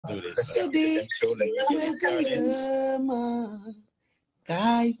do this.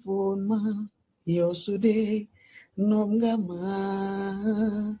 Kai phone ma yosude nomga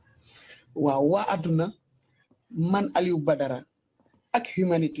ma wa aduna man Aliou Badara ak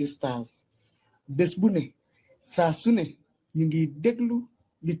Humanity Stars bés bu ne saa su ne ñu ngi déglu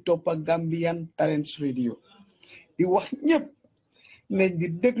di toppa Gambian Talents Radio di wax ñëpp ne di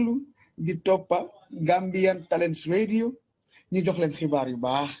déglu di toppa Gambian Talents Radio ñu jox leen xibaar yu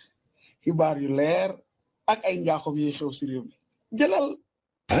baax xibaar yu leer ak ay njaaxum yi xew si réew mi jëlal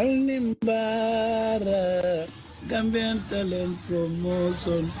Alnimbara Gambian Talent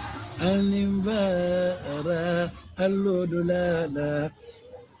Promotion Alnimbara Allodulala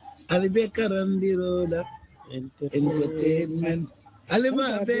Albekarandirola Entertainment Alima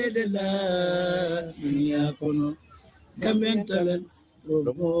Bedela Niakono Gambian Talent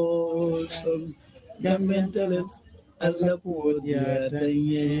Promotion Gambian Talent Alakudia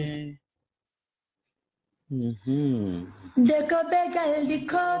Tanye. Deko begal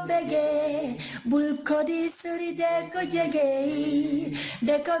diko bege bul kodi suri deko jege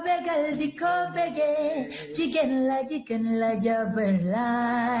deko begal diko bege chicken la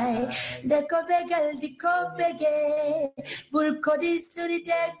jaberlai deko begal diko bege bul kodi suri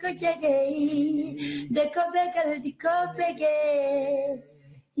deko jege deko begal diko bege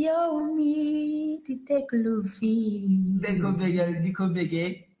yo mi di deglu fi deko begal diko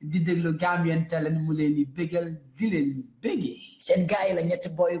bege di déglu Gambian Talent mu leen di bégal di leen bégee seen gaay la ñetti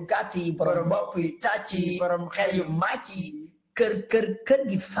boy yu gàtt yi borom bopp yu tàcc yi borom xel yu màcc yi kër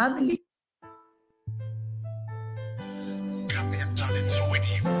gi family Gambian Talent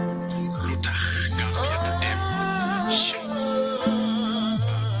Radio Lutakh Gambia to them show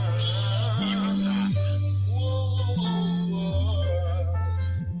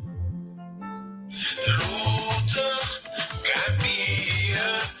Lutakh Gambia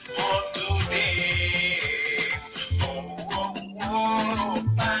on today.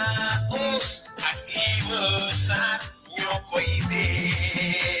 Paos at iwasan nyo ko'y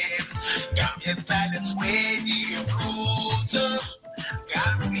din. Gambian Talents Radio Lutakh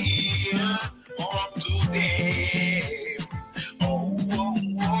Gambia on today.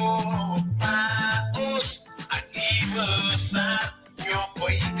 Paos at iwasan nyo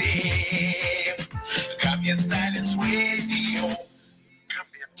ko'y din. Gambian Talents Radio.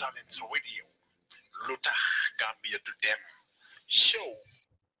 Gambian Talents Radio. Lutakh Gambia to them. Show.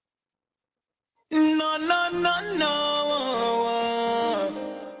 No.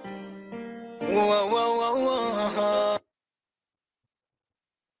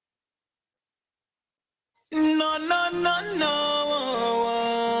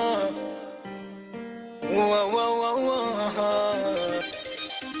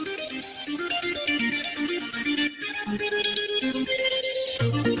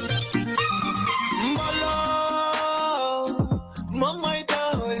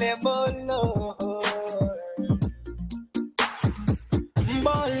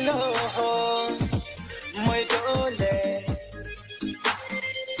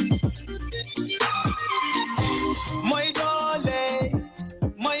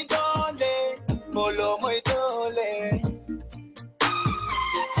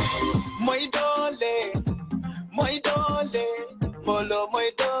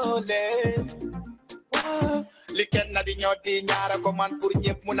 Liken na di ñoti ñaara ko man pour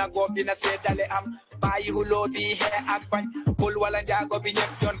ñepp mu na go bi na sédalé am bayyi hulo di hé ak bañ bul wala njaago bi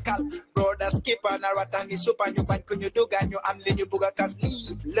ñepp jon kal brother skipper na ratani supa ñu bañ ko ñu duga ñu am li ñu bëgga kas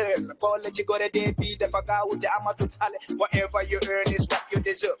leave learn boole ci gore de bi dafa gaawute amatut xale whatever you earn is what you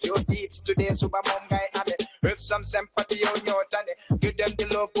deserve your deeds today suba mom ngay amé with some sympathy yow ñoo tane give them the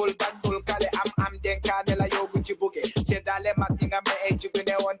love bul bañ bul kale am denkaane la yow bu ci bëgge sédalé mak ñi nga may ci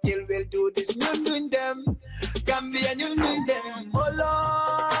gune until we'll do this ñun duñ dem Gambia ñu nuñ dem bolo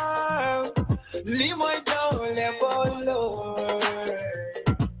li moy dawle bolo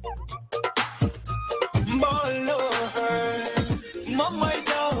moy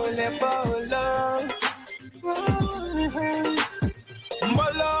dawle bolo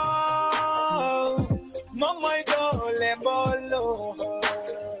bolo moy dawle bolo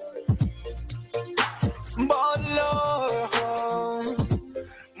bolo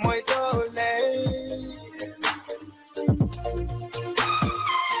moy dawle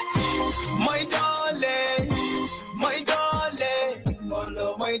my darling,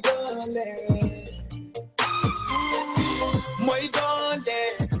 bolo,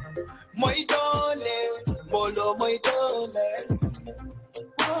 my darling, bolo, my darling.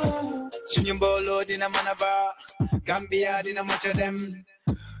 Sunyum bolo dina manaba, Gambia dina mucha dem.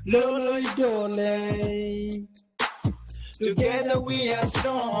 Lolo idole, Together we are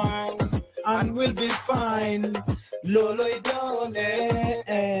strong and we'll be fine. Lolo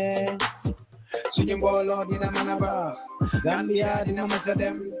idole. Sunyum bolo dina manaba. Gambia dina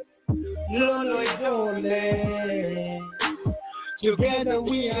masadem. Lolo idole. Together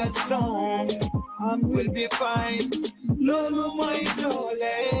we are strong and we'll be fine. Lolo my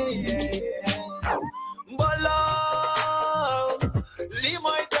idole. Bolo. Li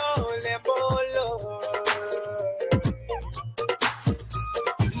my idole bolo.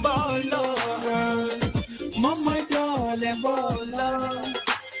 Bolo, mama dole bolo,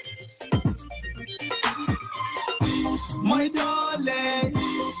 my dole,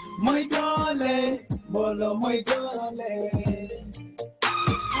 bolo, my dole,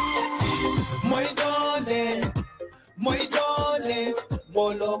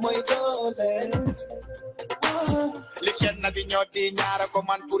 bolo, my dole. Li kenn di ñoo di ñaara ko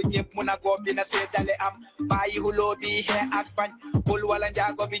man pour ñëpp mun a góob dina seddale am bàyyi huloo di xee ak bañ bul wala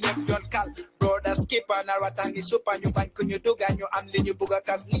njaago bi ñëpp doon kal broda skipper na ratani supa ñu bañ ku ñu duga ñu am li ñu bugga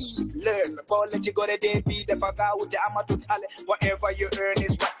kas live learn boole ci gore dee bi dafa gaawute amatut ale whatever you earn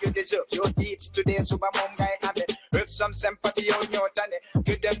is what you deserve your deeds today suba moom ngay ame with some sympathy yow ñoo tane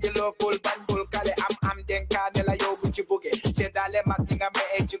you dem di loo bul bañ bul kale am denkaane la yow bu ci bugge seddale mag ñi nga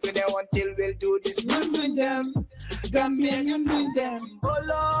mee jugune until we'll do this ñun duñ dem Gambian ñun duñ dem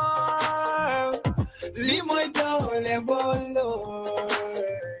bolo li mooy doole bolo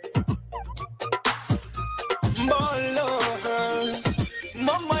bolo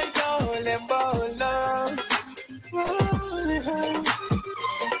moom mooy doole bolo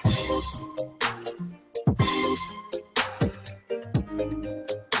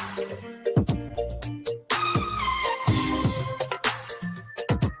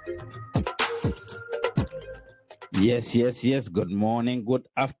Yes. Good morning, good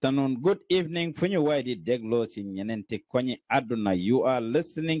afternoon, good evening. When you wide it, deglo ci ñenenti koñi aduna. You are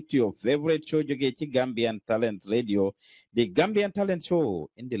listening to your favorite show, jóge ci Gambian Talent Radio, the Gambian Talent Show.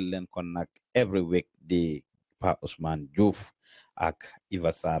 Indi leen kon nak every week di Pa Ousmane Diouf ak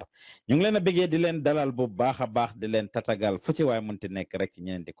Iva Sarr. Ñu ngi leen a bëggee di leen dalal bu baax a baax di leen tatagal fu ci waay munti nekk rek ci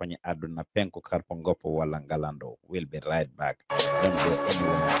ñenenti koñi aduna penku karpo ngopp wala ngalando. We'll be right back. Don't go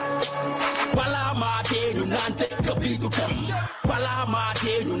anywhere. Palama de ñu nante kapitu dem Palama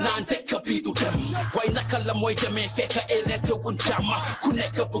de ñu nante kapitu dem way naka la mooy demee fekk elete wun jàmma ku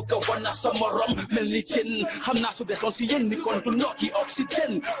nekk bëgg wana sa morom mel ni cin xam naa su desoon si yéen ni kon du nokki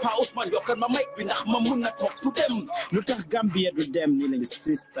oxygène Pa Ousmane yokkal ma mic bi ndax ma mun na toog du dem Lutakh Gambia du dem ni lañu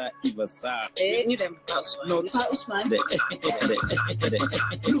sister Iva Sarr ñu dem Pa Ousmane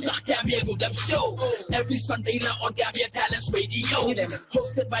Lutakh Gambia du dem show every Sunday la on Gambian Talents Radio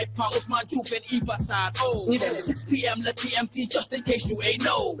hosted by Pa Ousmane Diouf and Eva Sarr. 6 p.m. la TMT just in case you ain't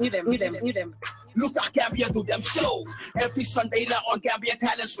know. ñu dem Lutakh Gambia do them show every Sunday la on Gambian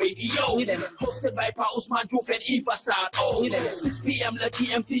Talents Radio. Hosted by Pa Ousmane Diouf and Eva Sarr. 6 p.m. la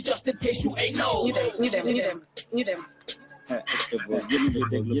TMT just in case you ain't know. ñu dem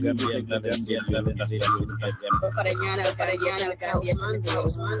pare ñaanal ka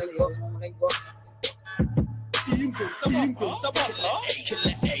Ousmane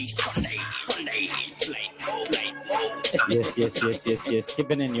Yes. ci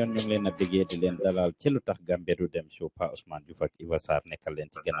beneen yoon ñu ngi leen a bëggee di leen dalal ci Lutakh Gambia du dem show Pa Ousmane Diouf ak Iva Sarr nekkal leen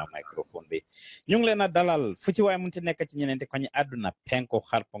ci gannaaw microphone bi ñu ngi leen a dalal fu ci waay mun ci nekk ci ñeneenti koñi àdduna penko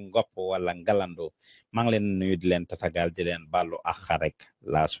xarpo ngopp wala ngalando maa ngi leen nuyu di leen tatagal di leen ballu ak rek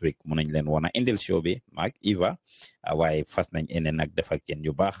last week mun nañ leen woon a indil show bi maag Iva waaye fas nañ ene nag def ak yéen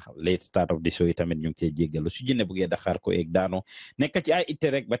yu baax late start of the show yi tamit ñu ngi cee jéggalu su jinne buggee daxaar ko eeg daanu nekk ci ay itte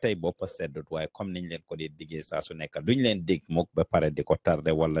rek ba tey bopp seddut waaye comme niñ leen ko di diggee saa su nekk duñ leen dégg mukk ba pare di ko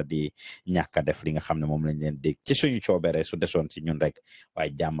tarde wala di ñàkk a def li nga xam ne moom lañ leen dégg ci suñu coobere su desoon si ñun rek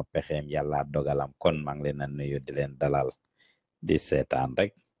waaye jàmm pexeem yàlla dogalam kon maa ngi leen a nuyu di leen dalal di seetaan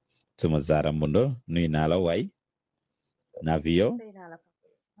rek suma Zara Mbundo nuyu naa la waay Navio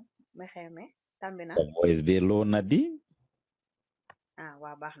voice bi low na di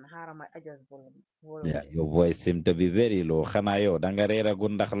waa baax na xaaral ma adjust volume. Yeah, your voice seem to be very low xanaa yow da nga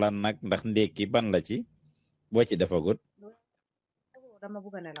reeragut ndax lan nag ndax ndékki ban la ci boo ci defagut dama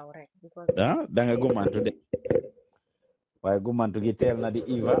bëgg a nelaw rek da nga gumantu de waaye gumantu gi teel na di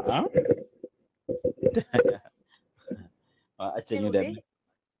Iva waaw acca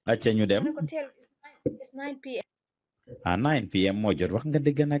ñu dem It's 9 p.m. 9 p.m. moo jot wax nga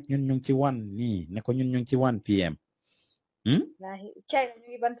dëgg nag ñun ñu ngi ci 1 nii ne ko ñun ñu ngi ci 1 p.m. China ñu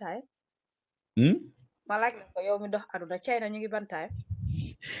ngi bantaay ma laaj la ko yow mi dox aduna China ñu ngi bantaay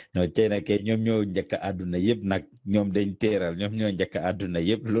non China kay ñoom ñoo njëkk aduna yëpp nag ñoom dañ teeral ñoom ñoo njëkk aduna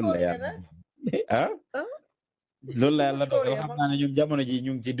yëpp loolu la yàlla loolu la yàlla dogal xam naa ne ñun jamono ji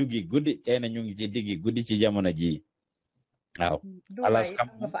ñu ngi ci duggi guddi China ñu ngi ci diggi guddi ci jamono ji waaw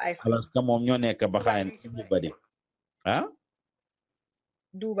Alaska moom ñoo nekk ba xaay ñu bari ah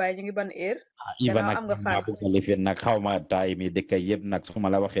Dubai ñu ngi ban heure Iva nag maa bëgg li fi nag xaw ma taay mi dëkk yëpp nag su ma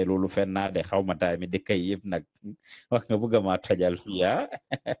la waxee loolu fen naa de xaw ma taay mi dëkk yëpp nag wax nga bëgg ma tajal fii ah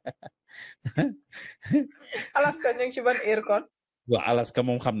Alaska ñu ngi ci ban heure kon waaw Alaska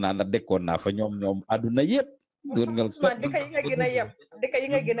moom xam naa na dëkkoon naa fa ñoom àdduna yëpp dëkk yi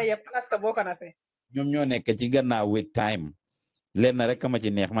nga gën a yeb Alaska bokk na si ñoom ñoo nekk ci gannaaw with time leen na rek ma ci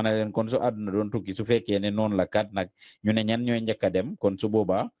neex ma ne leen kon su àdduna doon tukki su fekkee ne noonu la kat nag ñu ne ñan ñooy njëkk a dem kon su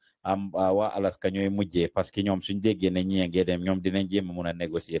boobaa am waa Alaska ñooy mujjee parce que ñoom suñ déggee ne ñi ngee dem ñoom dinañ jéem a mun a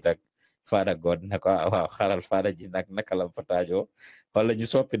négocier ak Fada God ne ko waaw xaral Fada ji nag naka la fa taajoo wala ñu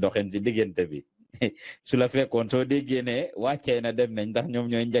soppi doxin si diggante bi su la fekkoon soo déggee ne waa China dem nañ ndax ñoom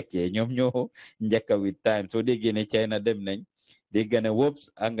ñooy njëkkee ñoom ñoo njëkka with time soo déggee ne China dem nañ dégg ne wops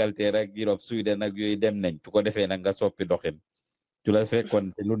Angleterre ak Europe Sweden ak yooyu dem nañ su ko defee nag nga soppi doxin su la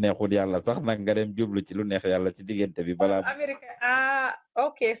fekkoon ci lu neexul yàlla sax nag nga dem jublu ci lu neex yàlla ci diggante bi balaa America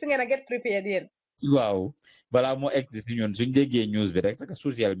ok su ngeen a get prepared yéen waaw balaa moo egg si ñun suñ déggee news bi rek sax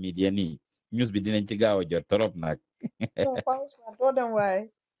social media nii news bi dinañ ci gaaw a jot trop nag doo dem waaye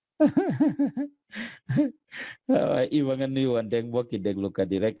waaye Iva nga nuyu wanteeg mbokki déglukat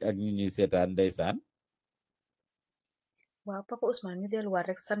yi rek ak ñu ñuy seetaan ndeysaan waaw Papa Ousmane ñu delluwaat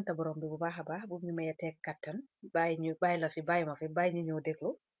rek sant borom bi bu baax a baax bu ñu mayee teg kattan bàyyi la fi bàyyi ma fi bàyyi ñu ñëw déglu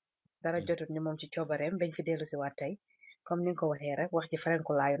dara jotut ñu moom ci coobareem bañ fi dellu si waat tey comme ni nga ko waxee rek wax ji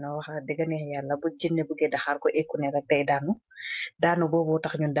faranku laayu na wax dëgg neex yàlla bu jinne buggee daxaar ko ekku ne rek day daanu boobu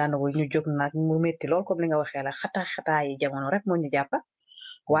tax ñun daanu bu ñu jóg nag mu métti lool comme li nga waxee la xataa yi jamono rek moo ñu jàppa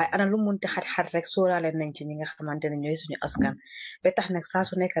waaye ana lu munti xat-xat rek sóoraale nañ ci ñi nga xamante ne ñooy suñu askan ba tax nag saa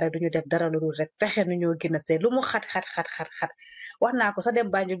su nekk rek duñu def dara lu dul rek fexe nu ñoo gën a see lu mu xat wax naa ko sa dem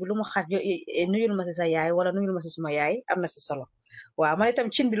Banjul bi lu mu xat nuyul ma si sa yaay wala nuyul ma si suma yaay am na si solo waaw man itam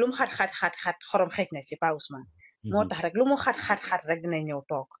cin bi lu mu xat xorom xeej na ci Pa Ousmane moo tax rek lu mu xat rek dina ñëw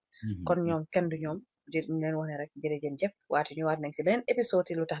toog kon ñoom kenn du ñoom di ñu leen wax ne rek jërëjëf waati ñu waat nañ si beneen épisode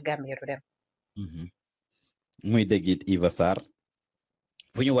yi Lutakh Gambia du dem muy dégg it Iva Sarr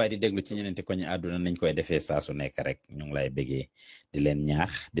fu ñu waay di déglu ci ñeneenti ko ñu àdduna nañ koy defee saa su nekk rek ñu ngi lay bëggee di leen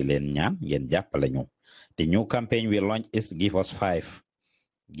ñaax di leen ñaan ngeen jàppale ñu the new campaign we launch is give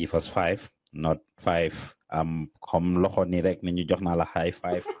us five not 5 comme loxo ni rek ni ñu jox naa la high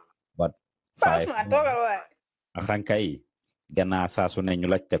five but 5 axankay gannaa saa su ne ñu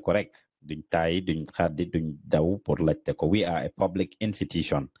laajte ko rek duñ tayi duñ xaddi duñ daw pour laajte ko we are a public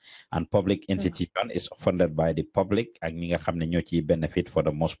institution and public institution is funded by the public ak ñi nga xam ne ñoo ciy benefit for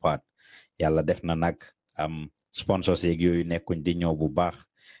the most part yàlla def na nag sponsors yeeg yooyu nekkuñ di ñëw bu baax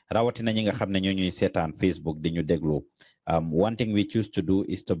rawatina ñi nga xam ne ñoo ñuy seetaan Facebook di ñu déglu one thing we choose to do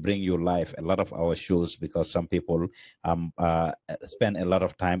is to bring you live a lot of our shows because some people spend a lot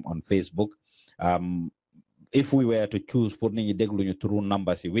of time on Facebook if we were to choose pour nit ñi déglu ñu through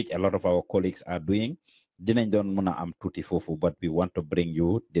numbers which a lot of our colleagues are doing dinañ doon mën a am tuuti foofu but we want to bring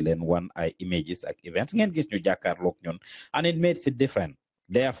you di leen wan ay images ak events ngeen gis ñu jàkkaarloog ñun and it makes it different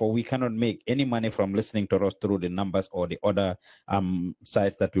therefore we cannot make any money from listening to us through the numbers or the other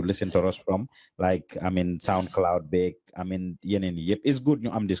sites that you listen to us from like SoundCloud big yeneen yëpp it's good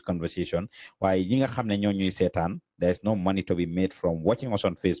ñu am this conversation waaye ñi nga xam ne ñoo ñuy seetaan there is no money to be made from watching us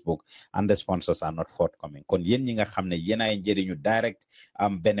on Facebook and the sponsors are not forthcoming kon yéen ñi nga xam ne yéen ay njëriñu direct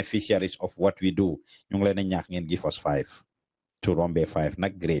beneficiaries of what we do ñu ngi leen a ñaax ngeen give us 5 to rombe 5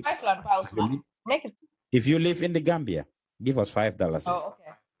 nag great if you live in the Gambia give us $5. Oh,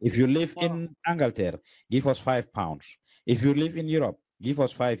 okay. If you live in Angleterre, give us £5. If you live in Europe, give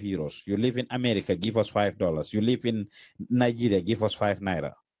us €5. You live in America, give us $5. You live in Nigeria, give us £5.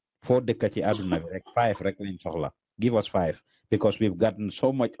 For the kati aduna rek 5 rek lañ soxla. Give us 5 because we've gotten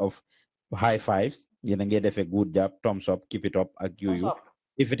so much of high fives. Yéen a ngi def a good job, thumbs up, keep it up ak yooyu.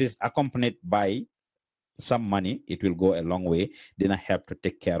 If it is accompanied by some money it will go a long way dina help to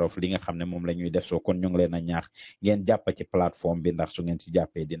take care of li nga xam ne moom la ñuy def so kon ñu ngi leen a ñaax ngeen jàpp ci plateforme bi ndax su ngeen si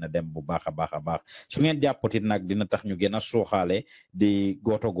jàppee dina dem bu baax a baax su ngeen jàppati nag dina tax ñu gën a suuxaale di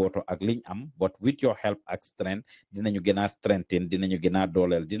gooto ak liñ am but with your help ak strength dinañu gën a strengthen dinañu gën a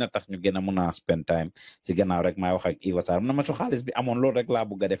dooleel dina tax ñu gën a mun a spend time si gannaaw rek maay wax ak Iva Sarr na ma su xaalis bi amoon loolu rek laa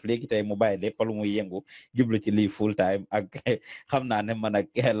bëgg a def léegi tey mu bàyyi lépp lu muy yëngu jublu ci lii full time ak xam naa ne man ak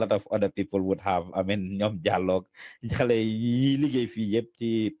a lot of other people would have ñoom jàlloog xale yi liggéey fii yëpp ci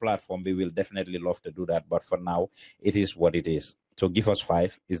plateforme bi will definitely love to do that but for now it is what it is so give us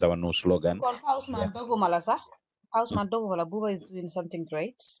 5 is our new slogan. Kon Ousmane doguma la sax Ousmane doguma la Buba is doing something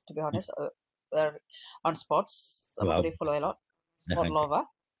great to be honest on sports. Wow. Somebody follow a lot. Sport lover.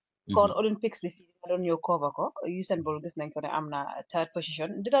 Kon Olympics li fi doon ñëw cover ko Usain Bolt gis nañ ko ne am na third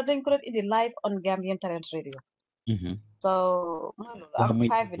position dina dañ ko doon indi live on Gambian Talent Radio. So am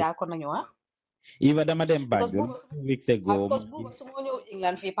 5 bi daal kon nañu Iva dama dem Banjul 2 weeks ago. Because Buba su ma ñëw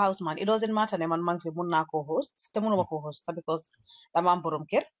England fii Pa Ousman it doesn't matter ne man maa ngi fi mun naa ko host te mënuma ko host because dama am borom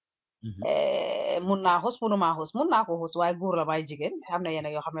kër. Mun naa host mënuma host mun naa ko host waaye góor la may jigéen xam na yenn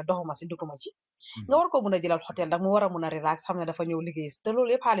yoo xam ne doxuma si dugguma ci. Nga war ko mun a jëlal hôtel ndax mu war a mun a relax xam ne dafa ñëw liggéey te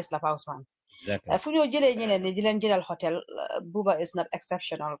loolu yëpp xaalis la Pa Ousman. Fu ñoo jëlee ñeneen ni di leen jëlal hôtel Buba is not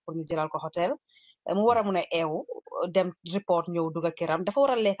exceptional pour ñu jëlal ko hôtel. Mu war a mun a eewu dem report ñëw dugg këram dafa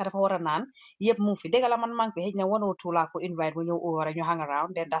war a lekk dafa war a naan yëpp mu ngi fi dégg la man maa ngi fi xëy na 1 or 2 laa ko invite mu ñëw over ñu hang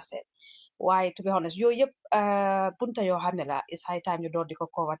around then that's it waaye to be honest yooyu yëpp bunta yoo xam ne la is high time ñu door di ko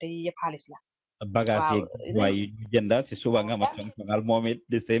cover te yëpp xaalis la. Bagage yi waaye ñu jënda si suba nga ma tongal moom it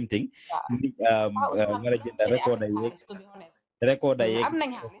the same thing. Nga jënda recorder yeeg am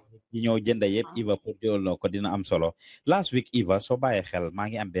nañ xaalis yi ñëw jënda yëpp Iva pour jël ko dina am solo last week Iva soo bàyyee xel maa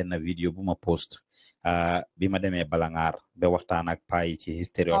ngi am benn vidéo bu ma post bi ma demee Balangar ba waxtaan ak pay ci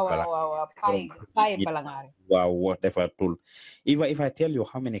history of Balangar waaw defa tul Iva if I tell you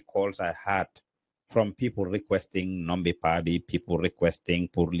how many calls I had from people requesting nombi party, people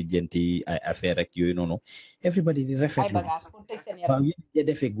requesting pour lijjanti ay affaire ak yooyu noonu everybody di rafetlu waaw yéen ngi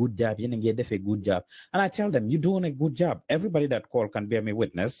def a good job yéen ngi def a good job and I tell them you doing a good job everybody that call can bear me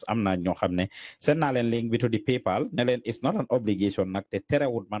witness am na ñoo xam ne seen naa leen link bi to the PayPal ne leen it's not an obligation nag te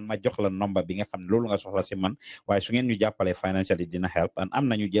terewut man ma jox la number bi nga xam ne loolu nga soxla si man waaye su ngeen ñu jàppale financially dina help and am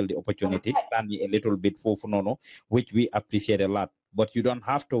na ñu jël the opportunity plan a little bit foofu noonu which we appreciate a lot but you don't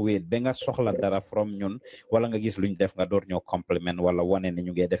have to wait ba nga soxla dara from ñun wala nga gis luñ def nga door ñoo compliment wala wane ne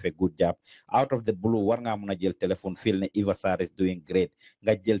ñu ngi def a good job out of the blue war ngaa mun a jël téléphone feel ne Eva Sarr is doing great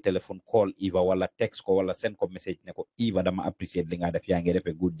nga jël téléphone call Eva wala text ko wala send ko message ne ko Eva dama appreciate li nga def yaa ngi def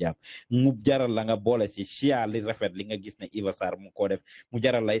a good job mu jaral la nga boole si share li rafet li nga gis ne Eva Sarr mu ko def mu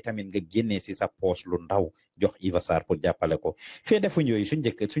jaral la itamit nga génnee si sa poche lu ndaw jox Eva Sarr pour jàppale ko fee defuñ yooyu suñ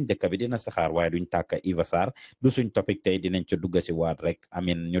dëkk bi dina saxaar waaye duñ tàkka Eva Sarr du suñ topic tey dinañ ci dugg si waat rek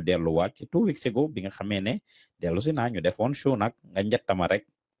amin ñu delluwaat ci 2 weeks ago bi nga xamee ne dellu si naa ñu defoon show nag nga njettama rek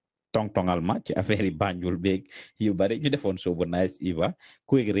tong-tongal ma ci affaire yi Banjul beeg yu bari ñu defoon show bu nice Eva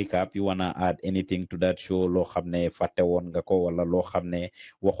quick recap you wanna add anything to that show loo xam ne fàtte woon nga ko wala loo xam ne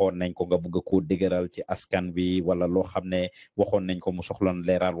waxoon nañ ko nga bëgg ko dëgëral ci askan bi wala loo xam ne waxoon nañ ko mu soxloon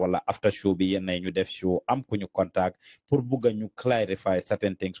leeral wala after show bi yenn ñu def show am ku ñu contact pour bëgg ñu clarify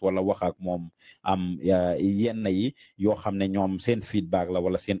certain things wala wax ak moom am yenn yi yoo xam ne ñoom seen feedback la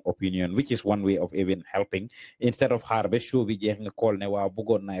wala seen opinion which is one way of even helping instead of xaar ba show bi jeex nga call ne waaw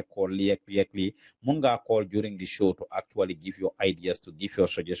bëggoon naa call lii ak lii mun ngaa call during the show to actually give your ideas to give your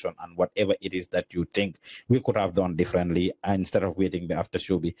suggestion and whatever it is that you think we could have done differently instead of waiting be after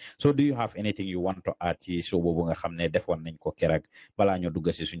show bi so do you have anything you want to add ci show boobu nga xam ne defoon nañ ko keroog balaa ñoo dugg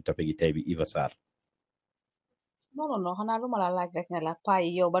si suñ topic yi tey bi Eva Sarr non xanaa lu ma la laaj rek ne la paa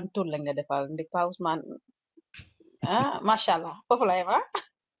yi yow ban tur lañ la defal ndik Pa Ousman macha allah foofu lay wax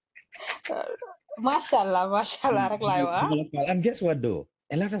macha allah rek laay wax and guess what though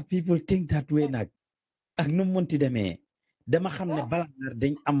a lot of people think that way nag ak nu mu munti demee dama xam ne Balangar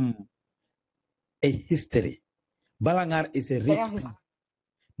dañ am a history Balangar is a rich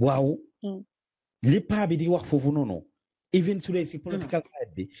waaw li paa bi di wax foofu noonu even su dee si political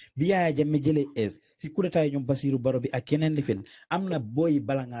side bi Yaya Jammeh jëlee si coup d'état ñoom Basiru Baro bi ak yeneen lifin am na booy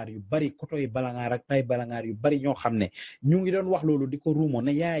Balangar yu bari kotoy Balangar ak tay Balangar yu bari ñoo xam ne ñu ngi doon wax loolu di ko ruumo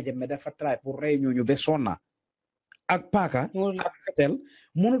ne Yaya Jammeh dafa try pour rey ñooñu ba sonna ak paaka ak fetel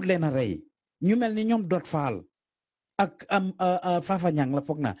mënut leen a rey ñu mel ni ñoom Dot Faal ak Fafa Ñang la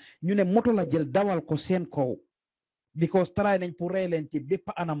foog na ñu ne moto la jël dawal ko seen kaw because try nañ pour rey leen ci bépp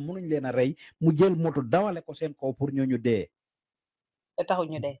anam mënuñ leen a rey mu jël moto dawale ko seen kaw pour ñooñu dee te taxu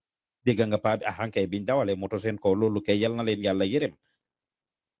ñu dee dégg nga paa bi axankay biñ dawale moto seen kaw loolu kay yal na leen yàlla yërëm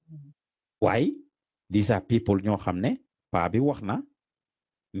waaye these are people ñoo xam ne paa bi wax na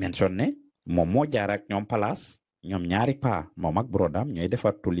mention ne moom moo jaar ak ñoom place ñoom ñaari paa moom ak brodam ñooy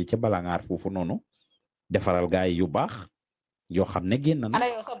defar tuli ca Balangar foofu noonu defaral gaay yu baax yoo xam ne génn na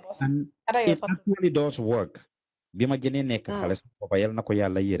and it actually does work bi ma gënee nekk xale su booba yal na ko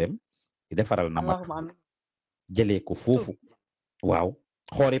yàlla yërëm defaral na ma jëlee ko foofu waaw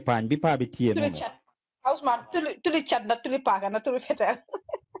xoori paañ bi paa bi téye noonu Ousmane tuli cat na tuli paaka na tuli fetel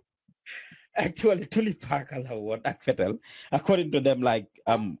actually tuli paaka la woon ak fetel according to them like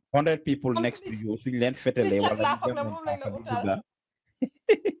 100 people next to you suñ leen fetelee wala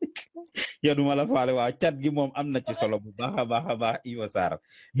yow duma la faale waaw cat gi moom am na ci solo bu baax a baax Iva Sarr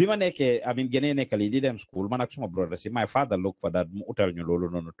bi ma nekkee amin gënee nekkali di dem school man ak suma brother si my father look for that mu utal ñu loolu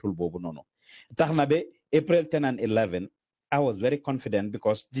noonu tul boobu noonu tax na ba April 10 and 11 I was very confident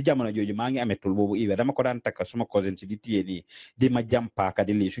because ci jamono jooju maa ngi amee tul boobu Iva dama ko daan takka suma cousin si di téye nii di ma jam paaka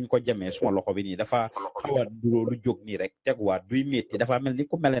di lii suñ ko jamee suma loxo bi nii dafa xaw a duroo lu jóg nii rek teguwaat duy métti dafa mel ni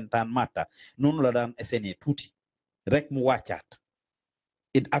ku melentaan mata noonu la daan esene tuuti rek mu wàccaat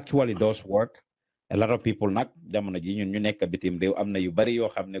it actually does work a lot of people nag jamono ji ñun ñu nekk bitim réew am na yu bari yoo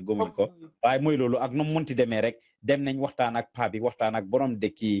xam ne gëmuñ ko waaye mooy loolu ak nu mu munti demee rek dem nañ waxtaan ak paa bi waxtaan ak borom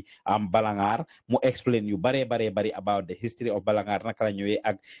dëkki am Balangar mu explain yu bari about the history of Balangar naka la ñëwee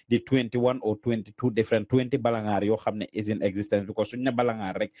ak di 21 or 22 different 20 Balangar yoo xam ne is in existence because suñ ne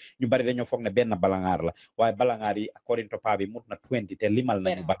Balangar rek ñu bari dañoo foog ne benn Balangar la waaye Balangar yi according to paa bi mut na 20 te limal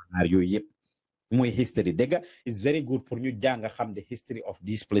nañu Balangar yooyu yëpp muy history dégg nga is very good pour ñu jàng xam the history of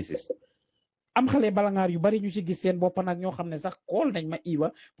these places am xale Balangar yu bari ñu ci gis seen bopp nag ñoo xam ne sax kool nañ ma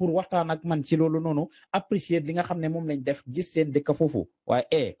Iva pour waxtaan ak man ci loolu noonu apprécier li nga xam ne moom lañ def gis seen dëkk foofu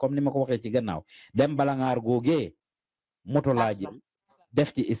waaye comme ni ma ko waxee ci gannaaw dem Balangar googee moto laa jël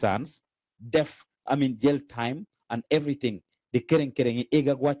def ci essence def amin jël time and everything di kërëng yi egg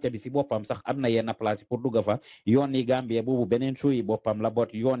ak wàcca bi si boppam sax am na yenn place pour dugga fa yoon yi Gambia boobu beneen show yi boppam la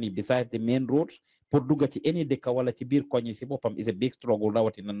bot yoon yi besides the main roads pour dugga ci any dëkk wala ci biir koñ yi si boppam is a big struggle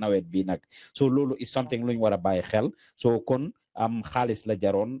rawatina nawet bi nag so loolu is something luñ war a bàyyi xel so kon am xaalis la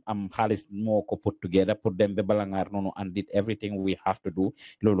jaroon am xaalis moo ko put together pour dem ba Balangar noonu and did everything we have to do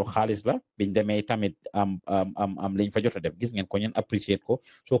loolu xaalis la biñ demee tamit am liñ fa jot a def gis ngeen ko ñeen appreciate ko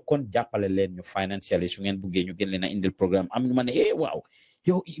so kon jàppale leen ñu financially su ngeen buggee ñu gën leen a indil programme am ñu ma ne waaw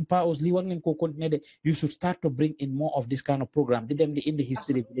yow Paos li war ngeen ko continuer de you should start to bring in more of this kind of program di dem di indi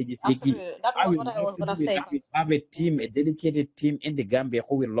history villages léegi have a team a dedicated team in the Gambia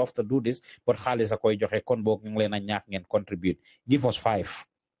who will love to do this but xaalis a koy joxe kon boog ñu ngi leen a ñaax ngeen contribute give us 5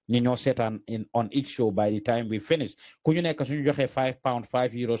 ñu ñoo seetaan on each show by the time we finish ku ñu nekk suñu joxee £5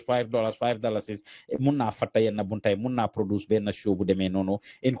 €5 $5 mun naa fatta yenn buntay mun naa produce benn show bu demee noonu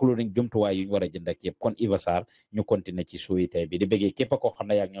including jumtuwaay yu ñu war a jënd ak yëpp kon Iva Sarr ñu continuer ci show yi tey bi di bëggee képp koo xam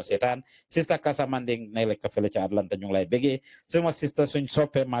ne yaa ngi ñoo seetaan sista Kasa Manding ne lekk fële ca Atlanta ñu ngi lay bëggee suma sista suñ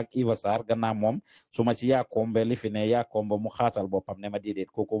soppe maag Iva Sarr gannaaw moom suma ci Yakombe li fi ne Yakombe mu xaatal boppam ne ma déedéet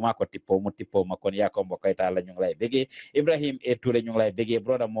kooku maa ko tippoo mu tippoo ma kon Yakombe Koyta la ñu ngi lay bëggee Ibrahim E Touré ñu ngi lay bëggee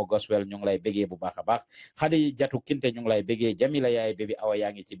broda moo Goswell ñu ngi lay bëggee bu baax a baax Khady Jatu Kinte ñu ngi lay bëggee Jamila yaay bébi Awa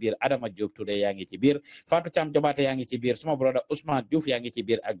yaa ngi ci biir Adama Diop Touré yaa ngi ci biir Fatou Thiam Jobaate yaa ngi ci biir suma broda Ousmane Diouf yaa ngi ci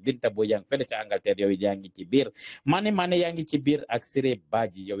biir ak Binta Bojang fële ca Angleterre yow it yaa ngi ci biir Mane yaa ngi ci biir ak Siré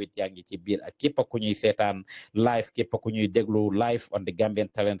Badji yow it yaa ngi ci biir ak képp ku ñuy seetaan live képp ku ñuy déglu live on the Gambian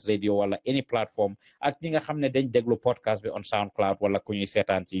Talents Radio wala any platform ak ñi nga xam ne dañ déglu podcast bi on SoundCloud wala ku ñuy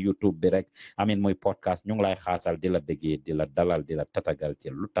seetaan ci YouTube bi rek amin muy podcast ñu ngi lay xaasal di la bëggee di la dalal di la tatagal ci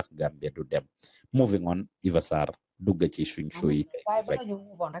Lutakh Gambia du dem moving on Iva Sarr dugg ci suñ show yi waaye bala ñu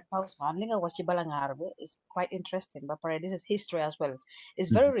move on rek Pausman li nga wax ci Balangar bi is quite interesting but this is history as well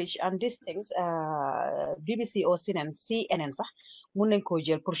it's very rich and these things BBC or CNN sax mun nañ koo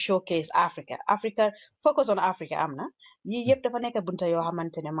jël pour showcase Africa focus on Africa am na yii yëpp dafa nekk bunta yoo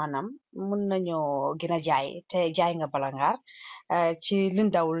xamante ne maanaam mun nañoo gën a jaay te jaay nga Balangar ci li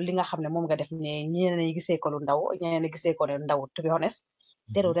ndaw li nga xam ne moom nga def ne ñeneen gisee ko lu ndaw ñeneen gisee ko lu ndaw to be honest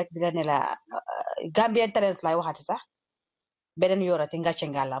teru rek dina ne la Gambian Talents lay waxati sax beneen yorati ngàcce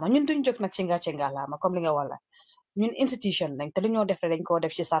ngàllaama ñun duñ jóg nag ci ngàcce ngàllaama comme li nga wala ñun institution lañ te lu ñoo def dañ koo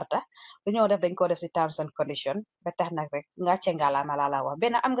def ci sarta lu ñoo def dañ koo def ci terms and condition ba tax nag rek ngàcce ngàllaama laa la wax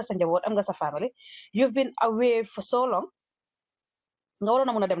benn am nga sa njaboot am nga sa family you've been away for so long nga waroon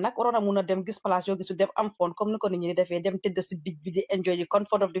a mun a dem nag waroon a mun a dem gis place yoo gisul dem am fon comme ni ko nit ñi defee dem tëdd si beach bi di enjoy the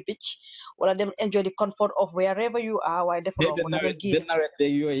comfort of the beach wala dem enjoy the comfort of wherever you are waaye defaloo ko da nga génn nawet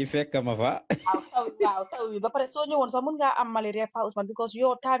yooyu fekk ma fa waaw taw bi ba pare soo ñëwoon sax mun ngaa am malaria Pa Ousman because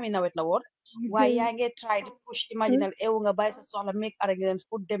yow time yi nawet la woon waaye yaa ngi try di push imaginal ewu nga bàyyi sa soxla make arrangements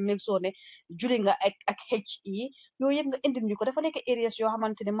pour dem make soo ne juli nga ak xëcc yi yooyu yëpp nga indil ñu ko dafa nekk areas yoo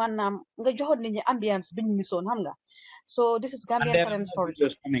xamante ne maanaam nga joxoon nit ñi ambiance bi ñu misoon xam nga so this is Gambian Talents for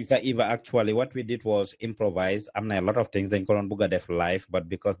videos coming sa Eva actually what we did was improvise am na a lot of things dañ ko doon bëgg a def live but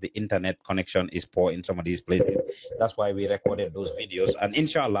because the internet connection is poor in some of these places that's why we recorded those videos and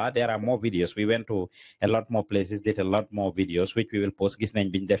inshallah there are more videos we went to a lot more places did a lot more videos which we will post gis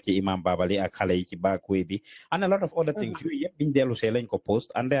nañ biñ def ci Imam Babali ak xale yi ci backway bi and a lot of other things yooyu yëpp biñ dellu see lañ ko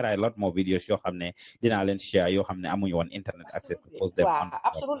post and there are a lot more videos yoo xam ne dinaa leen share yoo xam ne amuñu woon internet access to post them waaw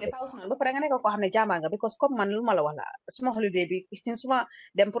absolutely Pa Ousman ba pare nga nekk koo xam ne jaamaa nga because comme man lu ma la wax la suma holiday bi suma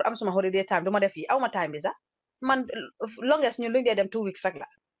dem pour am suma holiday time duma def yi awma time bi sax man longest ñun luñ dee dem 2 weeks rek la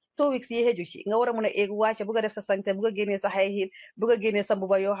 2 weeks yi xeju ci nga wara mëna egg wacce bëgg def sa sañse bëgg gëné sa high heel bëgg gëné sa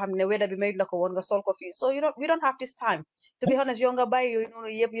mbuba yo xamné wéda bi may la ko won nga sol ko fi so we don't have this time to be honest yo nga bay yoy nonu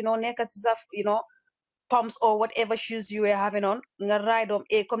yépp nekk ci sa pumps or whatever shoes you were having on nga ride on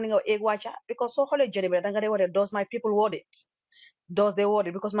egg comme ni nga egg wacca because so xolé jëne bi da nga dé wone does my people want it does they want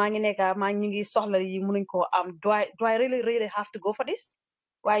it because ma ngi nekk ma ngi soxla yi mënuñ ko am do I really have to go for this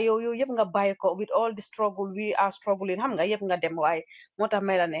waaye yow yëpp nga bàyyi ko with all the struggle we are struggling xam nga yëpp nga dem waaye moo tax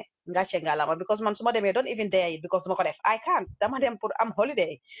may la ne ngàcce ngalama because man su ma demee don't even dare it because duma ko def I can't dama dem pour am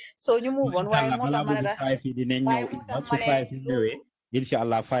holiday so ñu move on waaye moo tax ma ne la waaye moo tax ma ne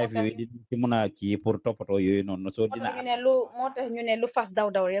inshallah 5 yooyu di ci mën a kii pour toppatoo yooyu noonu soo dina moo tax ñu ne lu fas daw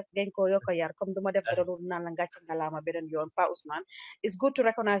yëpp dañ ko yokk yar comme duma def dara lu naan la ngàcce ngalama beneen yoon Pa Ousman it's good to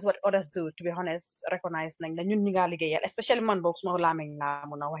recognize what others do to be honest recognize nañ la ñun ñi nga liggéeyal especially man boog suma laameñ laa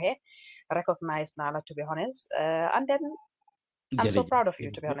mun a waxee recognize naa la to be honest and then I'm so proud of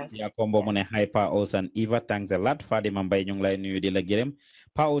you to be honest. Ya kombo mu ne hi Pa Ous and Eva, thanks a lot. Fadima Mbaye ñu ngi lay nuyu di la gërëm.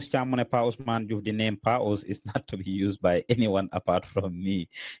 Pa Ous Cham mu ne Pa Ousman Diouf, the name Pa Ous is not to be used by anyone apart from me.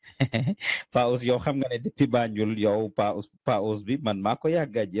 Pa Ous yow xam nga ne depuis Banjul yow Pa Ous bi man maa ko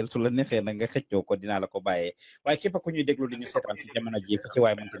yàgga jël su la neexee na nga xëccoo ko dinaa la ko bàyyee waaye képp ku ñuy déglu di ñu seetaan si jamono ji fu ci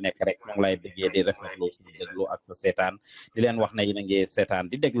waaye mënti nekk rek ñu ngi lay déggee di rafetlu suñu déglu ak sa seetaan di leen wax ne yéen a ngi seetaan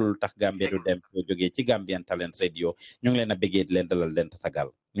di déglu Lutakh Gambia du dem soo jógee ci Gambian Talents Radio ñu ngi leen a béggee di leen dalal leen tatagal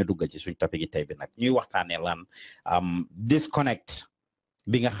ñu dugg ci suñ topic gi tey bi nag ñuy waxtaanee lan disconnect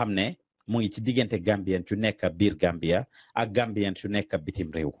bi nga xam ne mu ngi ci diggante Gambian su nekk biir Gambia ak Gambian su nekk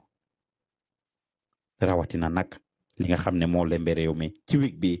bitim réew rawatina nag li nga xam ne moo lembe réew mi ci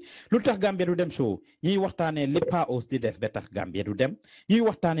week bi Lutakh Gambia du dem show ñuy waxtaanee li Pa Ous di def ba tax Gambia du dem ñuy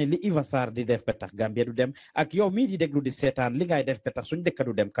waxtaanee li Eva Sarr di def ba tax Gambia du dem ak yow mii di déglu di seetaan li ngay def ba tax suñ dëkk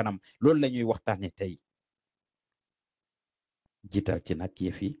du dem kanam loolu la ñuy waxtaanee tey jiital ci nag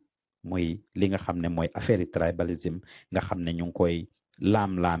yëf yi mooy li nga xam ne mooy affaire tribalism nga xam ne ñu ngi koy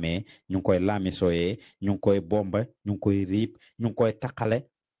laam-laamee ñu ngi koy laamisooyee ñu ngi koy bomba ñu ngi koy riib ñu ngi koy taqale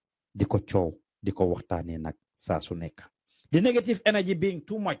di ko coow di ko waxtaanee nag saa su nekk the negative energy being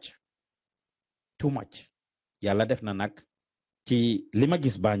too much yàlla def na nag ci li ma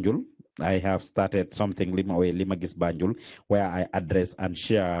gis Banjul I have started something li ma gis Banjul where I address and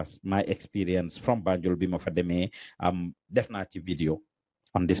share my experience from Banjul bi ma fa demee def naa ci video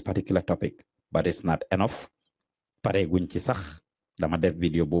on this particular topic but it's not enough pare guñ ci sax dama def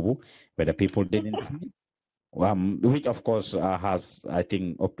video boobu where the people didn't see which of course has I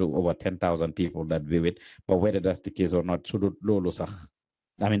think up to over 10,000 people that view it but whether that's the case or not su dul loolu sax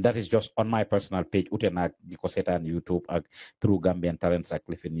I mean that is just on my personal page ute naag di ko seetaan YouTube ak through Gambian Talents ak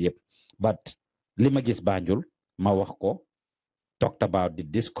lifin yëpp but li ma gis Banjul ma wax ko talked about the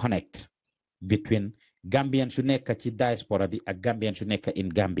disconnect between Gambian su nekk ci diaspora bi ak Gambian su nekk in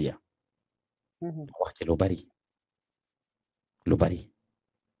Gambia wax ci lu bari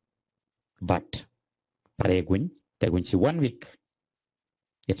but pareguñ teguñ ci 1 week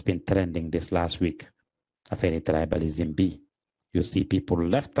it's been trending this last week affaire tribalism bi you see people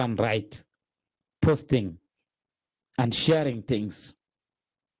left and right posting and sharing things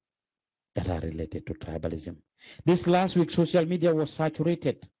that are related to tribalism. This last week, social media was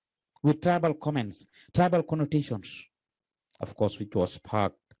saturated with tribal comments, tribal connotations, of course, which was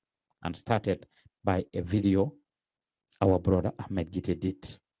sparked and started by a video our brother Ahmed Gite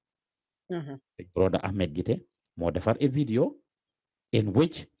did. Brother Ahmed Gite modified a video in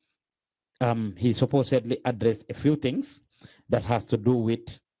which he supposedly addressed a few things that has to do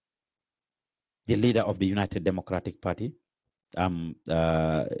with the leader of the United Democratic Party,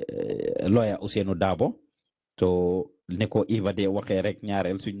 lawyer Ousainou Darboe. So neko Eva de waxee rek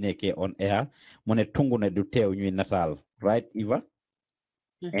ñaareel suñ nekkee on air mu ne tungu ne du teew ñuy nataal right Eva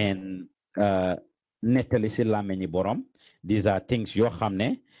and nettali si làmmiñi borom these are things yoo xam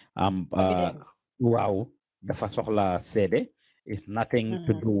ne waaw dafa soxla seede is nothing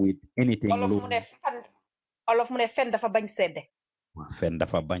to do with anything olof mu ne fen dafa bañ seede fen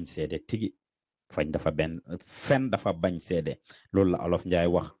dafa bañ seede tigi fen dafa bañ seede loolu la olof Njaay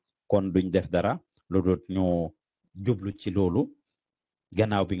wax kon duñ def dara lu dut ñu jublu ci loolu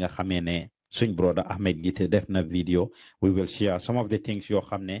gannaaw bi nga xamee ne suñ brother Ahmed Gite def na video we will share some of the things yoo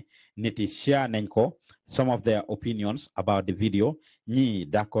xam ne nit yi share nañ ko some of their opinions about the video ñii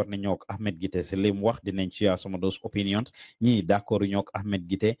d'accord ne ñook Ahmed Gite si lim wax dinañ share some of those opinions ñii d'accord ñook Ahmed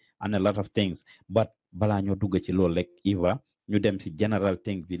Gite and a lot of things but balaa ñoo dugg ci loolu rek Eva ñu dem si general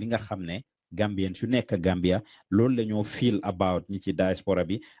thing bi li nga xam ne Gambian su nekk Gambia loolu la ñoo feel about ñi ci diaspora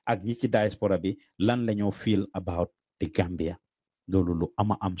bi ak ñi ci diaspora bi lan la ñoo feel about the Gambia Lulu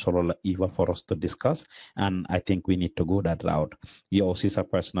ama am solo la Eva for us to discuss, and I think we need to go that route. Yours is a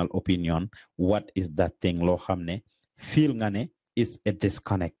personal opinion. What is that thing lo xamne feel nga ne is a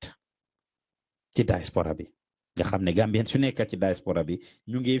disconnect ci diaspora bi nga xamne Gambian su nekk ci diaspora bi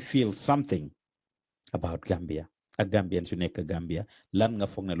ñu ngi feel something about Gambia ak Gambian su nekk Gambia lan nga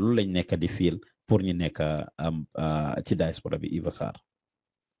foog ne lu lañ nekk di feel pour ñu nekk ci diaspora bi Eva Sarr.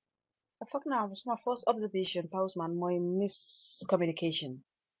 Fuck now, it's my first observation, Pausman, my miscommunication.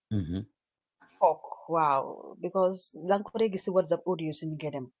 Fuck, wow. Because lang ko regi si WhatsApp audio sin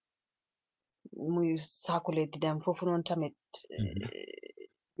get them. Muy circulate them for non tamit.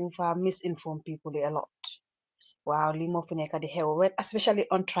 If I misinform people a lot. Wow, limo fi nekk di xew, especially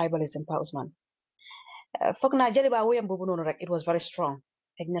on tribalism, Pausman. Fuck na jali ba woyam bobu nonu rek, it was very strong.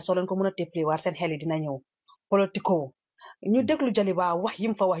 Ek na solen ko mëna teppli war sen xel yi dina ñew. Politico. ñu déglu Jaliba wax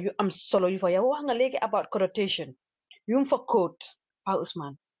yim fa wax yu am solo yu fa yow wax nga léegi about connotation yum fa quote Pa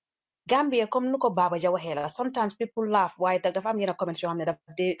Ousmane Gambia comme nu ko Baba Ja waxee la sometimes people laugh waaye dafa am yenn comments yoo xam ne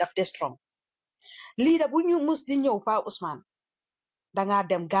daf de strong lii da bu ñu mus di ñëw Pa Ousmane dangaa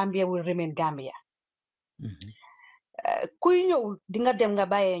dem Gambia will remain Gambia kuy ñëw di nga dem nga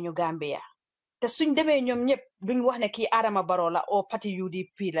bàyyee ñu Gambia te suñ demee ñoom ñëpp duñ wax ne kii Adama Barrow la o parti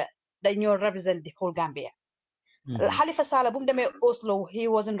UDP la dañoo represent the whole Gambia Halifa Sallah bu mu demee Oslo he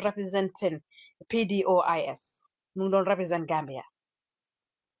wasn't representing PDOIS mu ngi doon represent Gambia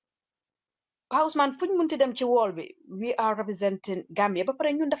Pa Ousmane fuñ munti dem ci wall bi we are representing Gambia ba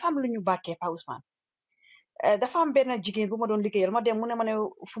pare ñun dafa am lu ñu bàkkee Pa Ousmane dafa am benn jigéen bu ma doon liggéeyal ma dem mu ne ma ne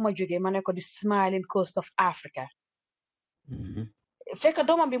fu ma jógee ma ne ko di smiling coast of Africa fekk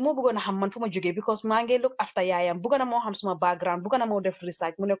doomam bi moo bëggoon a xam man fu ma jógee because maa ngi look after yaayam bëgg na moo xam suma background bëgg na moo def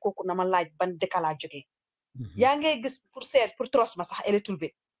research mu ne kooku na ma laaj ban dëkk laa jógee yaa ngi gis pour trust ma sax a little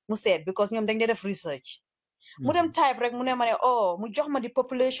bit mu seet because ñoom dañ dee def research mu dem type rek mu ne ma ne mu jox ma the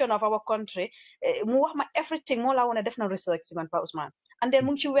population of our country mu wax ma everything moo laa wone def na research si man Pa Ousmane and then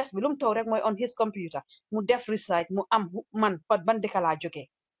mu ngi ci west bi lu mu taw rek mooy on his computer mu def research mu am man ban dëkk laa jógee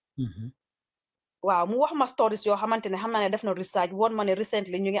waaw mu wax ma stories yoo xamante ne xam naa ne def na research woon ma ne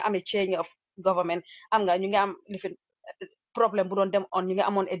recently ñu ngi amee change of government am nga ñu ngi am lifin problem bu doon dem on ñu ngi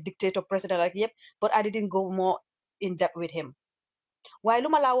amoon a dictator president ak yëpp but I didn't go more in depth with him waaye lu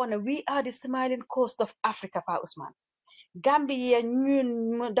ma laa wax ne we are the smiling coast of Africa Pa Ousmane Gambia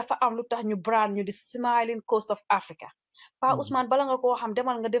ñun dafa am lu tax ñu brand ñu the smiling coast of Africa Pa Ousmane bala nga koo xam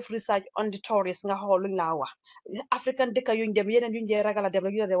demal nga def research on the tourists nga xool luñ laa wax African dëkk yuñ dem yeneen yuñ dee ragal a dem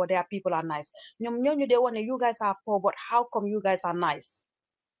rek yu dee wax their people are nice ñoom ñooñu dee wax ne you guys are poor but how come you guys are nice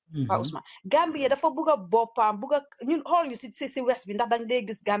Pa Ousmane Gambia dafa bugg a boppam bugg a ñun xool ñu si west bi ndax dañ dee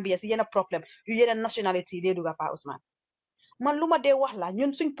gis Gambia si yenn problème yu yeneen nationalité yi dee dugga Pa Ousmane man lu ma dee wax la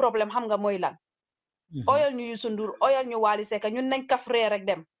ñun suñ problème xam nga mooy lan oyal ñu Youssou Ndour oyal ñu Wally Seck ñun nañ kaf ree rek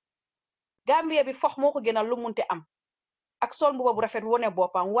dem Gambia bi fox moo ko gënal lu munte am ak sol mbuba bu rafet wone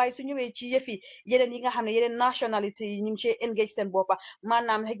boppam waaye su ñëwee ci yëfi yeneen yi nga xam ne yeneen nationalité yi ñu ngi cee engage seen boppa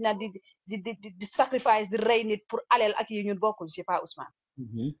maanaam xëj na di sacrifice di rey nit pour aleel ak yi ñun bokkuñ ci Pa Ousmane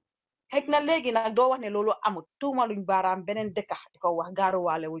xëj na léegi nag doo wax ne loolu amut tuuma luñ baaraam beneen dëkka di ko wax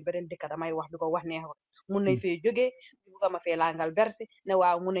gaaruwaale wuñ beneen dëkka damay wax di ko wax neexul mun nañ fee jógee ñu bugga ma fee langal bersi ne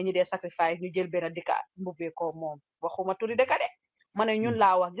waaw mun na ñu dee sacrifice ñu jël benn dëkka mbubbee ko moom waxuma turi dëkka de ma ne ñun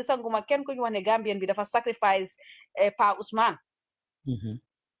laa wax gisanguma kenn ku ñu wax ne Gambien bi dafa sacrifice Pa Ousmane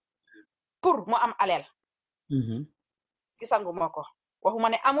pour mu am aleel gisanguma ko waxuma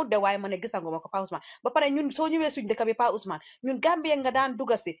ne amul de waaye ma ne gisanguma ko Pa Ousmane ba pare ñun soo ñëwee suñ dëkk bi Pa Ousmane ñun Gambien nga daan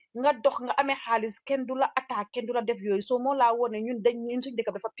dugga si nga dox nga amee xaalis kenn du la attaque kenn du la def yooyu soo moo laa woon ne ñun suñ dëkk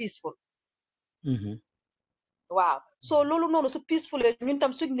bi dafa peaceful waaw so loolu noonu su peaceful ñun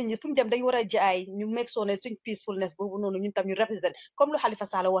tam suñ nit ñi fuñ dem dañ war a jaay ñu make sure ne suñ peacefulness boobu noonu ñun tam ñu represent comme lu Halifa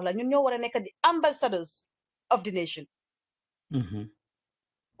Sallah wax la ñun ñoo war a nekk di ambassadors of the nation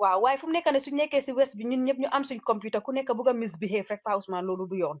waaw waaye fu mu nekk ne suñ nekkee si west bi ñun ñëpp ñu am suñ computer ku nekk bugg a misbehave rek Pa Ousmane loolu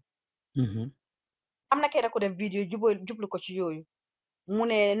du yoon am na kenn ku def vidéo jublu ko ci yooyu mu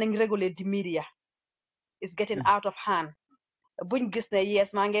ne nañ regulate the media is getting out of hand buñ gis ne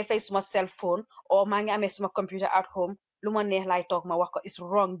yes maa ngi fay suma cell phone or maa ngi amee suma computer at home lu ma neex laay toog ma wax ko is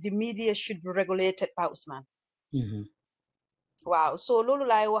wrong the media should be regulated Pa Ousmane waaw so loolu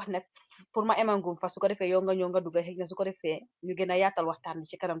laay wax ne pour ma emangum fa su ko defee yow nga ñëw nga dugga xëy na su ko defee ñu gën a yaatal waxtaan bi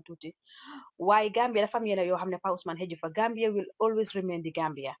ci kanam tuuti waaye Gambia dafa am yeneen yoo xam ne Pa Ousmane xëju fa Gambia will always remain the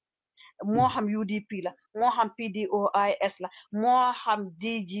Gambia moo xam UDP la moo xam PDOIS la moo xam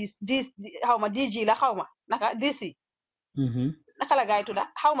xaw ma DG la xaw ma naka DC naka la gaay tudda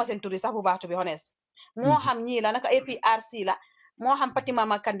xaw ma seen turi sax bu baax to be honest moo xam ñii la naka APRC la moo xam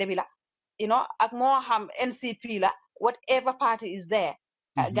Patimama Kande bi la ak moo xam NCP la whatever party is there,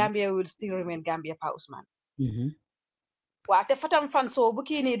 Gambia will still remain Gambia, Pa Ousmane. Waaw te fatam fan soo bu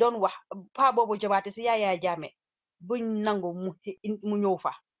kii nii doon wax pa boobu jabaate si Yaya Jammeh buñ nangu mu ñëw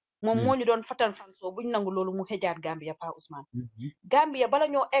fa moom moo ñu doon fatan fan soo buñ nangu loolu mu xëjaat Gambia Pa Ousmane. Gambia bala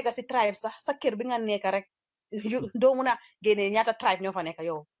ñoo egga si tribe sax sa kër bi nga nekk rek doo mun a génnee ñaata tribe ñoo fa nekk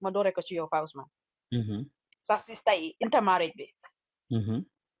yow ma doore ko ci yow Pa Ousmane. Sa sista yi intermarriage bi.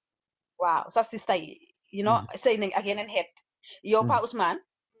 Waaw sa sista yi sëy nañ ak yeneen xeet yow Pa Ousmane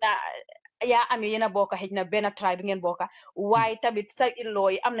na yaa am yéen a bokk xëj na benn tribe bi ngeen bokk waaye tamit sa in-law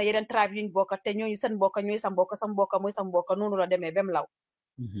yi am na yeneen tribe yuñ bokk te ñooñu seen mbokk ñooy sa mbokk mooy sa mbokk noonu la demee bem law.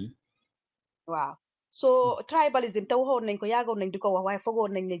 Waaw so tribalism te waxoon nañ ko yàggoon nañ di ko wax waaye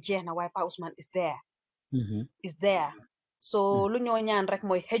foogoon nañ ne jeex na waaye Pa Ousmane is there. Is there so lu ñoo ñaan rek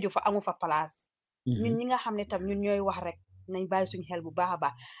mooy xëju fa amu fa place. ñun ñi nga xam ne tam ñun ñooy wax rek nañ bàyyi suñu xel bu baax a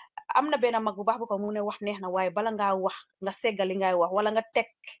baax am na benn mag bu baax bu ko mu ne wax neex na waaye bala ngaa wax nga seggal li ngay wax wala nga teg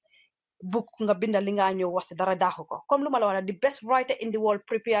book nga bindal li nga ñëw wax si dara daaxu ko comme lu ma la wax the best writer in the world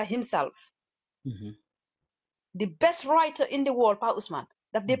prepare himself. The best writer in the world Pa Ousmane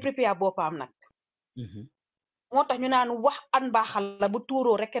daf dee prepare boppam nag. moo tax ñu naan wax an baaxal la bu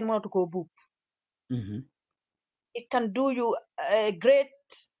tuuroo rek kenn mënatu koo buub. It can do you great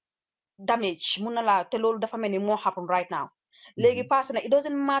damage mun na laa te loolu dafa mel ni moo happen right now. léegi passé na it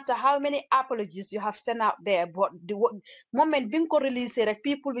doesn't matter how many apologies you have sent out there but the moment bi nga ko release rek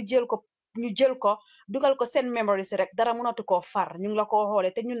people bi ñu jël ko dugal ko seen memories rek dara mënatu koo far ñu ngi la koo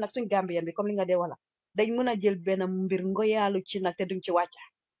xoolee te ñun nag suñ Gambian bi comme li nga dee wala dañ mën a jël benn mbir ngoyaalu ci nag te duñ ci wàcca.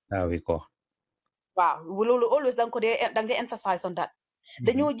 waaw loolu always da nga dee emphasize on that.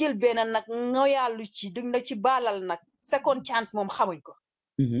 dañoo jël benn nag ngoyaalu ci duñ la ci baalal nag second chance moom xamuñ ko.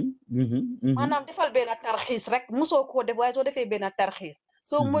 maanaam defal benn tarxiis rek musoo koo def waaye soo defee benn tarxiis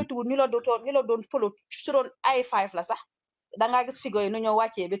soo moytuwul ñu la doon follow su doon ay 5 la sax dangaa gis figo yi nu ñoo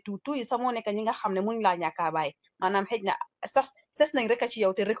wàccee ba tuuti yi sax moo nekk ñi nga xam ne muñ laa ñàkkaa bàyyi maanaam xëj na ses nañ rek a ci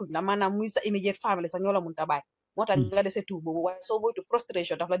yow te rekuñ la maanaam muy sa immediate family sax ñoo la mun ta bàyyi moo tax nga dese tuut boobu waaye soo moytu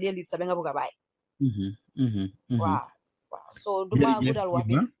frustration daf la dee liit sa ba nga bëgg a bàyyi. waaw soo duma guddal wax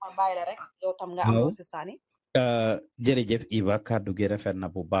bi ma bàyyi la rek yow tam nga am si saani. jërëjëf Eva kàddu gi rafet na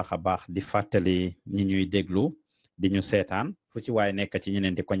bu baax a baax di fàttali ñi ñuy déglu di ñu seetaan fu ci waaye nekk ci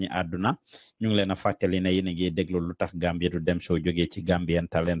ñeneenti ko ñi àdduna ñu ngi leen a fàttali ne yéen a ngi déglu Lutakh Gambia du dem show jógee ci Gambian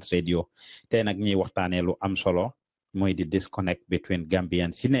Talents Radio tey nag ñuy waxtaanee lu am solo mooy di disconnect between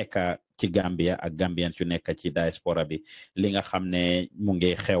Gambians yu nekk ci Gambia ak Gambians yu nekk ci diaspora bi li nga xam ne mu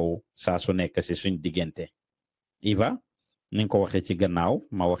ngi xew saa su nekk si suñ diggante. Eva ni nga ko waxee ci gannaaw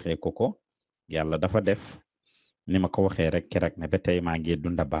ma waxee ko yàlla dafa def. ni ma ko waxee rek keroog ne ba tey maa ngi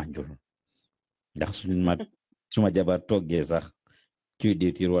dunda Banjul ndax suma jabar toggee sax ci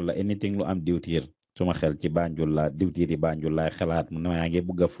diwtiir wala anything lu am diwtiir suma xel ci Banjul la diwtiir yi Banjul laay xalaat mu ne maa ngi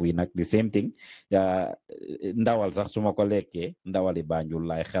bugg a fuy nag the same thing ndawal sax suma ko lekkee ndawali Banjul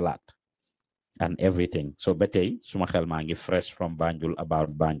laay xalaat and everything so ba tey suma xel maa ngi fresh from Banjul about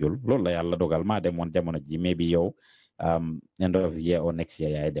Banjul loolu la yàlla dogal maa demoon jamono ji maybe yow end of year or next year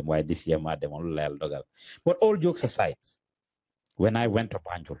yaay dem waaye this year maa demoon lu la yàlla dogal but all jokes aside when I went to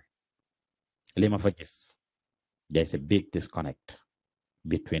Banjul li ma fa gis there's a big disconnect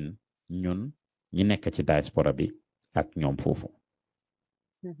between ñun ñi nekk ci diaspora bi ak ñoom foofu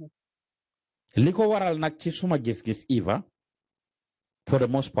li ko waral nag ci suma gis-gis Eva for the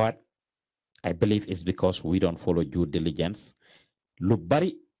most part I believe it's because we don't follow due diligence lu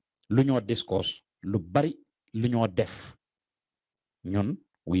bari lu ñoo discourse lu bari lu ñoo def ñun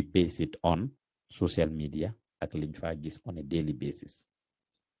we base it on social media ak liñ fa gis on a daily basis.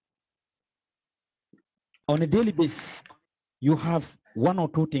 On a daily basis you have one or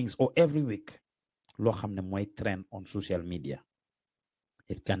two things or every week loo xam ne mooy trend on social media.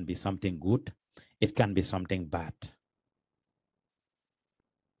 It can be something good, it can be something bad.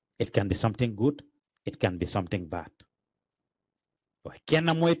 It can be something good, it can be something bad. Kenn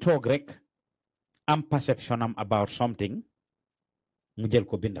mooy toog rek am perception am about something mu jël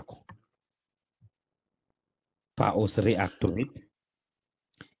ko binda ko. Paos react to it.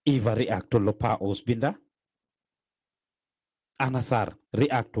 Eva react to lu Paos binda. Anasar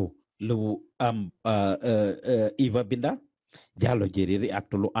react to lu Eva binda. Jallo Jerry react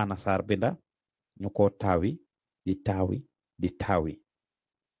to lu Anasar binda. Ñu ko tawi di tawi.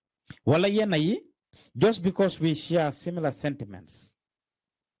 Wala yenn yi just because we share similar sentiments.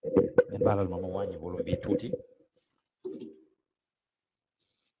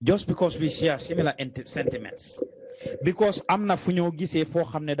 Just because we share similar sentiments, because amna fu ñoo gisee foo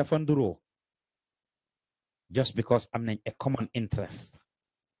xam ne dafa nduroo, just because am nañ a common interest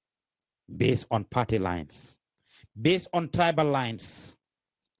based on party lines, based on tribal lines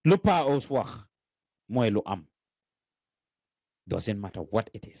lu Pa Ous wax mooy lu am doesn't matter what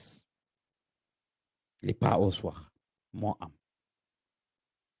it is li Pa Ous wax moo am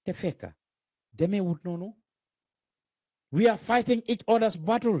te fekka demeewut noonu we are fighting each other's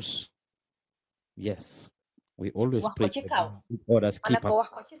battles yes we always wax ko preach ci for kaw being each other's ma ne keepers ko wax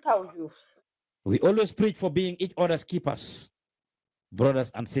ko ci kaw Juuf we always preach for being each other's keepers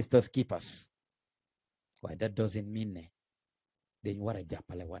brothers and sisters keepers waaye that doesn't mean ne dañ war a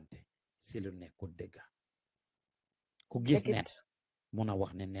jàppale wante si lu nekkul dëgg ku gis nen mun a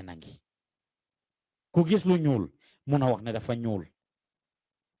wax ne nen a ngi ku gis lu ñuul mun a wax ne dafa ñuul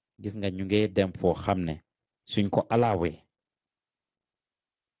gis nga ñu ngi dem foo xam ne suñ ko alaawee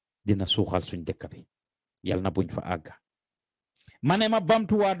dina suuxal suñ dëkk bi yal na buñ fa àgga ma ne ma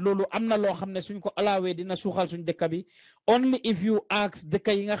bamtuwaat loolu am na loo xam ne suñ ko alaawee dina suuxal suñ dëkk bi only if you ask dëkk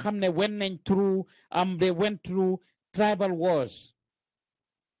yi nga xam ne they went through tribal wars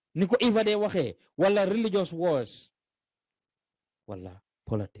ni ko Iva de waxee wala religious wars wala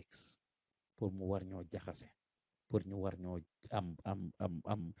politics pour mu war ñoo jaxase pour ñu war ñoo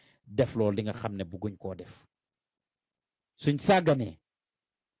am def loolu li nga xam ne bëgguñ koo def suñ sàgganee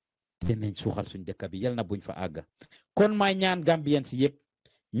dinañ suuxal suñ dëkk bi yal na buñ fa àgga kon may ñaan Gambians yëpp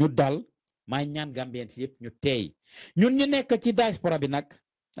ñu dal may ñaan Gambians yëpp ñu teey ñun ñu nekk ci diaspora bi nag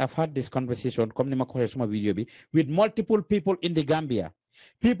I've had this conversation comme ni ma ko waxee suma video bi with multiple people in the Gambia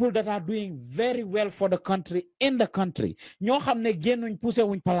people that are doing very well for the country in the country ñoo xam ne génnuñ poussé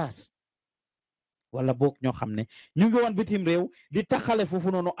wuñ place wala boog ñoo xam ne ñu ngi woon bitim réew di taxale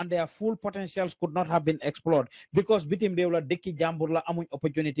foofu noonu and their full potentials could not have been explored because bitim réew la dëkki jàmbur la amuñ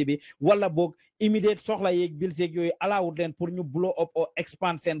opportunity bi wala boog immediate soxla yeeg bills yeeg yooyu allowed leen pour ñu blow up or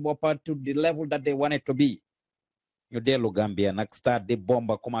expand seen boppa to the level that they wanted to be ñu dellu Gambia nag start di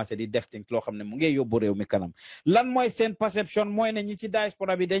bomba commencé di def things loo xam ne mu ngi yóbbu réew mi kanam lan mooy seen perception mooy ne ñi ci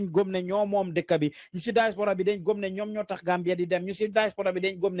diaspora bi dañ gëm ne ñoo moom dëkk bi ñu ci diaspora bi dañ gëm ne ñoom ñoo tax Gambia di dem ñu ci diaspora bi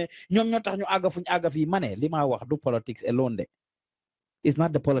dañ gëm ne ñoom ñoo tax ñu àgga fuñ àgga fii ma ne li ma wax du politics alone de it's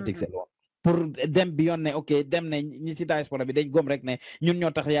not the politics alone pour dem bi yoon ne ok dem ne ñi ci diaspora bi dañ gëm rek ne ñun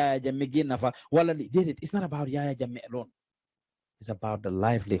ñoo tax Yaya Jammeh génn fa wala li déedéet it's not about Yaya Jammeh alone it's about the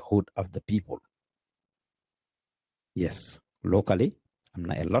livelihood of the people. Yes, locally, am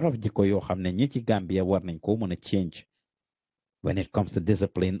na a lot of jikko yoo xam ne ñi ci Gambia war nañ ko mën a change when it comes to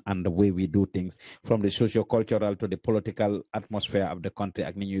discipline and the way we do things from the socio-cultural to the political atmosphere of the country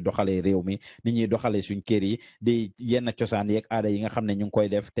ak ni ñuy doxalee réew mi ni ñuy doxalee suñ kër yi di yenn cosaan yeeg aada yi nga xam ne ñu ngi koy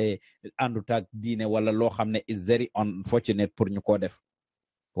def te àndut ak diine wala loo xam ne is very unfortunate pour ñu ko def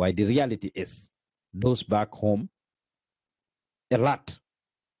waaye the reality is those back home a lot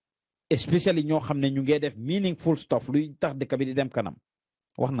especially ñoo xam ne ñu ngi def meaningful stuff luy tax dëkk bi di dem kanam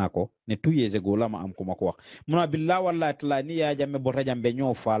wax naa ko ne 2 years ago la ma am ku ma ko wax mu na billah wallahi taala ni Yaya Jammeh bota jambe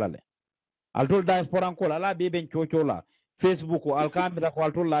ñoo falale altol diaspora ko la be ben chocho la Facebook al kamera ko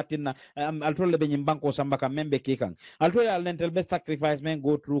altol latina altol le be nyim banko sambaka membe kikan altol al lentel be sacrifice men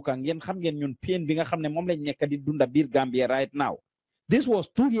go through kan yeen xam ngeen ñun pain bi nga xam ne moom lañ nekk di dunda biir Gambia right now this was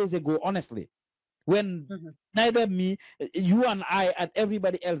 2 years ago honestly when neither me, you and I, and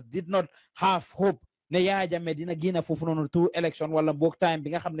everybody else did not have hope ne Yaya Jammeh dina génn foofu noonu through election wala book time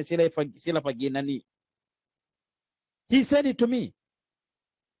bi nga xam ne si la fa génn nii. He said it to me.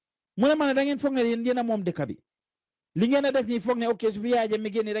 mu ne ma ne da ngeen foog ne yéen a moom dëkk bi li ngeen a def nii foog ne ok su fi Yaya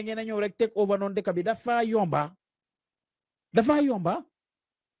Jammeh génn da ngeen a ñëw rek take over noonu dëkk bi dafa yomba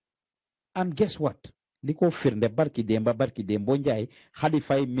and guess what li ko firnde barki démbo Njaay Hadi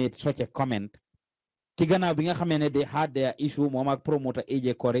Faye made such a comment ci gannaaw bi nga xamee ne they had their issue moom ak promoter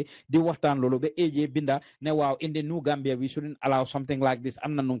AJ Corey di waxtaan loolu ba AJ binda ne waaw in the new Gambia we shouldn't allow something like this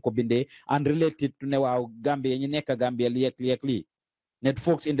am na nu ko bindee and related to ne waaw Gambia ñi nekk Gambia lii net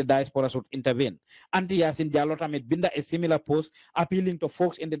folks in the diaspora should intervene. Anti Yasin Diallo tamit binda a similar post appealing to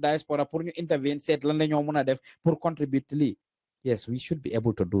folks in the diaspora pour ñu intervene seet lan la ñoo mën a def pour contribute lii. Yes, we should be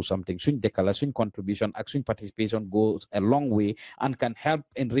able to do something. Suñ dekala, suñ contribution, ak suñ participation goes a long way and can help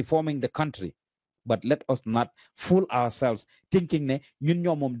in reforming the country. But let us not fool ourselves thinking ne ñun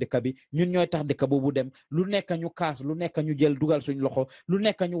ñoo moom dëkk bi ñun ñooy tax dëkk boobu dem lu nekk ñu kaas lu nekk ñu jël dugal suñ loxo lu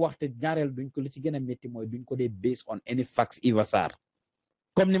nekk ñu waxte ñaareel duñ ko li ci gën a métti mooy duñ ko dee based on any facts Eva Sarr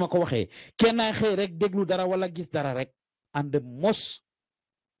comme ni ma ko waxee kenn naa xëy rek déglu dara wala gis dara rek and the most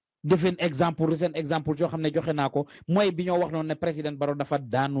recent example yoo xam ne joxe naa ko mooy bi ñoo wax noonu ne président Barrow dafa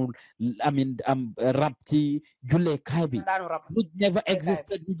daanu rab ci julleekaay bi lu never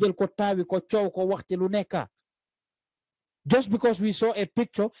existed ñu jël ko taawi ko coow ko waxti lu nekka just because we saw a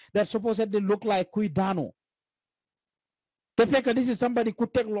picture that supposedly look like kuy daanu te fekk this is somebody ku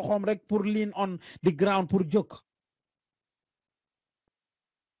teg loxoom rek pour lean on the ground pour jóg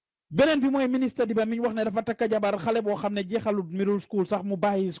beneen bi mooy ministre di ba mi ñu wax ne dafa takka jabar xale boo xam ne jeexalut middle school sax mu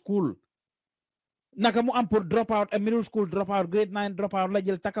bàyyi school naka mu am pour drop out a middle school drop out grade 9 drop out la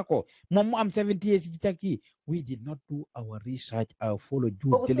jël takka ko moom mu am 70 years ci takki. We did not do our research or follow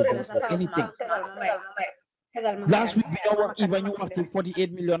due diligence or anything. Last week we don't work even you work to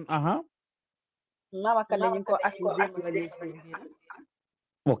 48 million. Mama kan ñu ko accuse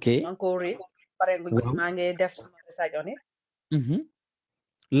Okay. Uncle Ray, mangi def some research on it.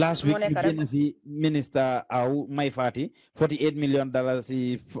 Last week we did see Minister Au Mai Fati $48 million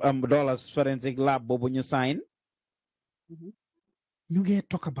dollars forensic lab bobu ñu sign. You get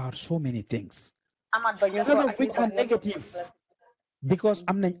talk about so many things. None of which are negative. Because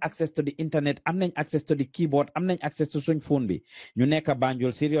am nañ access to the internet, am nañ access to the keyboard, am nañ access to suñ phone bi. Ñu nekk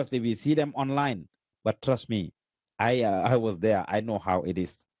Banjul, seriously, we see them online. But trust me, I was there. I know how it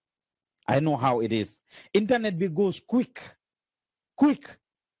is. I know how it is. Internet bi goes quick.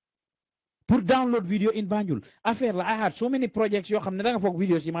 Pour download video in Banjul. Affaire la I had so many projects yoo xam ne da nga foog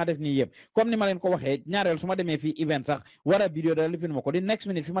videos yi ma def nii yëpp comme ni ma leen ko waxee ñaareel su ma demee fii event sax war a video dara lifin ma ko the next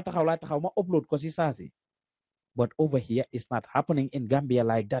minute fi ma taxaw laa taxaw ma upload ko si saasi. But over here it's not happening in Gambia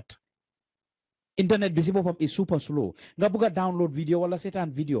like that. Internet bi si boppam is super slow. Nga bëgg a download video wala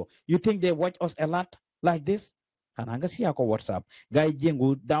seetaan video. You think they watch us a lot like this? Xanaa nga siyaa ko WhatsApp gars yi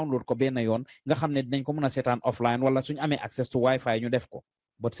jéngu download ko benn yoon nga xam ne dinañ ko mën a seetaan offline wala suñ amee access to Wi-Fi ñu def ko.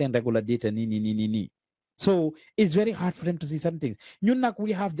 But send regular data ni. So it's very hard for them to see certain things.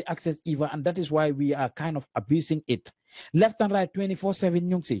 We have the access, Eva, and that is why we are kind of abusing it. Left and right 24/7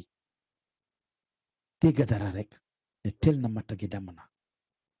 ñu si. Dégg dara rek ne tel na mata gi damana.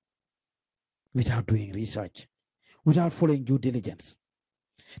 Without doing research, without following due diligence.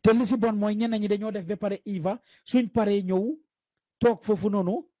 Te li si bon mooy ñenn ñi dañoo def ba pare Eva suñ paree ñëw toog foofu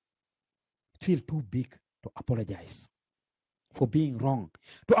noonu feel too big to apologize for being wrong,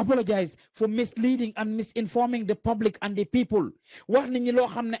 to apologize for misleading and misinforming the public and the people. Wax nit ñi loo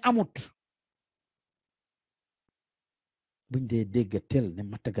xam ne amut. Buñ dee dégg tel ne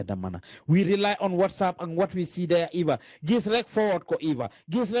mataga damana. We rely on WhatsApp and what we see there, Eva. Gis rek forward ko Eva.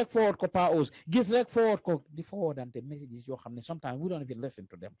 Gis rek forward ko Paos. Gis rek forward ko the forward and the messages yoo xam ne sometimes we don't even listen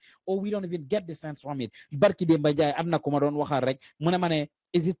to them or we don't even get the sense from it. Barki Demba Jaay am na ko ma doon waxal rek mu ne ma ne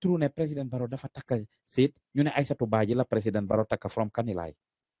is it true ne President Barrow dafa takka seet ñu ne Aïssatou Badji la President Barrow takka from Kanilai.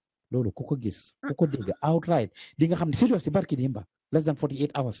 Loolu ku ko gis ku ko dégg outright di nga xam ne seriously barki Demba less than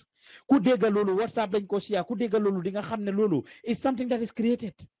 48 hours. Ku dégg loolu WhatsApp dañ ko siya ku dégg loolu di nga xam ne loolu is something that is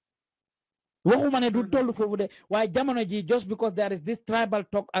created. Waxuma ne du toll foofu de waaye jamono ji just because there is this tribal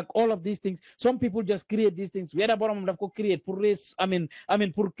talk and all of these things some people just create these things whether boromam daf ko create pour raise I mean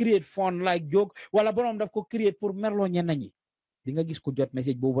pour create fun like joke wala boromam daf ko create pour merloo ñenn ñi. Di nga gis ko jot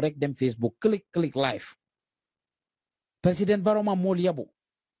message boobu rek dem Facebook click live. President Barrow ma mool yabu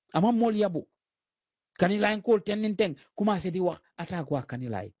ama mool yabu Kanilai call ten commencé di wax attaque waa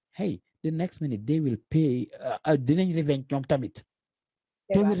Kanilai. Hey, the next minute they will pay dinañ revenge ñoom tamit.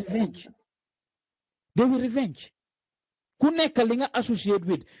 They will revenge. Ku nekk li nga associate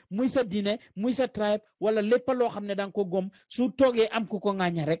with muy sa diine muy sa tribe wala lépp loo xam ne danga ko gom su toogee am ku ko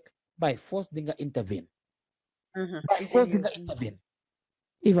ŋaaña rek by force di nga intervene. By force di nga intervene.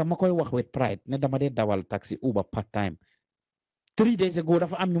 Eva ma koy wax with pride ne dama dee dawal taxi Uber part time 3 days ago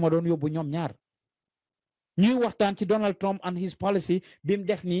dafa am ñu ma doon yóbbu ñoom ñaar ñuy waxtaan ci Donald Trump and his policy bi mu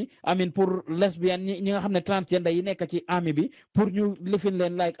def nii I mean pour lesbian ñi nga xam ne transgender yi nekk ci army bi pour ñu lifin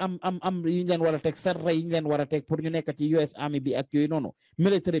leen like am yi ñu leen war a teg sarra yi ñu leen war a teg pour ñu nekk ci US army bi ak yooyu noonu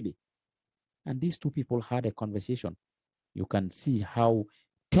military bi. And these two people had a conversation. You can see how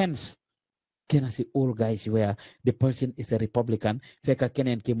tense kenn si all guys where the person is a Republican fekk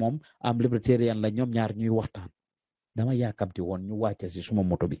keneen ki moom am libertarian la ñoom ñaar ñuy waxtaan. Dama yaakamti woon ñu wàcce si suma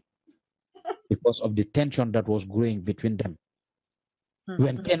moto bi. Because of the tension that was growing between them.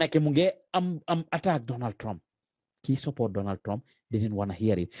 When kenn ki mu ngi am attack Donald Trump. He support Donald Trump, didn't want to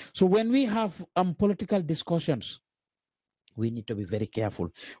hear it. So when we have political discussions, we need to be very careful.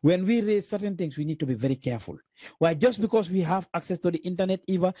 When we raise certain things, we need to be very careful. Why? Just because we have access to the internet,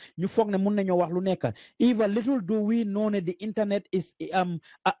 Eva, ñu foog ne mun nañoo wax lu nekk. Eva, little do we know that the internet is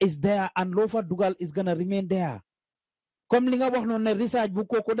there and Lofa Dugal is gonna remain there. Comme li nga wax noonu ne research bu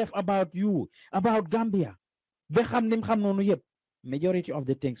kooku def about you, about Gambia. Ba xam lim xam noonu yëpp. Majority of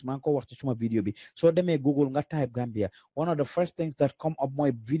the things man ko wax ci suma video bi so demee Google nga type Gambia one of the first things that come up mooy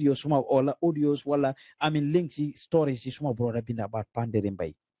video suma wala audios wala I mean links ci stories ci suma brother binda about Panderi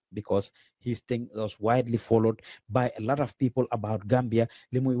Mbay because his thing was widely followed by a lot of people about Gambia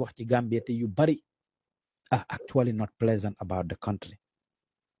li muy wax ci Gambia te yu bari are actually not pleasant about the country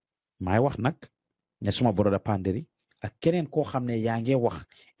may wax nag ne suma brother Panderi ak keneen koo xam ne yaa ngi wax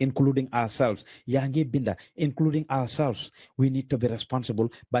including ourselves yaa ngi binda including ourselves we need to be responsible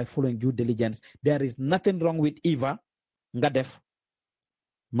by following due diligence. There is nothing wrong with Eva nga def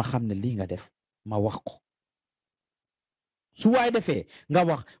ma xam ne lii nga def ma wax ko su waay defee nga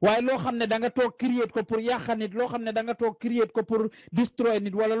wax waaye loo xam ne da nga toog create ko pour yàqa nit loo xam ne da nga toog create ko pour destroy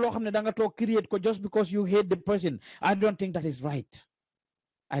nit wala loo xam ne da nga toog create ko just because you hate the person. I don't think that is right.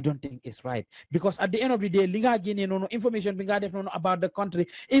 I don't think it's right because at the end of the day, linga gene no information binga def no about the country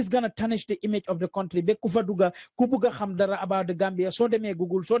is gonna tarnish the image of the country. Be kufa duga kubuga xam dara about the Gambia. So they may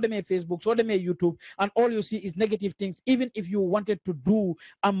Google, so they may Facebook, so they may YouTube, and all you see is negative things. Even if you wanted to do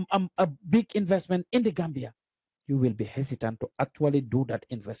a big investment in the Gambia, you will be hesitant to actually do that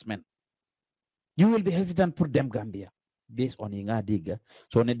investment. You will be hesitant for them Gambia based on inga diga.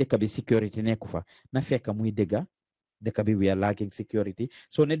 So ne deka bi security ne kufa na feka muy dega. Dëkk bi we are lacking security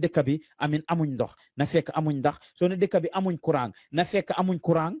so ne dëkk bi amin amuñ ndox na fekk amuñ ndox so ne dëkk bi amuñ courant na fekk amuñ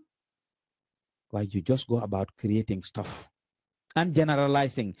courant. Why you just go about creating stuff and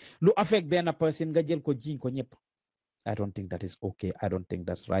generalizing lu affect benn person nga jël ko jiñ ko ñëpp. I don't think that is okay. I don't think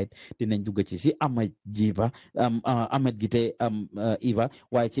that's right. Dinañ dugg ci si Ahmed Jiva Ahmed Gite Eva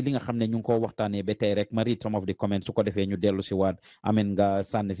waaye ci li nga xam ne ñu ngi ko waxtaanee ba tey rek ma read some of the comments su ko defee ñu dellu si waat amen nga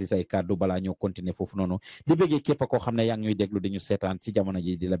sànni si say kàddu balaa ñoo continuer foofu noonu di bëggee képp koo xam ne yaa ngi ñuy déglu di ñu seetaan ci jamono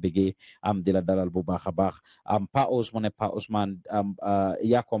ji di la bëggee di la dalal bu baax a baax Pa Ous mu ne Pa Ousmane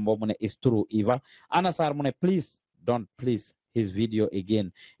Yakombo mu ne is true Eva Anasar mu ne please don't please his video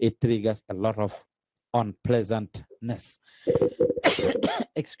again it triggers a lot of unpleasantness.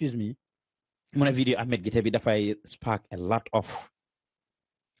 Excuse me. Mon video Ahmed Gite bi dafay spark a lot of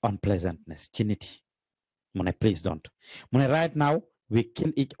unpleasantness. Chinity. Mon please don't. Mon right now we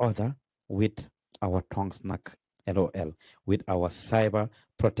kill each other with our tongue snack. LOL. With our cyber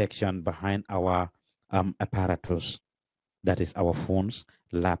protection behind our apparatus. That is our phones,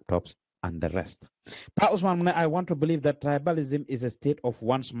 laptops, and the rest. Pa Usman, I want to believe that tribalism is a state of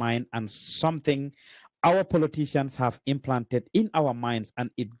one's mind and something our politicians have implanted in our minds, and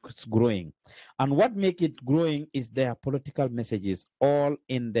it's growing. And what makes it growing is their political messages, all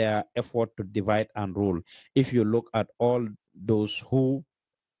in their effort to divide and rule. If you look at all those who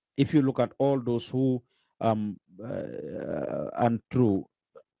and true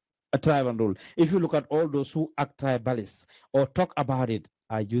a tribe and rule. If you look at all those who act tribalists or talk about it,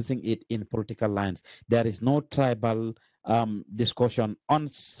 are using it in political lines. There is no tribal discussion on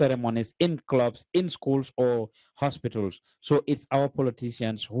ceremonies in clubs, in schools, or hospitals. So it's our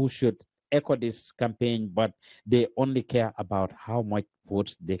politicians who should echo this campaign, but they only care about how much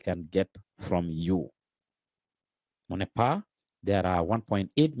votes they can get from you. Monepa, there are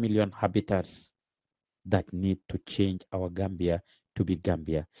 1.8 million habitats that need to change our Gambia to be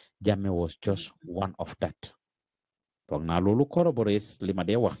Gambia. Jammeh was just one of that. Foog naa loolu corroborates li ma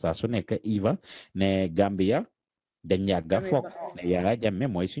dee wax saa su nekk Eva ne Gambia dañ yàgga foog ne Yaya Jammeh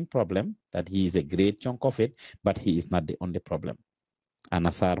mooy suñ problem that he is a great chunk of it but he is not the only problem.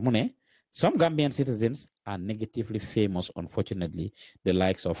 Anasar mu ne some Gambian citizens are negatively famous, unfortunately, the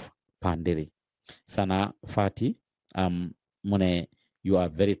likes of Pandiri. Sana Fati mu ne you are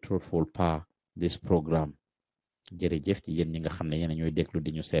very truthful pa this program. Jërëjëf ci yéen ñi nga xam ne yéen a ñooy déglu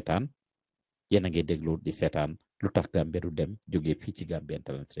di ñu seetaan yéen a ngi déglu di seetaan Lutakh Gambia du dem jógee fii ci Gambian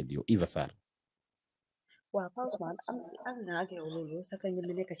Talents Radio Eva Sarr. waaw Pa Ousmane am naa ak yow loolu sa ñun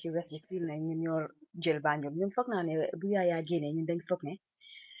li nekk ci west bi fii ne ñun ñoo jël Banjul ñun foog naa ne bu Yaya génnee ñun dañ foog ne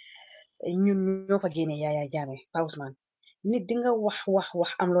ñun ñoo fa génnee Yaya Jammeh Pa Ousmane nit di nga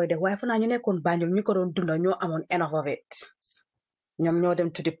wax am looy def waaye foog naa ñu nekkoon Banjul ñu ko doon dunda ñoo amoon enough of it ñoom ñoo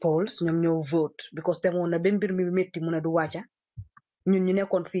dem to the polls ñoom ñoo vote because demoon na ba mbir mi métti mu ne du wàcca ñun ñu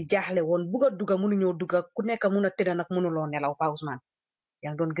nekkoon fii jaaxle woon bugg a dugga mënuñoo dugga ku nekk mun a tëdda nag mënuloo nelaw Pa Ousmane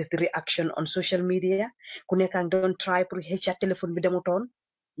yaa ngi doon gis di reaction on social media ku nekk a ngi doon try pour xëcca téléphone bi demutoon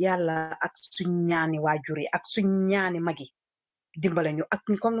yàlla ak suñ ñaani waajur yi ak suñ ñaani magi dimbale ñu ak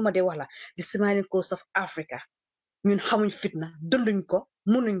comme lu ma dee wax la the Smiling Coast of Africa ñun xamuñ fitna dunduñ ko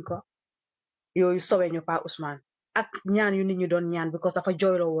munuñ ko yooyu sowe ñu Pa Ousmane ak ñaan yu nit ñi doon ñaan because dafa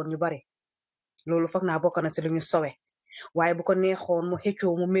jooyloo woon ñu bari loolu foog naa bokk na si lu ñu sowe waaye bu ko neexoon mu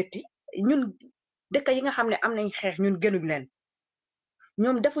xëccoo mu métti ñun dëkk yi nga xam ne am nañ xeex ñun gënuñ leen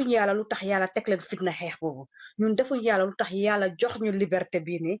ñoom defuñ yàlla lu tax yàlla teg leen fitna xeex boobu ñun defuñ yàlla lu tax yàlla jox ñu liberté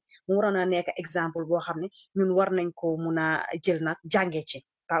bii nii mu waroon a nekk exemple boo xam ne ñun war nañ ko mun a jël nag jàngee ci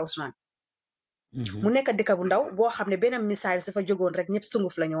Pa Ousmane mu nekk dëkk bu ndaw boo xam ne benn misaal si fa jógoon rek ñëpp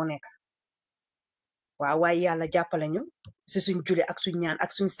sunguf la ñoo nekk waaw waaye yàlla jàppale ñu si suñ jule ak suñ ñaan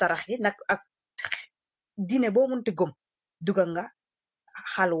ak suñ sarax yi nag ak diine boo munti gëm dugal nga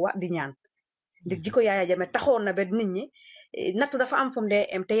xalwa di ñaan ndig jiko Yaya Jammeh taxoon na ba nit ñi nattu dafa am fu mu dee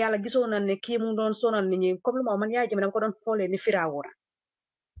am te yàlla gisoon na ne kii mu doon sonal nit ñi comme lu ma man Yaya Jammeh dama ko doon xoolee ni Firawuna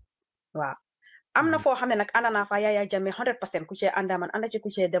waaw am na foo xam ne nag ànd naa fa Yaya Jammeh 100% ku cee ànda man ànda ci ku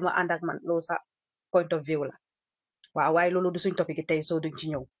cee dema ànd ak man loolu sa point of view la waaw waaye loolu du suñ topic gi tey soo duñ ci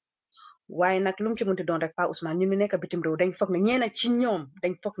ñëw waaye nag lu mu ci munti doon rek Pa Ousmane ñun mi nekk bitim réew dañ foog ne ñeena ci ñoom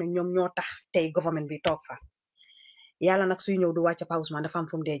dañ foog ne ñoom ñoo tax tey government bi toog fa yàlla nag suy ñëw du wàcca Pa Ousmane dafa am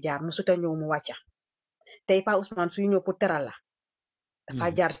fu mu dee jaar mu suta ñëw mu wàcca tey Pa Ousmane suy ñëw pour teral la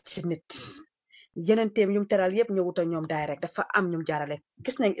dafa jaar ci nit yeneenteem yum teral yëpp ñëwuta ñoom direct dafa am ñum jaarale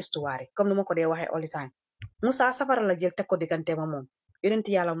gis nañ histoire comme ni ma ko dee waxee all the time Moussa safara la jël teg ko diggante ma moom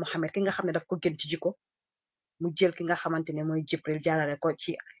yonenti yàlla Muhammad ki nga xam ne daf ko gën ci jikko mu jël ki nga xamante ne mooy Jibril jaarale ko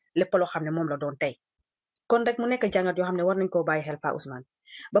ci lépp loo xam ne moom la doon tey kon rek mu nekk jàngat yoo xam ne war nañ koo bàyyi xel Pa Ousmane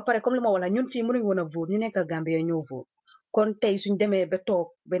ba pare comme li ma wala ñun fii mënuñ woon a vote ñu nekk Gambie ñoo vote kon tey suñ demee ba toog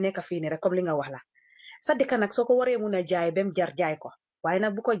ba nekk fii nii rek comme li nga wax la sa dëkk nag soo ko waree mun a jaay bem jar jaay ko waaye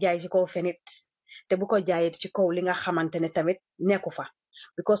nag bu ko jaay ci kaw fenit te bu ko jaayee ci kaw li nga xamante ne tamit nekku fa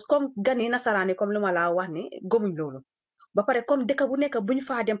because comme gan yi nasaraan yi comme li ma laa wax ni gëmuñ loolu ba pare comme dëkk bu nekk buñ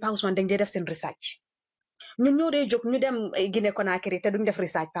faa dem Pa Ousmane dañ dee def seen research ñun ñoo dee jóg ñu dem Guinée Conakry te duñ def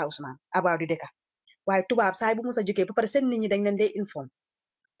research Pa Ousmane about di dëkk waaye tubaab saay bu musa jógee ba pare seen nit ñi dañ leen dee inform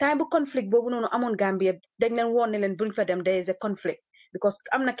time bu conflict boobu noonu amoon Gambia dañ leen woon ne leen buñ fa dem there is a conflict because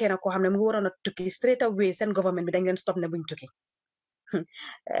am na kenn koo xam ne mu ngi waroon a tukki straight away seen government bi dañ leen stop ne buñ tukki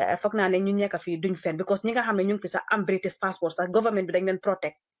foog naa ne ñu nekk fii duñ fen because ñi nga xam ne ñu ngi fi sax am British passport sax government bi dañ leen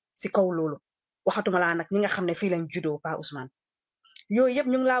protect si kaw loolu waxatuma laa nag ñi nga xam ne fii lañ juddoo Pa Ousmane yooyu yëpp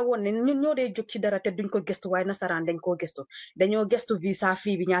ñu ngi laa woon ne ñun ñoo dee jóg ci dara te duñ ko gëstu waaye nasaraan dañ koo gëstu dañoo gëstu visa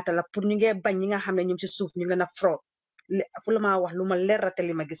fii bi ñaata la pour ñu ngee bañ ñi nga xam ne ñu ngi ci suuf ñu leen a fraud fu la maa wax lu ma leer te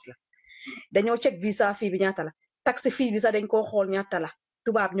li ma gis la dañoo check visa fii bi ñaata la taxi fii bi sax dañ koo xool ñaata la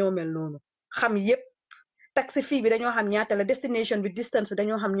tubaab ñoo mel noonu xam yëpp taxi fii bi dañoo xam ñaata la destination bi distance bi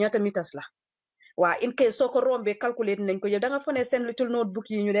dañoo xam ñaata meters la waa in case soo ko rombee calculate nañ ko yow da nga fa ne seen little notebook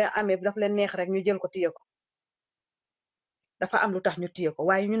yi ñu dee amee daf leen neex rek ñu jël ko téye ko dafa am lu tax ñu téye ko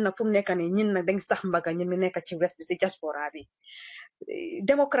waaye ñun nag fu mu nekk nii ñun nag dañ sax mbaga ñun mi nekk ci west bi si diaspora bi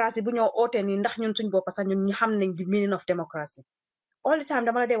démocratie bu ñoo oote nii ndax ñun suñ bopp sax ñun ñu xam nañ the meaning of democracy all the time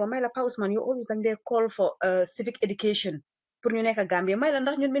dama la dee wax may la Pa Ousmane you always dañ dee call for civic education pour ñu nekk Gambia may la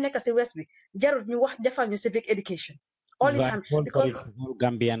ndax ñun mi nekk si west bi jarul ñu wax defal ñu civic education all the time because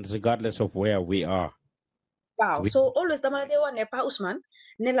Gambians regardless of where we are waaw so always dama la dee wax ne Pa Ousmane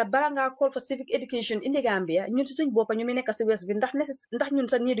ne la bala ngaa call for civic education in the Gambia ñun si suñ boppa ñu mi nekk si west bi ndax ñun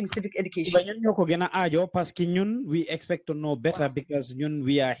sax needing civic education ñun ñoo ko gën a aajo parce que ñun we expect to know better because ñun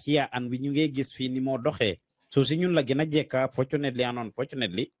we are here and ñu ngi gis fii ni moo doxee so si ñun la gën a jekka fortunately and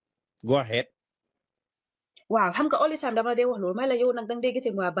unfortunately go ahead waaw xam nga all the time dama dee wax loolu may la yow nag danga dee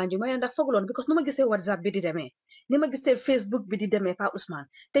gisee waa Banjul may la ndax foogloon because nu ma gisee WhatsApp bi di demee ni ma gisee Facebook bi di demee Pa Ousmane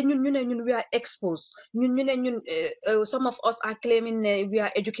te ñun ñu ne ñun we are exposed ñun ñu ne ñun some of us are claiming ne we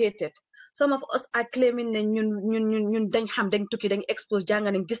are educated some of us are claiming ne ñun dañ xam dañ tukki dañ exposed jàng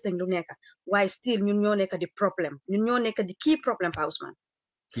nañ gis nañ lu nekk waaye still ñun ñoo nekk di problème ñun ñoo nekk di key problème Pa Ousmane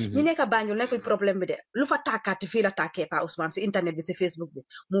ñi nekk Banjul nekkuñ problème bi de lu fa tàkkaati fii la tàkkee Pa Ousmane si internet bi si Facebook bi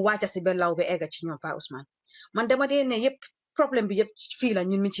mu wàcca si benn law bi egga ci ñoom Pa Ousmane man dama dee ne yëpp problème bi yëpp fii la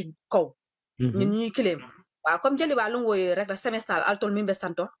ñun mi ci kaw ñun ñuy claim waaw comme jëli waa lu mu wooyee rek la semestral altol mi mbe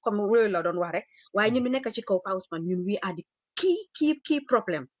santo comme loolu la doon wax rek waaye ñun mi nekk ci kaw Pa Ousmane ñun we are di key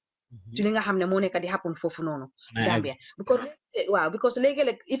problème ci li nga xam ne moo nekk di happen foofu noonu Gambia because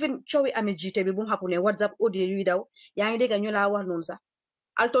léegi-léeg even coowi amee jiite bi bu mu happen ne WhatsApp audio yuy daw yaa ngi dégg ñu laa wax noonu sax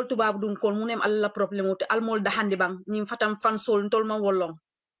altol tubaab dum kon mu nem alla problème te almol dahandi bang ñim fatam fan sol tol ma wolong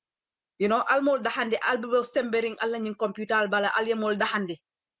you know almol dahandi albe sembering alla ñin computer bala alyemol dahandi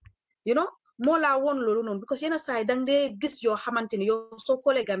you know moo laa woon loolu noonu because yenn saa yi dang dee gis yoo xamante ni yow soo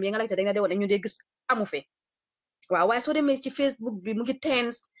koolee Gambie nga layte da nga dee woon ñu dee gis amu fe waaw waaye soo demee ci Facebook bi mu ngi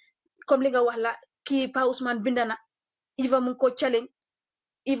tense comme li nga wax la kii Pa Ousmane binda na Iva mu ngi ko challenge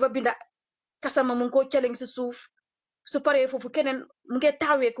Iva binda Kasama mu ngi ko challenge si suuf su paree foofu keneen mu ngi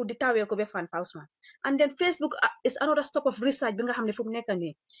taaweeku di taaweeku ba fan Pa Ousmane and then Facebook is another stop of research bi nga xam ne fu mu nekk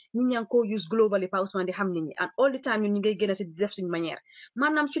nii ñi ñaa ngi ko use globally Pa Ousmane di xam nit ñi and all the time ñun ñu ngay génn si di def suñu manière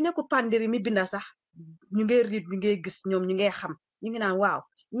maanaam su nekkul pandéri mi binda sax ñu ngay read ñu ngay gis ñoom ñu ngay xam ñu ngi naan waaw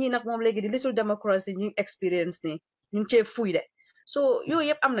ñii nag moom léegi di little democracy ñu experience ni ñu ngi cee fuy de so yooyu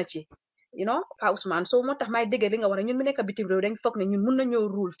yëpp am na ci you know Pa Ousmane so moo tax may dégg li nga wax ne ñun mi nekk bitim réew dañ foog ne ñun mun nañoo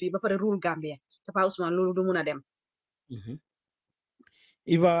rule fii ba pare rule Gambia te Pa Ousmane loolu du mun a dem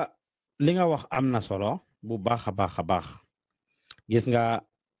Iva li nga wax am na solo bu baax a baax a baax gis nga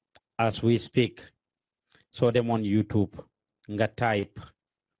as we speak soo demoon YouTube nga type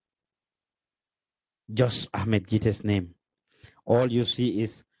just Ahmed Gite's name. All you see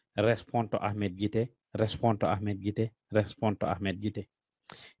is respond to Ahmed Gite, respond to Ahmed Gite, respond to Ahmed Gite.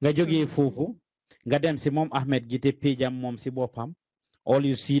 Nga joge fofu, nga dem si mom Ahmed Gite pejam mom si bopam. All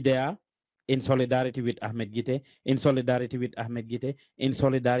you see there, in solidarity with Ahmed Gite, in solidarity with Ahmed Gite, in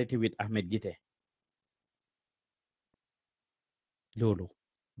solidarity with Ahmed Gite. Lolo,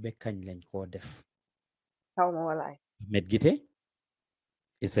 be kagn lañ ko def. Ahmed Gite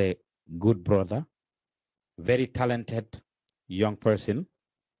is a good brother, very talented young person.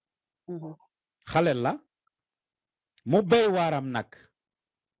 Xale la mu bay waram nak,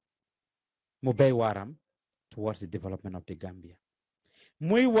 mu bay waram towards the development of the Gambia.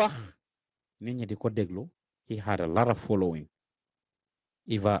 Muy wax nit ñi di ko déglu. He had a lot of following.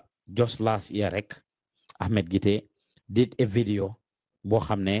 Even just last year rek Ahmed Gite did a video boo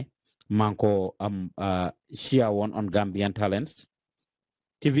xam ne maa ngi ko share woon on Gambian Talents.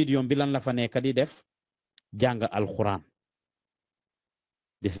 Ci video bi lan la fa nekk di def jàng alquran.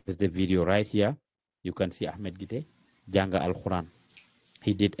 This is the video right here. You can see Ahmed Gite jàng alquran.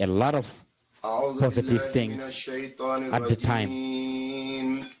 He did a lot of positive things at the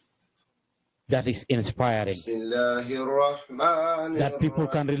time that is inspiring, that people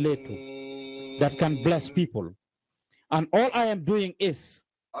can relate to, that can bless people. And all I am doing is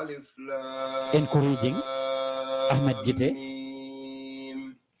encouraging Ahmed Gite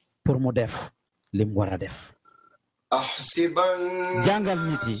pour mu def lim wara def. Jangal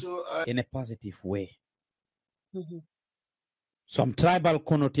niti in a positive way. Some tribal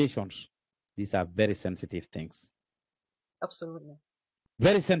connotations. These are very sensitive things. Absolutely.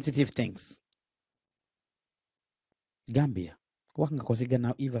 Very sensitive things. Gambia. Wax nga ko ci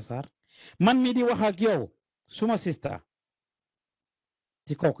gannaaw Eva Sarr. Man mi di wax ak yow suma sister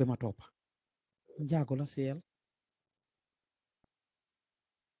ci kooku ma toppa njaago la seyal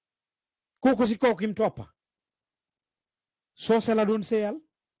kooku ci kooku im toppa soose la doon seyal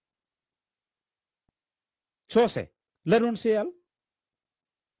soose la doon seyal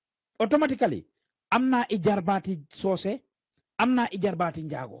automatically am naa ijarbaati soose am naa ijarbaati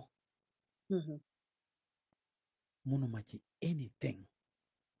njaago munuma ci anything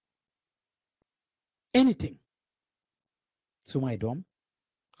sumay doom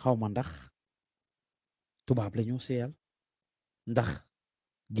xawma ndax tubaab la ñu seyal ndax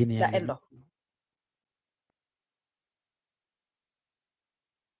Guinea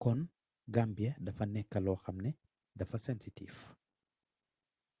kon Gambia dafa nekk loo xam ne dafa sensitive.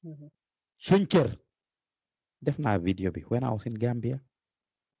 Suñ kër def naa video bi when I was in Gambia.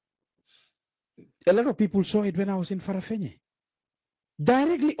 A lot of people saw it when I was in Farafenni.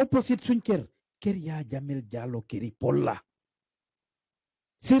 Directly opposite suñ kër ya Jamil Jallow këri Polla.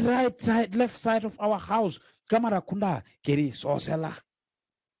 See right side, left side of our house, Kamara Kunda këri Sosela.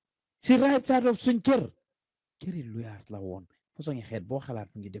 See right side of suñ kër këri Luyas la woon. Façon ngi xeet boo xalaat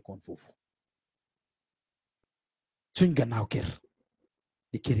mu ngi dëkkoon foofu. Suñ gannaaw kër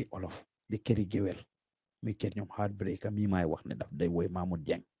di këri olof di këri géwél muy kër ñoom heartbreaker mi may wax ne daf day woy Mahmoud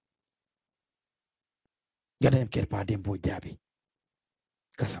Jeng. Nga dem kër Pa Dembo Jaabi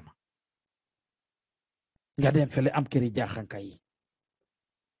Kasama. Nga dem fele am këri jaaxanka yi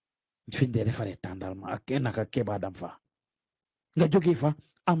fiñ dee defaree tàndarma ak naka Keba dam fa. Nga jógee fa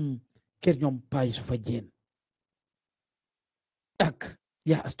am kër ñoom payi su fa jéen ak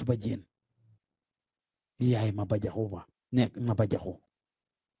yaa astuba jéen yaay Maba Jaxu ba nekk Maba Jaxu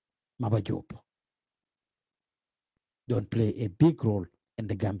Maba Diop don't play a big role in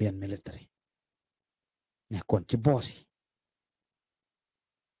the Gambian military. Nekkoon ci boos yi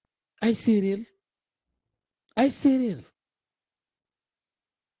ay séeréer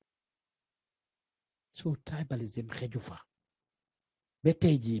so tribalism xeju fa ba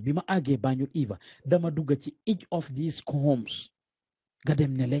tey jii bi ma àggee Banjul Eva dama dugg ci each of these homes nga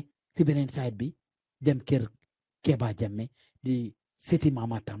dem ne le ci beneen side bi dem kër Keba Jammeh di seti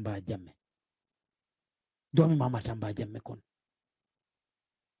Mama Tamba Jammeh doomi Mama Tamba Jammeh kon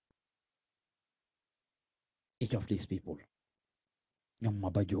each of these people ñoom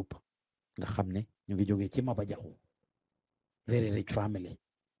Maba Diop nga xam ne ñu ngi jógee ci Maba Jaxu very rich family.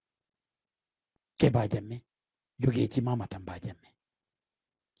 Keba Jammeh jógee ci Mama Tamba Jammeh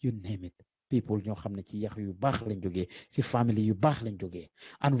you name it people ñoo xam ne ci yax yu baax lañ jógee ci family yu baax lañ jógee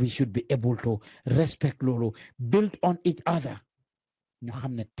and we should be able to respect loolu build on each other ñu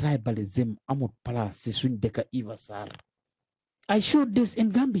xam ne tribalism amul place ci suñ dëkk Eva Sarr. I showed this in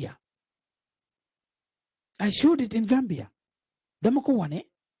Gambia. I showed it in Gambia. Dama ko wane.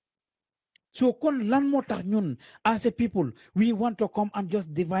 So kon lan moo tax ñun as a people we want to come and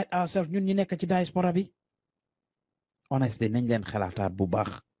just divide ourselves ñun ñi nekk ci diaspora bi. Honestly nañ leen xalaataat bu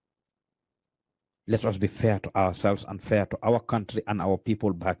baax. Let us be fair to ourselves and fair to our country and our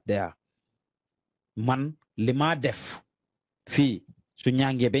people back there. Man lima def fi su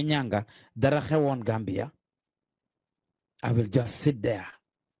ñangé be ñanga dara xewon Gambia, I will just sit there.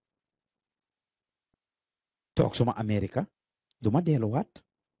 Talk suma America, duma wat.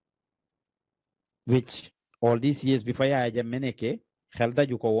 Which all these years before Yaya Jammeh meneke xel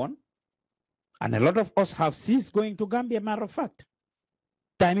daju ko won. And a lot of us have ceased going to Gambia, matter of fact.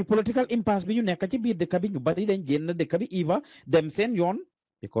 Time political impasse bi ñu nekk ci biir dëkk bi ñu bari dañ génn dëkk bi Eva dem seen yoon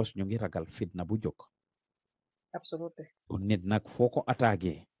because ñu ngi ragal fitna bu jóg. Absolutely. Nit nag foo ko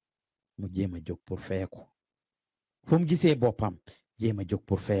attaqué mu jéem a jóg pour feyeku. Fu mu gisee boppam jéem a jóg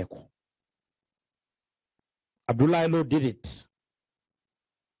pour feyeku. Abdoulaye Lo did it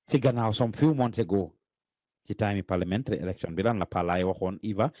ci gannaaw some few months ago ci time parliamentary election bi lan la Palaay waxoon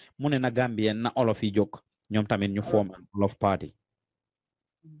Eva mu ne na Gambien na olof yi jóg ñoom tamit ñu form an olof party.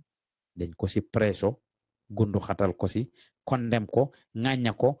 Dañ ko si preso gundu xatal ko si condemn ko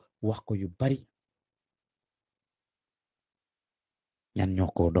ŋàñña ko wax ko yu bari. Ñan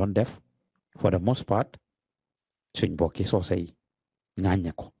ñoo ko doon def for the most part suñ bokki soose yi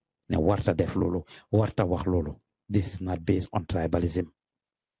ŋàñña ko ne warta def loolu warta wax loolu. This is not based on tribalism.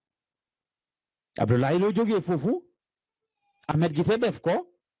 Abdoulaye Lo jógee foofu Ahmed Gite def ko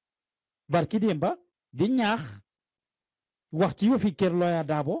barki démba di ñaax wax ci yëfi kër Lawyer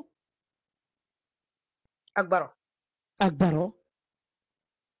Darboe ak Barrow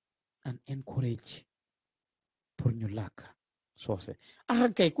and encourage pour ñu làkk soose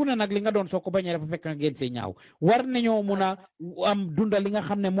kay ku ne nag li nga doon soo ko bañee dafa fekk nga ngeen see ñaaw war nañoo mun a am dunda li nga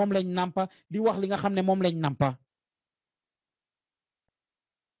xam ne moom lañ nampa di wax li nga xam ne moom lañ nampa.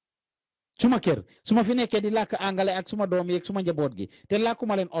 Suma kër suma fi nekkee di làkk angale ak suma doom yi ak suma njaboot gi te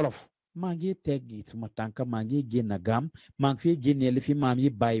làkkuma leen olof maa ngi teggi suma tànka maa ngi génn gam maa ngi fi génnee li fi maam yi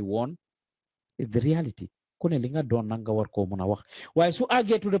bàyyi woon is the reality. Ku ne li nga doon nag nga war koo mun a wax waaye su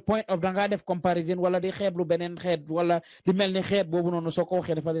àggee to the point of da ngaa def comparison wala di xeeblu beneen xeet wala di mel ni xeet boobu noonu soo ko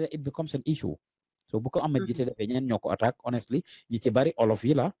waxee dafa it becomes an issue. So bu ko Ahmed Gite defee ñeen ñoo ko attaque honestly ñi ci bari olof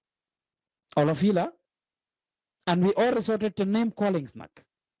yi la and we all resorted to name callings nag.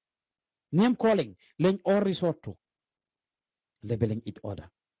 Name calling lañ all resort to labeling each other.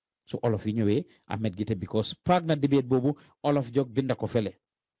 So olof yi ñëwee Ahmed Gite because paag na debate boobu olof jóg binda ko fele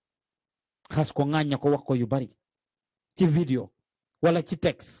xas ko ŋàñña ko wax ko yu bari ci video wala ci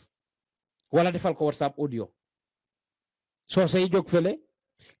text wala defal ko WhatsApp audio soo say jóg fele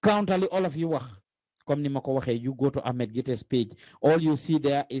countali olof yi wax comme ni ma ko waxee you go to Ahmed Gite's page all you see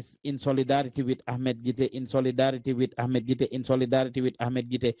there is in solidarity with Ahmed Gite, in solidarity with Ahmed Gite, in solidarity with Ahmed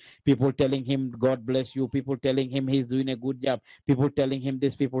Gite. People telling him God bless you, people telling him he's doing a good job, people telling him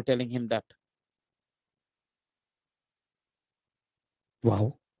this, people telling him that.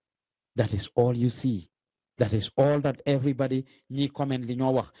 Wow, that is all you see. That is all that everybody ñi comment li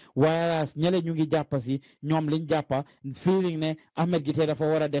ñoo wax whereas ñele ñu ngi jàppa si ñoom liñ jàppa feeling ne Ahmed Gite dafa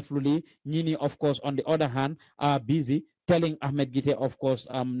war a def lu lii ñi ni of course on the other hand are busy telling Ahmed Gite of course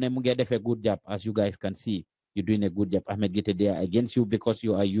ne mu ngi def a good job. As you guys can see, you're doing a good job. Ahmed Gite, they are against you because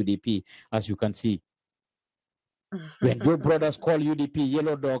you are UDP, as you can see. When your brothers call UDP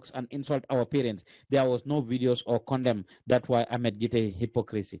yellow dogs and insult our parents, there was no videos or condemn. That's why Ahmed Gite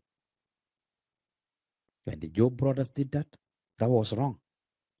hypocrisy. When the Job brothers did that, that was wrong.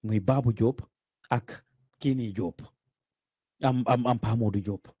 Muy Babu Job ak Kini Job. Pamodu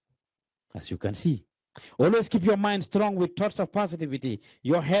Job. As you can see. Always keep your mind strong with thoughts of positivity.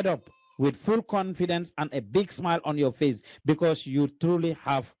 Your head up with full confidence and a big smile on your face because you truly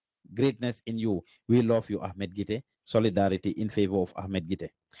have greatness in you. We love you, Ahmed Gite. Solidarity in favor of Ahmed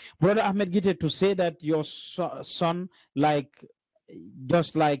Gite. Brother Ahmed Gite, to say that your son,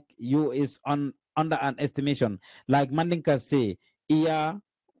 just like you, is under an estimation, like Mandinka say, iya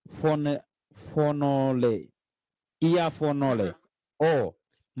fonole. Oh,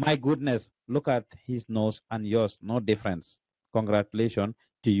 my goodness, look at his nose and yours, no difference. Congratulations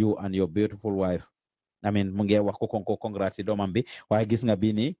to you and your beautiful wife. I mean, mu ngi wax ko konko congrats si doomam bi waaye gis nga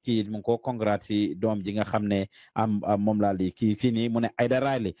bii nii kii mu ngi ko congrats si doom ji nga xam ne moom laa lii kii fii nii mu ne Aida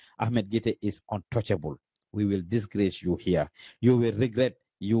Riley Ahmed Gite is untouchable. We will disgrace you here. You will regret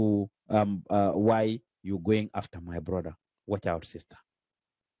you why you going after my brother. Watch out, sister.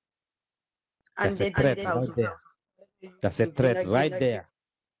 That's a threat right there. That's a threat right there.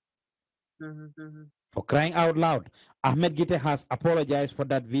 For crying out loud, Ahmed Gite has apologized for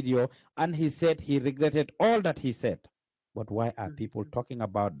that video and he said he regretted all that he said. But why are people talking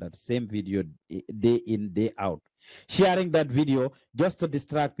about that same video day in, day out? Sharing that video just to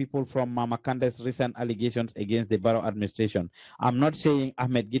distract people from Mama Kande's recent allegations against the Barrow administration. I'm not saying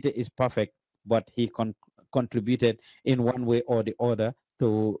Ahmed Gite is perfect, but he contributed in one way or the other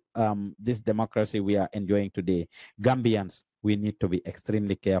to this democracy we are enjoying today. Gambians, we need to be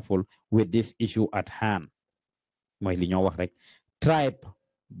extremely careful with this issue at hand. Tribe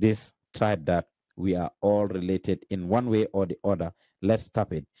this, tribe that, we are all related in one way or the other. Let's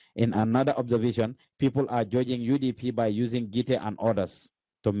stop it. In another observation, people are judging UDP by using Gite and others.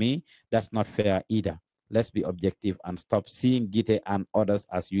 To me, that's not fair either. Let's be objective and stop seeing Gite and others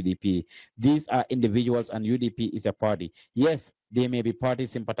as UDP. These are individuals and UDP is a party. Yes, they may be party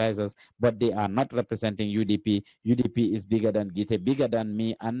sympathizers, but they are not representing UDP. UDP is bigger than Gite, bigger than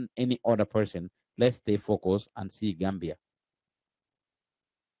me and any other person. Let's stay focused and see Gambia.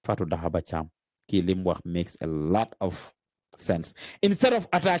 Fatou Dahaba Cham, ki lim wax makes a lot of sense. Instead of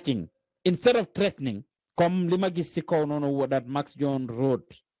attacking, instead of threatening, comme lima gis ci kaw nonu that Max John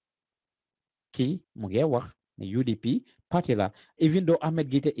wrote, ki mu nge wax ne UDP party la, even though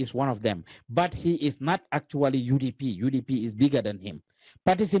Ahmed Gite is one of them, but he is not actually UDP. UDP is bigger than him.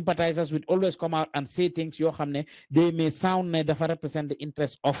 Party sympathizers would always come out and say things yoo xamne they may sound ne dafa represent the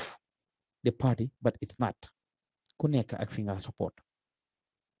interest of the party, but it's not. Ku nekk ak fi nga support.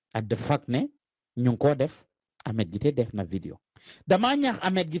 At the fact ne ñu ko def Ahmed Gite def na video. Dama ñaax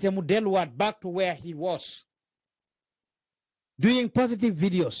Ahmed Gite mu delluwaat back to where he was, doing positive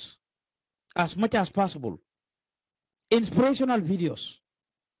videos as much as possible, inspirational videos.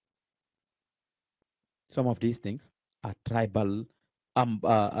 Some of these things are tribal,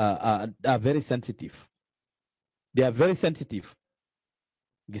 are very sensitive. They are very sensitive.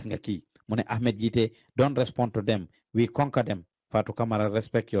 Gis nga kii mu ne Ahmed Gite, don't respond to them, we conquer them. Fatou Camara,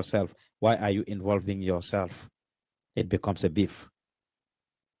 respect yourself. Why are you involving yourself? It becomes a beef.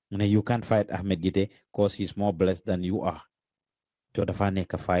 You can't fight Ahmed Gite because he's more blessed than you are. To dafa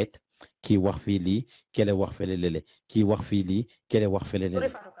nek fight ki wax fi li kele wax fele lele ki wax fi li kele wax fele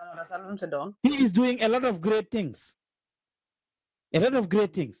lele. He is doing a lot of great things. A lot of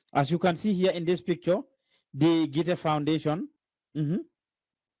great things. As you can see here in this picture, the Gite Foundation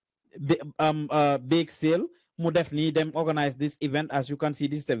bake sale. Mudefni them organize this event. As you can see,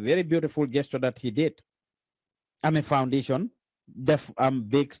 this is a very beautiful gesture that he did. I'm a foundation, def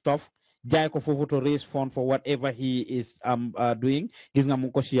big stuff. Jai ko fofu to raise fund for whatever he is doing. Gis nga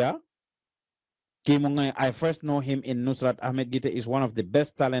mu ko share. I first know him in Nusrat. Ahmed Gite is one of the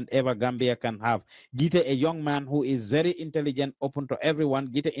best talent ever Gambia can have. Gite, a young man who is very intelligent, open to everyone.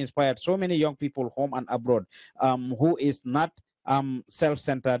 Gite inspired so many young people home and abroad, who is not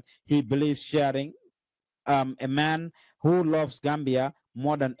self-centered. He believes sharing. A man who loves Gambia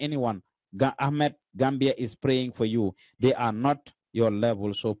more than anyone. Ahmed, Gambia is praying for you. They are not your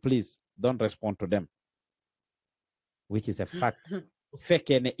level, so please don't respond to them. Which is a fact.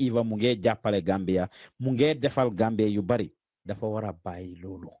 Feke ne Eva munge japale Gambia, munge defal Gambia yu bari. Dafa wara bayi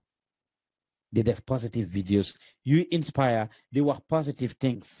lolo. They def positive videos. You inspire. They work positive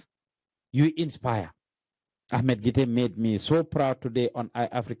things. You inspire. Ahmed Gite made me so proud today on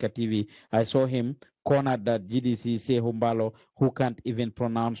iAfrica TV. I saw him cornered that GDC Sehumbalo, who can't even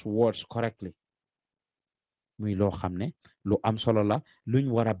pronounce words correctly. Muy lo xamne lu am solo la luñ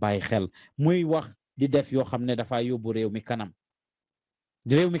wara bay xel muy wax di def yo xamne dafa yobbu rew mi kanam.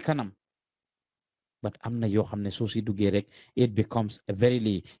 Rew mi kanam. But amna yo xamne so si duggé rek it becomes a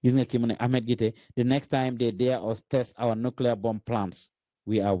very gis nga ki mu ne Ahmed Gite, the next time they dare us test our nuclear bomb plants,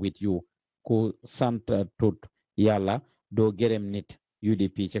 we are with you. Ku santa tut yalla do gerem nit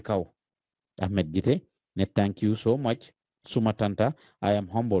UDP ci kaw. Ahmed Gite ne thank you so much Sumatanta. I am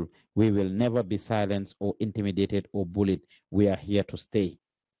humble. We will never be silenced or intimidated or bullied. We are here to stay.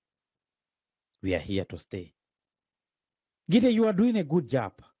 We are here to stay. Gite, you are doing a good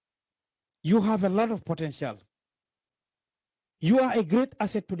job. You have a lot of potential. You are a great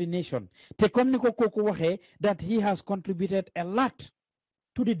asset to the nation. Te comme niko koku waxe that he has contributed a lot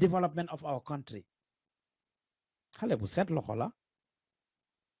to the development of our country. Xale bu set loxo la.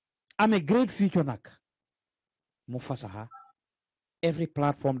 I'm a great future nak. Mufasaha. Every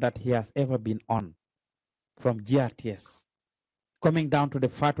platform that he has ever been on, from GRTS, coming down to the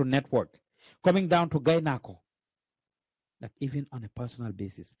Fatu network, coming down to Gainako, like even on a personal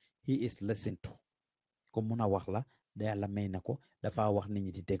basis, he is listened to. Komuna waxla da yalla may nako dafa wax nit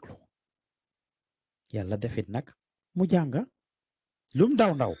ñi di déglu. Yalla defit nak mu janga lum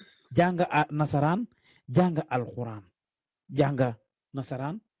daw ndaw janga nasaran janga alquran janga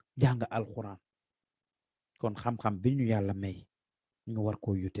nasaran janga alquran kon xam-xam bi ñu yalla may ñu war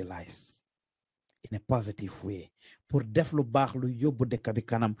ko utilize in a positive way pour def lu baax lu yóbbu dëkk bi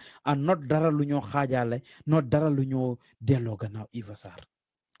kanam and not dara lu ñoo xaajaale not dara lu ñoo delloo gannaaw Iva Sarr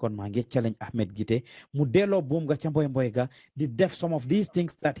kon maa ngi challenge Ahmed Gite mu delloo buum ga ca mboy mboy ga di def some of these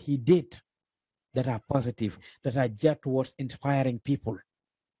things that he did that are positive, that are geared towards inspiring people.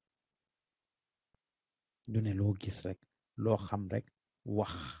 Du ne loo gis rek loo xam rek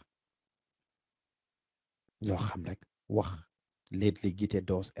wax loo xam rek wax. Lately Gite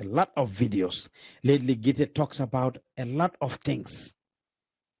does a lot of videos. Lately Gite talks about a lot of things.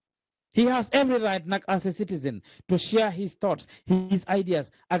 He has every right nak as a citizen to share his thoughts, his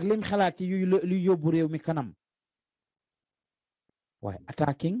ideas ak lim xalaat ci yu yóbbu réew mi kanam. Why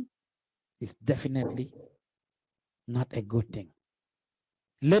attacking is definitely not a good thing.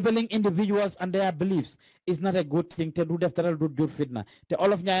 Labeling individuals and their beliefs is not a good thing. Te du def dara du jur fitna. Te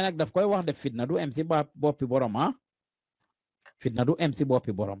Olof Njaay nak daf koy wax def fitna du MC boppi borom ha. Fitna du MC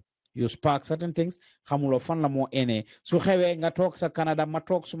boppi borom. You spark certain things xamuloo fan la moo ene su xewee nga toog sa Canada ma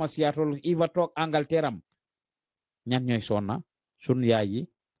toog suma Seattle Iva toog Angleterre am ñan ñooy sonna suñ yaay yi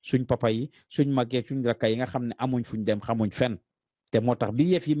suñ papa yi suñ mag yi suñ rakka yi nga xam ne amuñ fuñ dem xamuñ fen te moo tax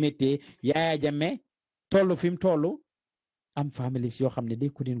bi yëf yi méttee Yaya Jammeh tollu fi mu tollu am families yoo xam ne they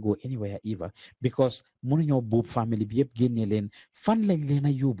couldn't go anywhere Eva because mënuñoo buub family bi yëpp génne leen fan lañ leen a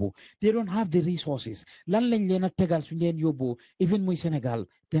yóbbu they don't have the resources lan lañ leen a tegal suñ leen yóbbu even muy Sénégal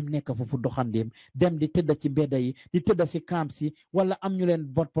dem nekk foofu doxandeem dem di tëdda ci mbedda yi di tëdda si camp si wala am ñu leen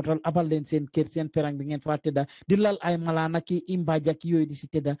bot-botal abal leen seen kër seen perang bi ngeen faa tëdda di lal ay malaana ki imbaja ki yooyu di si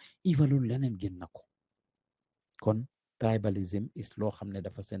tëdda Eva loolu leneen gën na ko kon tribalism is loo xam ne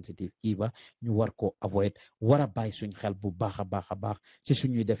dafa sensitive Eva ñu war ko avoid war a bàyyi suñ xel bu baax a baax ci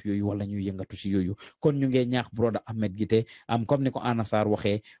suñuy def yooyu wala ñuy yëngatu si yooyu kon ñu ngi ñaax brother Ahmed Gite am comme ni ko Anna Sarr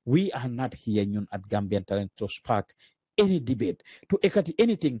waxee we are not here ñun at Gambian Talents to spark any debate to ekati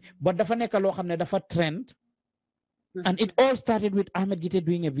anything but dafa nekk loo xam ne dafa trend. And it all started with Ahmed Gite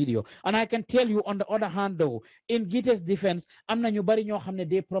doing a video. And I can tell you on the other hand though, in Gite's defense, amna ñu bari ñoo xamne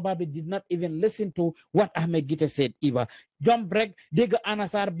they probably did not even listen to what Ahmed Gite said Eva. Jump rek dégg Anna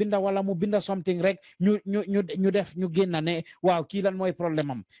Sarr binda wala mu binda something rek ñu def ñu génna ne waaw kii lan mooy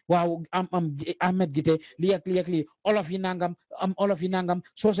problème am waaw am Ahmed Gite li ak li olof yi nangam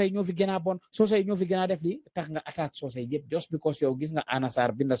soosay ñoo fi gën a bon soosay ñoo fi gën a def li tax nga attaque soosay yëpp just because yow gis nga Anna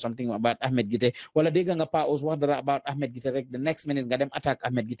Sarr binda something about Ahmed Gite wala dégg nga Pa Ous wax dara about Ahmed Gite rek the next minute nga dem attack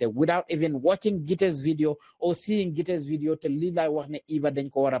Ahmed Gite without even watching Gite's video or seeing Gite's video te lii laay wax ne Eva dañ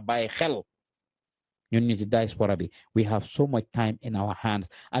ko war a bàyyi xel ñun ñu ci diaspora bi we have so much time in our hands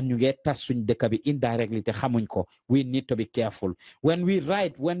and ñu ngi tas suñ dëkk bi indirectly te xamuñ ko we need to be careful when we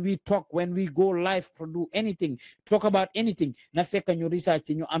write when we talk when we go live to do anything talk about anything na fekk ñu research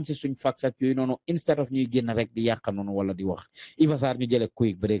ci ñu am si suñ facts ak yooyu noonu instead of ñuy génn rek di yàq noonu wala di wax Eva Sarr ñu jële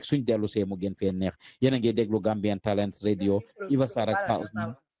quick break suñ dellu see mu gën fee neex yéen a ngi déglu Gambian Talents Radio Eva Sarr ak Pa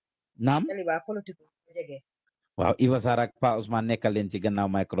Ousmane naam waaw Eva Sarr ak Pa Ousmane nekkal leen ci gannaaw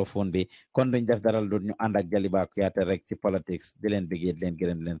microphone bi kon duñ def daral du ñu ànd ak Jaliba Kuyateh rek ci politics di leen bëggee di leen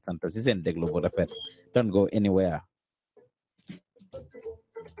gërëm di leen sant si seen déglu bu rafet don't go anywhere.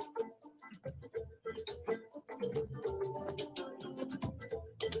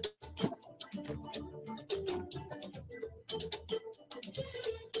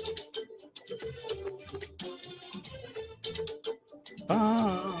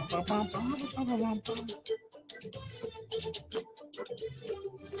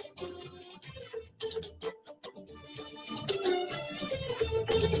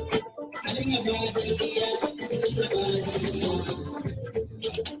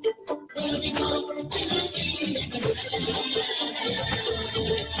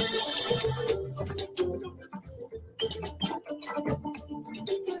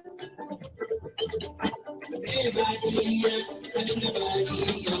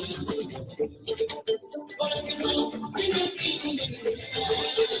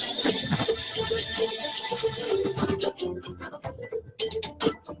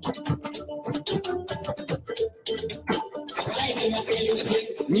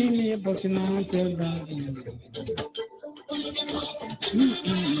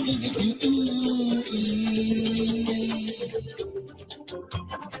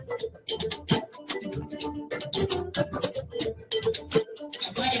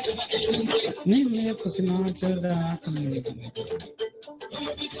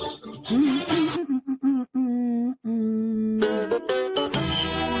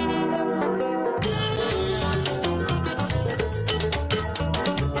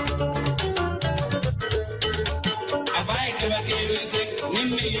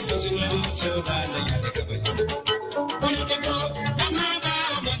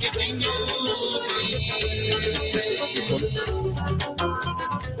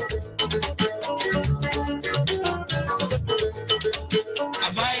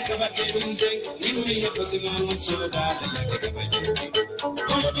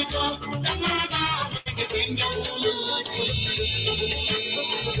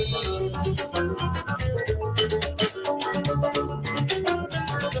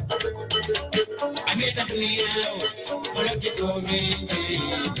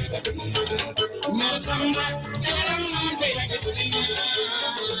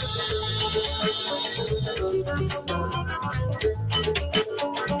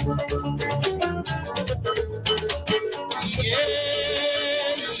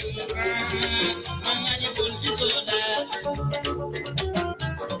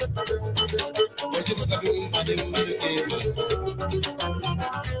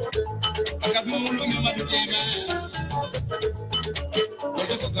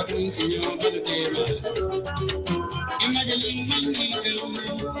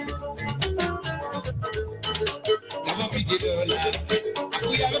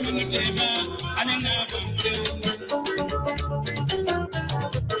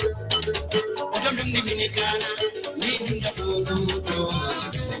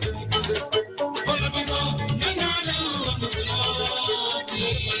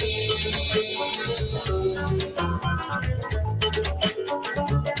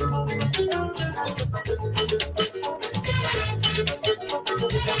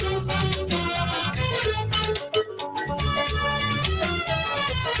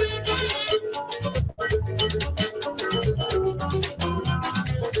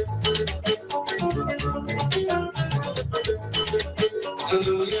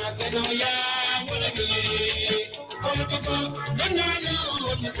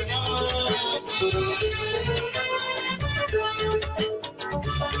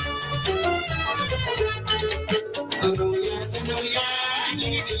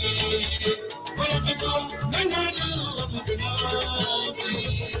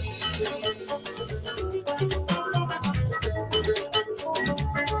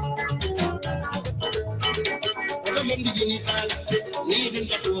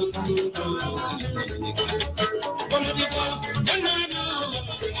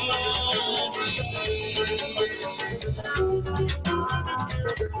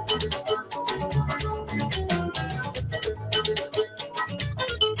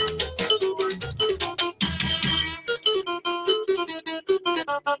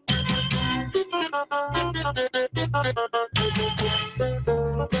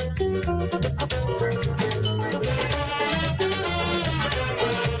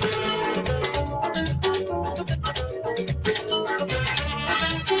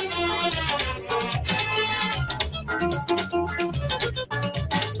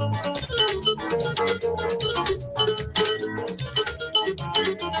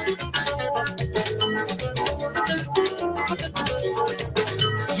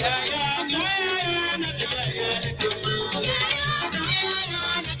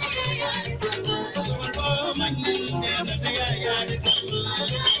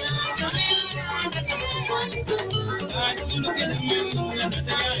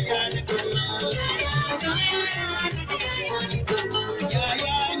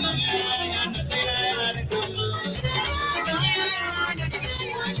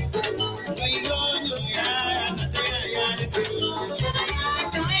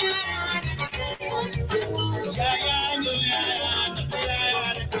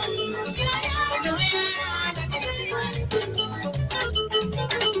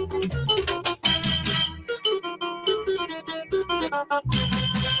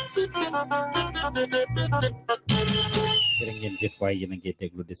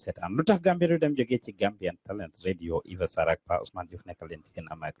 Lutakh Gambia du dem jógee ci Gambian Talent Radio Iva Sarak Pa Ousmane Diouf nekkal leen ci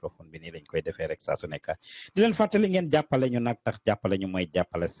gannaaw microphone bi nii lañ koy defee rek saa su nekk di leen fàttali ngeen jàppale ñu nag tax jàppale ñu mooy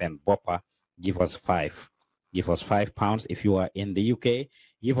jàppale seen boppa give us £5 if you are in the UK,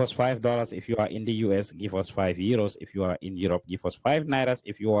 give us $5 if you are in the US, give us €5 if you are in Europe, give us €5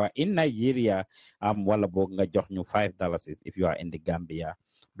 if you are in Nigeria, wala boog nga jox ñu $5 if you are in the Gambia.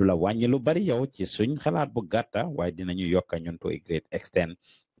 Du la wàññi lu bari yow ci suñ xalaat bu gàtta waaye dinañu yokka ñun to a great extent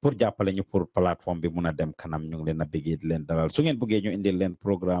pour jàppale ñu pour plateforme bi mun a dem kanam ñu ngi leen a bëggee di leen dalal su ngeen bëggee ñu indil leen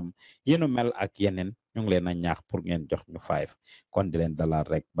programme yéenu mel ak yeneen ñu ngi leen a ñaax pour ngeen jox ñu 5 kon di leen dalal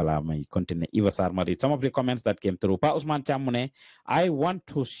rek balaa may continuer Eva Sarr ma read some of the comments that came through. Pa Ousmane Thiam mu ne I want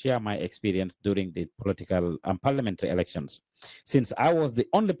to share my experience during the political and parliamentary elections. Since I was the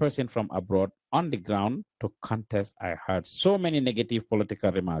only person from abroad on the ground to contest, I heard so many negative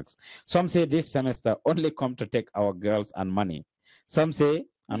political remarks. Some say this semester only come to take our girls and money. Some say,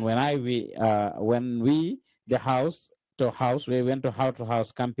 and when we the house to house, we went to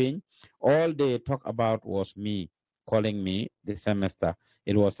house campaign, all they talk about was me, calling me this semester.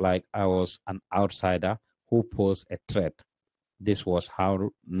 It was like I was an outsider who posed a threat. this was how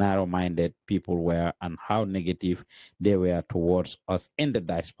narrow-minded people were and how negative they were towards us in the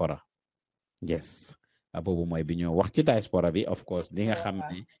diaspora. Yes. Boobu mooy bi ñoo wax ci diaspora bi, of course di nga xam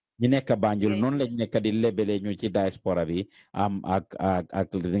ne ñi nekk Banjul noonu lañ nekk di lebele ñu ci diaspora bi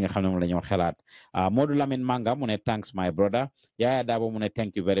ak li nga xam ne moom la ñoo xelaat. Modou Lamine Manga mu ne thanks my brother. Yaya Dabo mu ne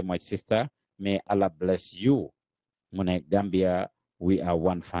thank you very much sister. May Allah bless you. Mu ne Gambia we are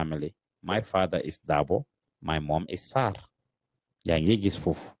one family. My father is Dabo. My mom is Sar. yaa ngi gis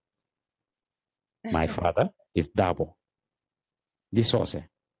foofu. My father is Dabo. Di Sose.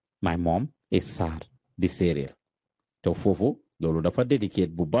 My mom is Sar. Di Serial. To foofu loolu dafa dedicate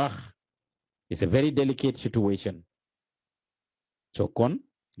bu baax. It's a very delicate situation. So kon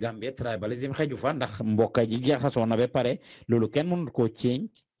Gambia tribalism xeju fa ndax mbokka ji jaxasoo na ba pare loolu kenn mënut koo change.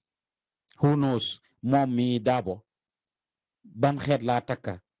 Who knows moom mi Dabo ban xeet laa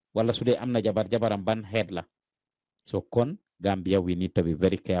takka wala su dee am na jabaram ban xeet la. So kon Gambia we need to be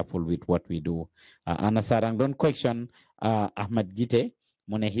very careful with what we do. Anna Sarang don't question Ahmed Gite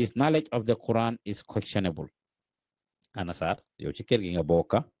mu ne his knowledge of the Quran is questionable. Anna Sar yow ci kër gi nga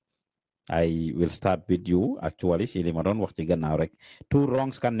bokka. I will start with you actually ci li ma doon wax ci gannaaw rek. Two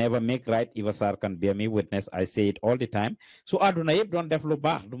wrongs can never make right. Eva Sar can bear me witness. I say it all the time. So aduna yëpp doon def lu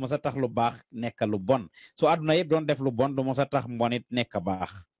baax du mos a tax lu baax nekk lu bon. So aduna yëpp doon def lu bon du mos a tax mbonit nekk baax.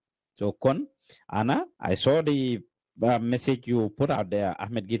 So kon Anna, I saw the message you put out there,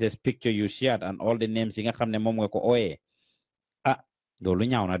 Ahmed Gite's picture you shared and all the names yi nga xam ne moom nga ko ooyee. Loolu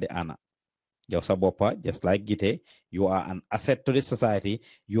ñaaw na de Anna. Yow sa boppa just like Gite, you are an asset to the society.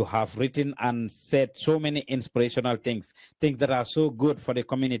 You have written and said so many inspirational things that are so good for the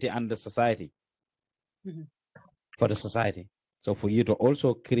community and the society. For the society. So for you to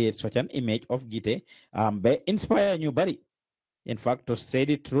also create such an image of Gite, inspire ñu bari. In fact, to say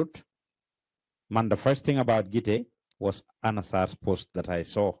the truth, man, the first thing about Gite was Anasar's post that I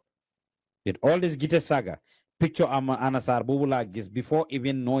saw. With all this Gite saga, picture Anasar Bubulagis before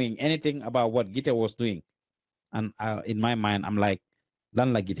even knowing anything about what Gite was doing. And in my mind, I'm like,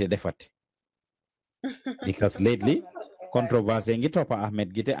 lan la Gite defat. Because lately, controversy ngi topa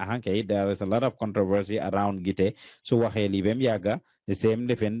Ahmed Gite ahankay, there is a lot of controversy around Gite. So waxe li bem yaga, the same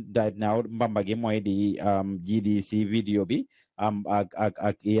defend that now Mbambagi moy di GDC video bi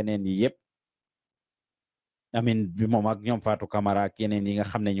ak yeneen yep. I mean bi mom ak ñom Fatou Camara ak yeneen yi nga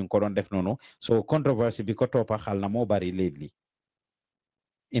xamne ñu ko doon def nonu. So controversy bi ko topa xal na mo bari lately.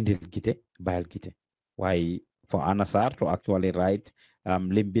 Indil Gite bayal Gite. Why for Anasar to actually write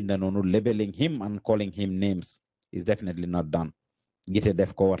lim binda nonu labeling him and calling him names is definitely not done. Gite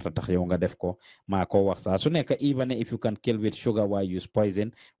def ko warta tax yow nga def ko ma ko wax sa su nek even if you can kill with sugar why use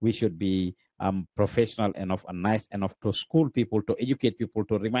poison, we should be professional enough and nice enough to school people, to educate people,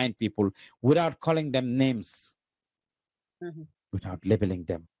 to remind people without calling them names, without labeling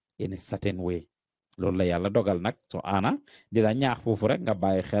them in a certain way. Loolu la yàlla dogal nag. So Anna di la ñaax foofu rek nga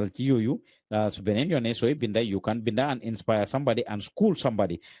bàyyi xel ci yooyu su beneen yoone sooy binda you can binda and inspire somebody and school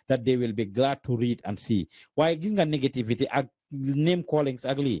somebody that they will be glad to read and see. Waaye gis nga negativity ak name callings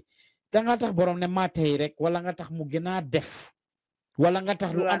ak lii da nga tax borom ne maa tey rek wala nga tax mu gën a def wala nga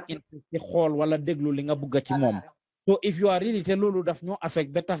tax lu am interest ci xool wala déglu li nga bugga ci moom. So if you are really te loolu daf ñoo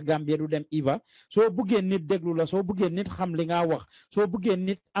affect ba tax Gambia du dem Eva soo buggee nit déglu la soo buggee nit xam li nga wax soo buggee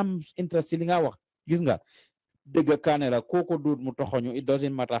nit am interest ci li nga wax gis nga dëgg kaane la kooko duut mu toxoñu. It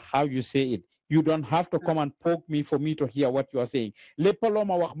doesn't matter how you say it. You don't have to come and poke me for me to hear what you are saying. Lépp loo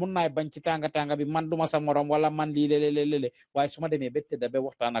ma wax mun naay bañ ci tàng bi man duma sa morom wala man lii lélélélé waaye su ma demee ba tëdda ba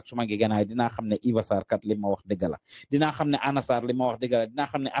waxtaan ak suma ngeganaay dinaa xam ne Eva Sarr kat li ma wax dëgg la dinaa xam ne Anna Sarr li ma wax dëgg la dinaa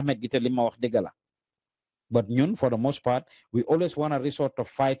xam ne Ahmed Gite li ma wax dëgg la. But ñun for the most part we always want to resort to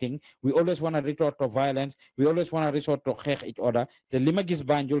fighting, we always want to resort to violence, we always want to resort to xeex each other. Te li ma gis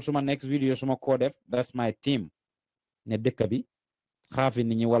Banjul suma next video suma ko def that's my team ne dëkk bi xaafi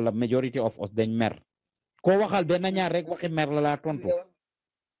nit ñi wala majority of us dañ mer ko waxal benn ñaar rek waxi mer la tontu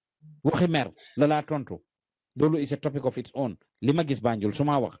waxi mer la tontu. Loolu is a topic of its own. Li ma gis Banjul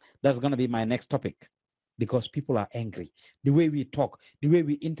suma wax that's gonna be my next topic because people are angry the way we talk, the way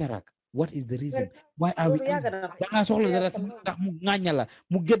we interact. What is the reason? Why are we angry? Da nga soxla dara si ndax mu ŋàñña la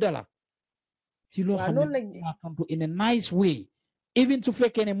mu gëdda la ci loo xam ne tontu in a nice way even su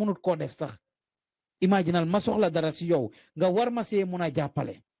fekkee ne mënut koo def sax. Imaginal ma soxla dara si yow nga war ma see mun a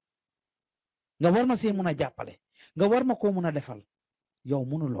jàppale nga war ma see mun a jàppale nga war ma koo mun a defal yow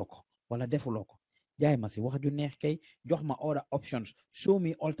mënuloo ko wala defuloo ko jaay ma si wax ju neex kay jox ma other options, show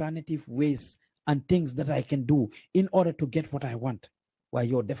me alternative ways and things that I can do in order to get what I want. waaye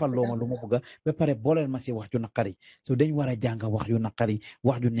yow defal loo ma lu ma bëgg ba pare booleel ma si wax ju naqari so dañ war a jàng wax yu naqari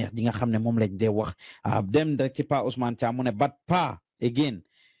wax ju neex ji nga xam ne moom lañ dee wax dem rek ci Pa Ousmane Cham mu ne but Pa again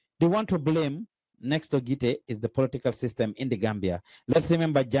they want to blame next to Gite is the political system in the Gambia. Let's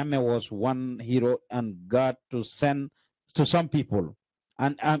remember Jammeh was one hero and God to send to some people.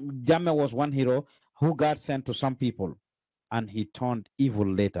 And Jammeh was one hero who God sent to some people. And he turned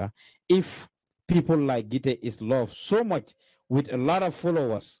evil later. If people like Gite is loved so much with a lot of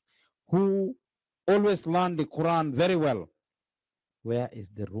followers who always learn the Quran very well, where is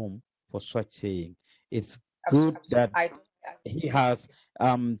the room for such saying? It's good that he has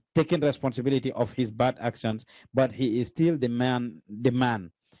taken responsibility of his bad actions, but he is still the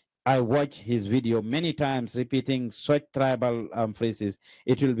man. I watch his video many times repeating such tribal phrases.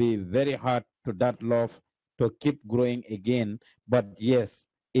 It will be very hard to that love to keep growing again. But yes,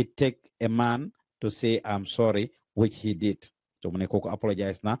 it takes a man to say I'm sorry, which he did. So when I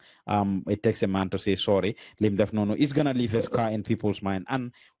apologize now, it takes a man to say sorry. Lim def nono is gonna leave a scar in people's mind.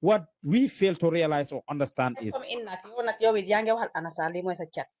 And what we fail to realize or understand is come in nak yow it yaa ngi waxal Anasa li mooy sa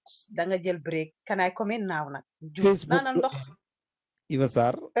chat da nga jël break. Can I come in now nak Facebook ndox Iva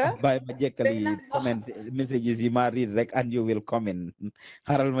Sar by ma jekkali comment messages yi ma read rek and you will comment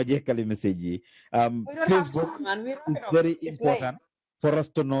haral ma jekkali message yi Facebook is very important for us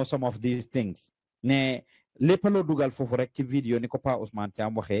to know some of these things ne lépp loo dugal foofu rek ci video ni ko Pa Ousmane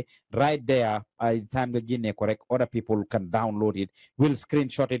Cham waxee right there ay time nga génne ko rek other people can download it will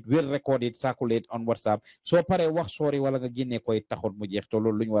screenshot it will record it circulate on WhatsApp soo paree wax sorry wala nga génne koy taxut mu jeex to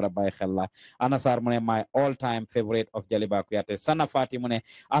loolu lu ñu war a bàyyi xel la Anasar mu ne my all time favorite of Jaliba Kuyateh Sana Fati mu ne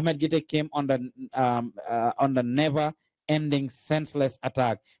Ahmed Gite came on the never ending senseless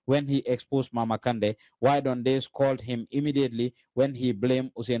attack when he exposed Mama Kande. Why don't they scold him immediately when he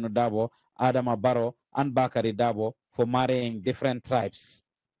blamed Usainu Dabo, Adama Barrow, and Bakari Dabo for marrying different tribes?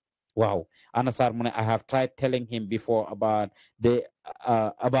 Wow. Anasar Mune, I have tried telling him before about the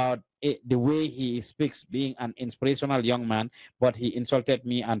way he speaks, being an inspirational young man, but he insulted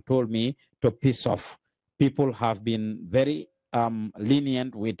me and told me to piss off. People have been very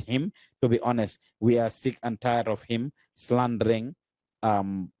lenient with him. To be honest, we are sick and tired of him slandering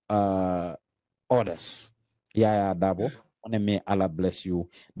others. Yeah, Dabo. May Allah bless you.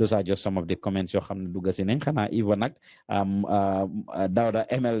 Those are just some of the comments yoo xam ne dugg si nañ xanaa Iva nag Dawda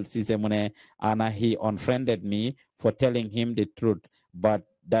MLC se mu ne Anna he unfriended me for telling him the truth, but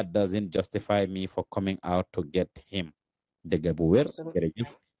that doesn't justify me for coming out to get him. Dëgg bu wér jërëjëf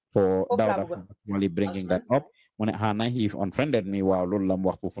for Dawda for actually bringing that up. Mu ne Anna he unfriended me. Waaw loolu la mu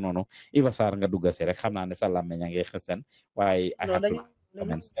wax foofu noonu Iva Sarr nga dugg si rek xam naa ne sa làmmiñ a ngi xësen waaye I have to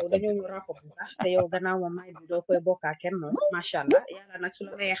dañoo ñu rapport sax te yow gannaaw moom may bi doo koy bokkaa kenn moom macha allah yàlla nag su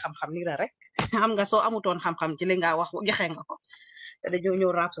la mayee xam-xam ni la rek xam nga soo amutoon xam-xam ci li nga wax joxe nga ko te dañoo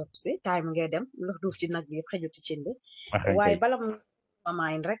ñëw rapport si time ngay dem lu duuf ci nag bi yëpp xëju ci cin bi waaye bala ma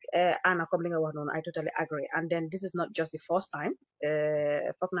mind rek Anna comme li nga wax noonu I totally agree and then this is not just the first time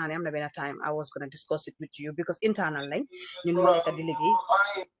foog naa ne am na benn time I was gonna discuss it with you because internal lañ ñun mu nekk di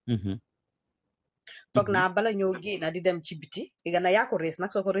liggéey foog naa bala ñoo génn di dem ci biti gana yaa ko rees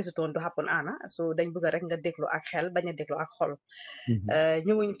nag soo ko reesutoon du happen Anna so dañ bëgg rek nga déglu ak xel bañ a déglu ak xol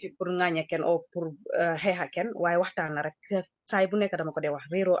ñëwuñ fi pour ŋaañe kenn o pour xeexa kenn waaye waxtaan la rek saay bu nekk dama ko dee wax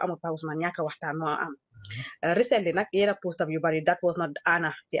réeroo amul Pa Ousmane ñàkk a waxtaan moo am recently nag yéen a postam yu bari that was not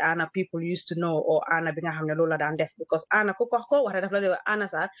Anna the Anna people used to know or Anna bi nga xam ne loolu la daan def because Anna ku ko wax rek daf la dee Anna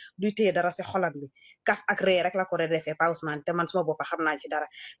Sarr duy téye dara si xolam bi kaf ak ree rek la ko defee Pa Ousmane te man suma boppa xam naa ci dara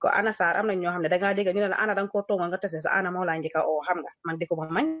ko Anna Sarr am na ñoo xam ne dangaa dégg ñu ne la Anna danga koo tonga nga tese sa Anna moo laa njëkka oo xam nga man di ko ba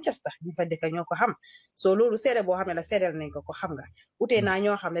Manchester ñu fa dëkk ñoo ko xam so loolu seede boo xam ne la seedeel nañ ko xam nga utee naa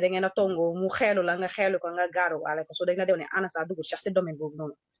ñoo xam ne da ngeen a tongoo mu xeelu la nga xeelu ko nga gaaru waale ko so dañ la dew ne Anna Sarr dugul sax si domaine boobu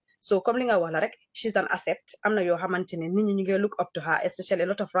noonu so comme li nga wax la rek she's an asset am na yoo xamante ne nit ñi ñu ngi look up to her especially a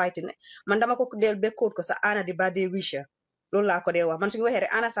lot of writing man dama ko del bekkoot ko sa Anna di birthday wisher loolu laa ko dee wax man suñu waxee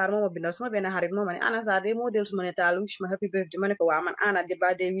rek Anna Sarr moo ma bindal suma benn xarit moo ma ne Anna Sarr de moo del suma ne taal wish ma happy birthday ma ne ko waa man Anna di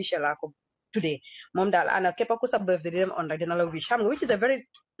birthday wisher laa ko today moom daal Anna képp ku sa birthday di dem on rek dina la wish xam nga which is a very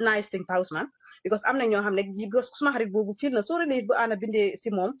nice thing Pa Ousmane because am na ñoo xam ne suma xarit boobu fil na soo relief bu Anna bindee si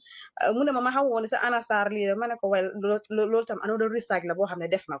moom mu ne ma xaw woon sa Anna Sarr lii ma ne ko well loolu tam another research la boo xam ne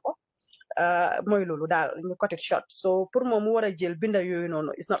def na ko mooy loolu daal ñu cut it short so pour moom mu war a jël binda yooyu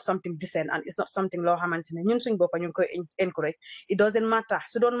noonu it's not something decent and it's not something loo xamante ne ñun suñ boppa ñu ngi koy encourage it doesn't matter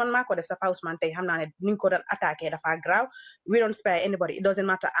su doon man maa ko def sa Pa Ousmane tey xam naa ne ni ñu ko doon attaqué dafa grave we don't spare anybody it doesn't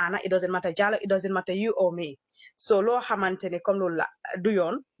matter Anna it doesn't matter Jallow it doesn't matter you or me so loo xamante ne comme loolu la du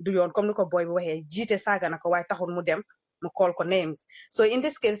yoon comme ni ko boy bi waxee jiite saaga na ko waaye taxul mu dem mu call ko names. So in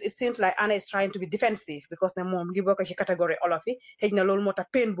this case, it seems like Anna is trying to be defensive because ne moom ngi bokk ci catégorie olof yi xëy na loolu moo tax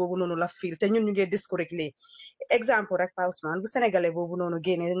pain boobu noonu la feel te ñun ñu ngi discourage lii exemple rek Pa Ousmane bu sénégalais boobu noonu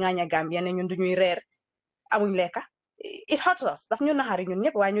génne ngaaña Gambia ne ñun duñuy reer amuñ lekka it hurts us daf ñu naxari ñun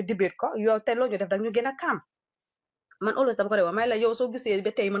ñëpp waaye ñu debate ko yow te loolu ñu def dag ñu gën a kaam man always dama ko de wax may la yow soo gisee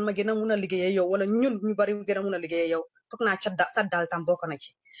ba tey man ma gën a mun a liggéeyee yow wala ñun ñu bari gën a mun a liggéeyee yow foog naa sa dal tam bokk na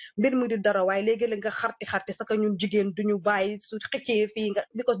ci mbir mi di dara waaye léegi-léeg nga xarti saka ñun jigéen duñu bàyyi su xëccee fii nga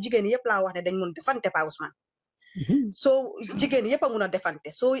because jigéen yëpp laa wax ne dañ mun defante Pa Ousmane soo jigéen yëpp a mun a defante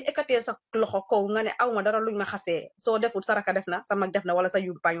soo ekkatee sa loxo kaw nga ne aw ma dara luñ ma xasee soo deful saraka def na sa mag def na wala sa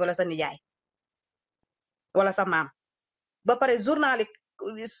yumpaañ wala sa nijaay wala sa maam ba pare journal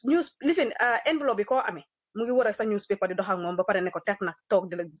news lifin enveloppe bi koo amee mu ngi war ak sa newspaper di dox ak moom ba pare ne ko teg nag toog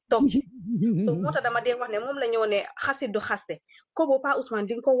ci so moo tax dama dee wax ne moom la ñëw ne xasit du xaste ko boo Pa Ousmane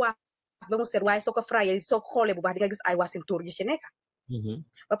di nga ko waas ba mu set waaye soo ko frayé soo ko xoolee bu baax di nga gis ay wasin tuur gi ci nekk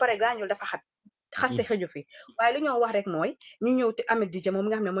ba pare gaañul dafa xaste xëju fi waaye lu ñoo wax rek mooy ñu ñëw te Ameth Djite moom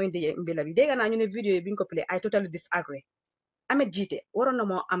nga xam ne mooy ndey mbila bi dégg naa ñu ne vidéo yi bi ñu ko play I totally disagree Ameth Djite waroon na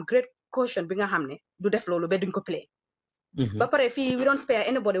moo am great caution bi nga xam ne du def loolu ba duñ ko play ba pare fii we don't spare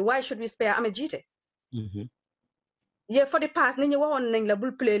anybody why should we spare Ameth Djite yeah for the past nit ñi waxoon nañ la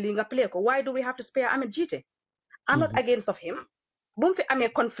bul play lii nga play ko why do we have to spare Ameth Djite I'm not against of him bu mu fi amee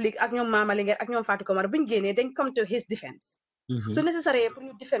conflict ak ñoom Mama Linguère ak ñoom Fatou Camara buñ génnee dañ come to his defense su nécessaire pour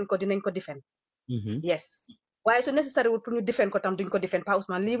ñu defend ko dinañ ko defend yes waaye su nécessaire wul pour ñu defend ko tam duñ ko defend Pa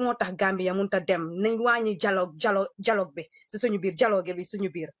Ousmane lii moo tax Gambia mënut a dem nañ wàññi dialogue bi si suñu biir dialogue bi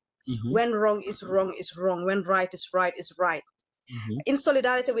suñu biir when wrong is wrong is wrong when right is right is right in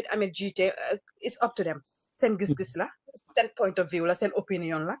solidarity with Ameth Djite it's up to them seen gis-gis la seen point of view la seen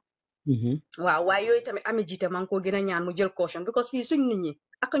opinion la waaw waaye yooyu tamit Ameth Djite maa ngi ko gën a ñaan mu jël caution because fii suñ nit ñi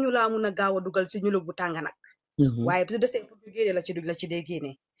ak ñu laa mun a gaaw a dugal si ñu bu tàng nag waaye su desee pour ñu génne la ci dee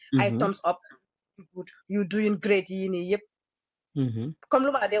génne ay thumbs up good you doing great yii nii yëpp comme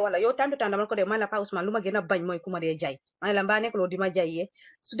lu ma la dee wala yow time to time dama ko dee man la Pa Ousmane lu ma gën a bañ mooy ku ma dee jaay ma ne la mbaa nekk loolu di ma jaayee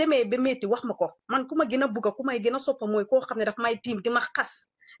su demee ba métti wax ma ko man ku ma gën a bugga ku may gën a soppa mooy koo xam ne daf may tiim di ma xas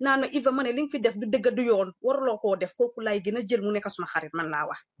naa no Iva ma ne li nga fi def du dëgg du yoon waruloo koo def kooku lay gën a jël mu nekk suma xarit man laa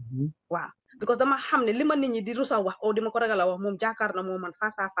wax waaw because dama xam ne li ma nit ñi di rusa wax o di ma ko ragal a wax moom jaakaar na moo man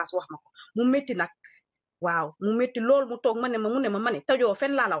face à face wax ma ko mu métti nag waaw mu métti loolu mu toog ma ne ma ne tajoo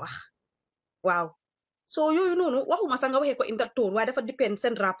fen laa la wax waaw so yooyu noonu waxuma sax nga waxee ko intertone waaye dafa depend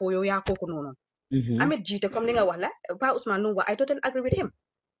seen rapport yow yaa kooku noonu Ameth Djite comme li nga wax la Pa Ousmane nu wax I totally agree with him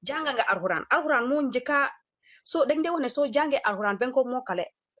jànga nga alxuraan moo njëkka so dañ dee wax ne soo jàngee alxuraan ba nga ko mokkale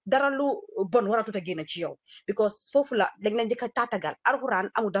dara lu bon waratut a génn ci yow because foofu la dañ la njëkka taatagal alxuraan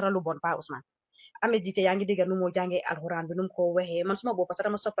amul dara lu bon Pa Ousmane Ameth Djite yaa ngi dégg nu moo jàngee alxuraan bi nu mu ko waxee man suma bopp sax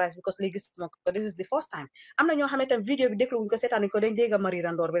dama surprise because léegi suma ko this is the first time am na ñoo xam ne tam vidéo bi déglu wuñ ko seetaan ko dañ dégg Marie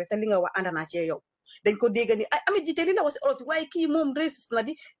Randoor bi rek te li nga wax ànd naa ci yow dañ ko dégg ni ay Ameth Djite li la wax si olof waaye kii moom raciste na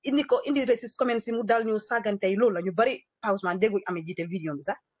di indi raciste comment si mu dal ñu sàggante yi loolu la ñu bari Pa Ousmane dégguñ Ameth Djite vidéo bi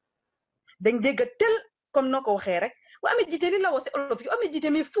sax dañ dégg tel comme noo ko waxee rek waaye Ameth Djite li la wax si olof yi Ameth Djite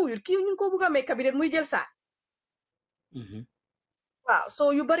mi fuuyul kii ñu ko bugg a may cabinet muy jël saa waaw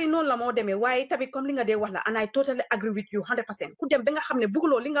so yu bari noonu la moo demee waaye tamit comme li nga dee wax la and I totally agree with you 100% ku dem ba nga xam ne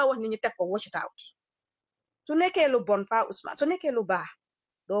bugguloo li nga wax ni ñu teg ko watch it out su nekkee lu bon Pa Ousmane su nekkee lu baax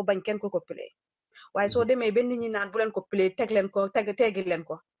doo bañ kenn ko play waaye soo demee ba nit ñi naan bu leen ko play teg leen ko teggi leen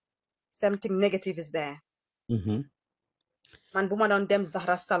ko something negative is there man bu ma doon dem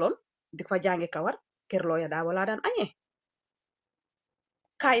Zahra salon di fa jàngi kawar kër looya daa wala daan añee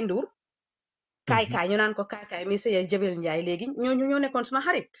kaay nduur kaay ñu naan ko kaay mi sëy Jabel Njaay léegi ñoo nekkoon suma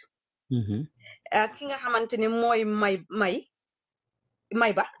xarit ki nga xamante ne mooy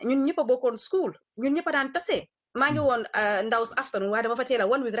may ba ñun ñëpp a bokkoon school ñun ñëpp a daan tase maa ngi woon Ndaw's afternoon waaye dama fa teel a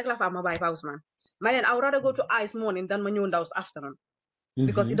 1 week rek la fa am ma bàyyi Pa Ousmane ma leen I would rather go to Ice morning than ma ñëw Ndaw's afternoon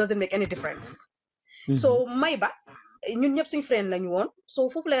because it doesn't make any difference so may ba ñun ñëpp suñu friend lañu woon so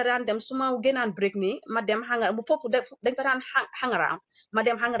foofu lay daan dem su ma gënaan break nii ma dem foofu dañ fa daan hang around ma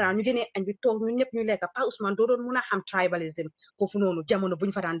dem hang around ñu gënee añ bi toog ñun ñëpp ñu lekk Pa Ousmane doo doon mun a xam tribalism foofu noonu jamono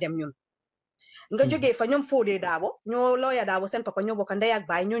buñ fa daan dem ñun nga jógee fa ñoom Fodé Daabo ñoo looya Daabo seen papa ñoo bokk ndey ak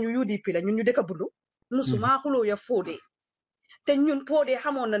baay ñooñu UDP la ñun ñu dëkk bundu musuma xuloo ya Fodé te ñun Fodé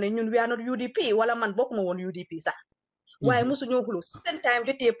xamoon na ne ñun we are not UDP wala man bokkuma woon UDP sax waaye musu ñoo xuloo seen time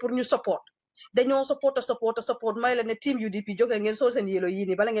jotee pour ñu support dañoo support may la ne team UDP jóge ngeen sol seen yélo yii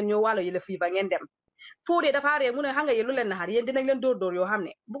nii bala ngeen ñoo waalo yële fii ba ngeen dem Fodé dafa ree mu ne xam nga yéen lu leen naxar yéen dinañ leen dóor yoo xam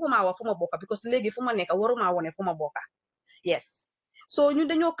ne bëgguma wax fu ma bokka because léegi fu ma nekk waruma wone fu ma bokka yes so ñun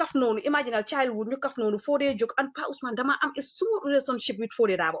dañoo kaf noonu imaginal childhood ñu kaf noonu Fodé jóg and Pa Ousmane dama am a smooth relationship with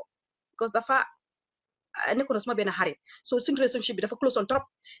Fodé Daabo because dafa nekkoon suma benn xarit so suñ relationship bi dafa close on trop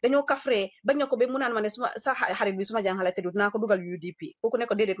dañoo kafree bañ na ko ba mu naan ma ne suma sa xarit bi suma jàngale te du dinaa ko dugal UDP kooku ne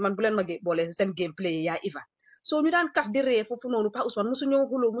ko déedéet man bu leen ma boole si seen gameplay yaa Iva so ñu daan kaf di ree foofu noonu Pa Ousman musuñoo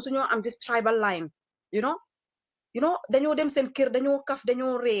xuloo musuñoo am this tribal line you know dañoo dem seen kër dañoo kaf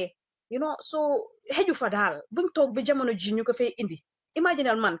dañoo ree so xeju fa daal buñ toog bi jamono ji ñu ko fay indi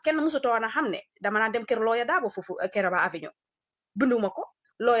imaginal man kenn musutoo na xam ne dama naan dem kër lawyer Darboe foofu Keraba Avenue binduma ko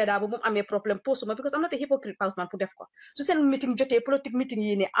lawyer Darboe bu mu amee problème posuma because I'm not a hypocrite Pa Ousman pour def ko su seen meeting jotee politique meeting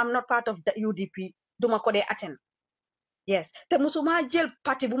yi ne I'm not part of the UDP duma ko dee attend yes te musuma jël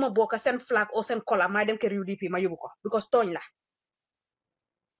parti bu ma bokk seen flag o seen color may dem kër UDP ma yóbbu ko because tooñ la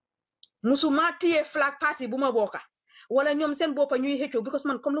musuma téye flag parti bu ma bokk wala ñoom seen boppa ñuy xëccoo because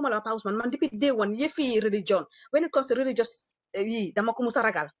man comme lu ma la Pa Ousman man depuis day one yëfi religion when it comes to religious yi dama ko musa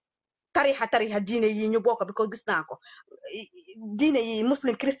ragal tarixa diine yi ñu bokk because gis naa ko diine yi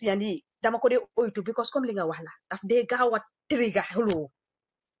muslim christian yi dama ko dee oytu because comme li nga wax la daf dee gaaw a triga xuloo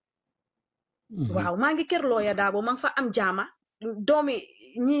waaw maa ngi kër lawyer Darboe maa ngi fa am jaama doomi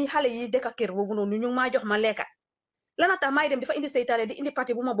ñi xale yi dëkk kër boobu noonu ñu maa jox ma lekka lana tax may dem dafa indi seytaane di indi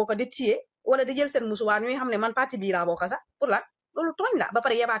parti bu ma bokk di téye wala di jël seen musuwaar ñuy xam ne man parti bii laa bokk sax pour lan loolu tooñ la ba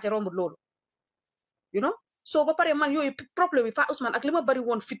pare yebaate rombut loolu so ba pare man yooyu problème yi Pa Ousman ak li ma bari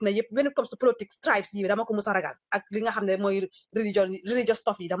woon fitna yëpp when it comes to politics tribes yi dama ko musa ragal ak li nga xam ne mooy religious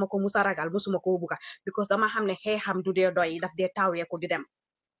stuff yi dama ko musa ragal musuma ko buka because dama xam ne xeexam du dee doy daf dee taaweeku di dem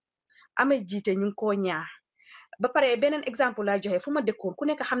amee jiite ñu ngi koo ñaax ba pare beneen exemple laa joxe fu ma dëkkoon ku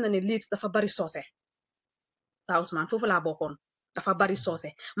nekk xam na ne Leeds dafa bari soose Pa Ousman foofu laa bokkoon dafa bari soose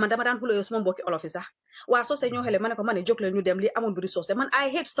man dama daan xuloo yow suma mbokki olof yi sax waa soose ñoo xele ma ne ko ma ne jóg leen ñu dem lii amul buri soose man I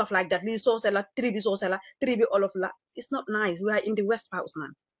hate stuff like that lii soose la tribi soose la tribi olof la it's not nice we are in the west Pa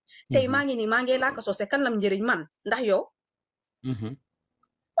Ousman tey maa ngi nii maa ngi laaka soose kan lam njëriñ man ndax yow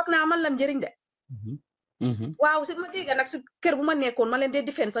foog naa man lam njëriñ de waaw si ma dégga nag si kër bu ma nekkoon ma leen dee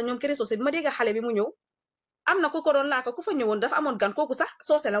defense sax ñoom këri soose bi ma dégga xale bi mu ñëw am na ku ko doon laaka ku fa ñëwoon dafa amoon gan kooku sax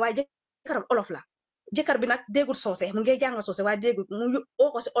soose la waaye jëkkëram olof la jëkkër bi nag déggul soose mu ngi jàng soose waaye déggul mu oo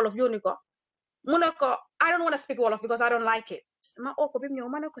ko si olof yónni ko mu ne ko I don't want to speak wolof because I don't like it ma oo ko bi mu ñëw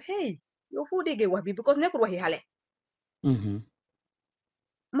ma ne ko hey yow foo déggee wax bi because nekkul waxi xale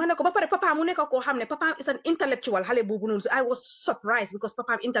ma ne ko ba pare papa mu nekk koo xam ne papa is an intellectual xale boobu noonu I was surprised because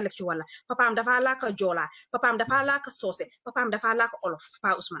papaam intellectual la papaam dafa laaka joola papaam dafa laaka soose papaam dafa laaka olof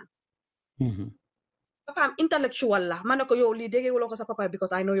Pa Ousman papaam intellectual la ma ne ko yow lii déggee wuloo ko sa papa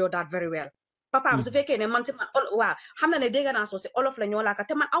because I know your dad very well papaam su fekkee ne man si man waaw xam na ne dégg naa soose olof la ñoo laaka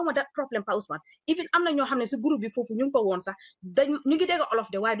te man awma dat problème Pa Ousman even am na ñoo xam ne si groupe bi foofu ñu ngi ko woon sax ñu ngi dégg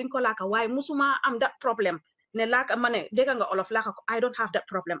olof de waaye duñ ko laaka waaye musuma am dat problème ne laaka ma ne dégg nga olof laaka ko I don't have that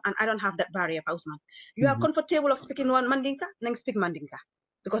problem and I don't have that barrier Pa Ousman you are comfortable of speaking one Mandinka nañ speak Mandinka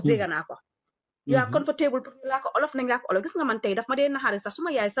because dégg naa ko you are comfortable pour laaka olof nañ laaka olof gis nga man tey daf ma dee naxaari sax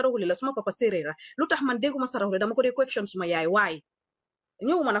suma yaay sarawuli la suma papa séeréer la lu tax man dégguma sarawuli dama ko dee question suma yaay waay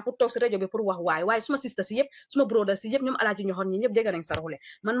ñëwuma nag pour toog si rajo bi pour wax waaye suma sister si yëpp suma brother si yëpp ñoom alaaji ñoxoon ñi ñëpp dégg nañ saraxule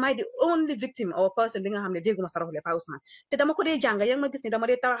man maay di only victim or person bi nga xam ne dégguma saraxule Pa Ousman te dama ko dee jàng yaa ngi ma gis ni dama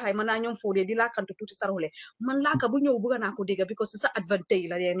dee tawaxay man naa ñoom foodee di laakantu tuuti saraxule man laaka bu ñëw bëgg naa ko dégg because sa advantage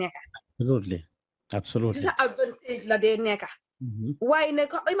la dee nekka absolutely sa advantage la dee nekka waaye ne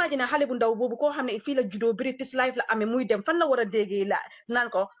ko imagine xale bu ndaw boobu koo xam ne fii la juddoo British life la amee muy dem fan la war a déggee la naan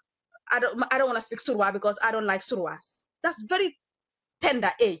ko I don't want to speak Surwa because I don't like Surwas that's very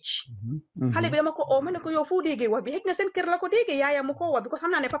tender age xale bi dama ko oo ma ne ko yow foo déggee wax bi xëj na seen kër la ko déggee yaayam mu ko wax because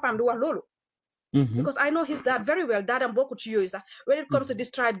xam naa ne papaam du wax loolu because I know his dad very well daadam bokkut ci yooyu sax when it comes to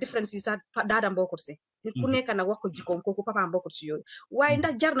this tribe differences sax daadam bokkut si nit ku nekk nag wax ko jikkoom kooku papaam bokkut ci yooyu waaye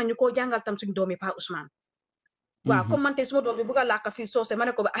ndax jar nañu koo jàngal tam suñ doomi Pa Ousman waaw comme man tey suma doom bi bugg a laaka fi soose ma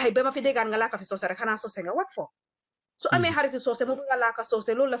ne ko ay ba ma fi déggaan nga laaka fi soose rek xanaa soose nga wat fo su amee xariti soose mu bugg a laaka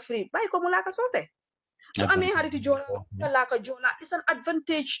soose loolu la free bàyyi ko mu laaka soose so amee xariti joola laaka joola is an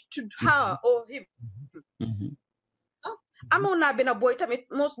advantage to her or him amoon naa benn boy tamit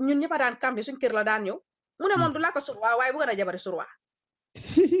moo ñun ñëpp a daan kambi suñ kër la daan ñëw mu ne moom du laaka surwa waaye bëgg na jabari surwa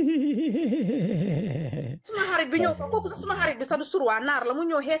suma xarit bi ñëw fa kooku sax suma xarit bi sax du surwa naar la mu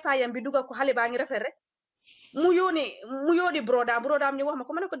ñëw xeesaayam bi dugal ko xale baa ngi rafet rek mu yóoni brodaam ñu wax ma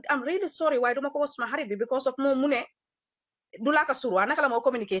ko ma ne ko am really sorry waaye duma ko wax suma xarit bi because of moom mu ne du laaka surwa naka la moo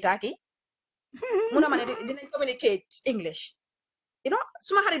communicate taaki mu ne ma ne dinañ communicate English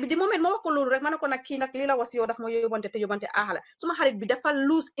suma xarit bi di moment ma wax ko loolu rek ma ne ko nag kii nag lii la was yow daf ma yóbbante te yóbbante aaxala suma xarit bi dafa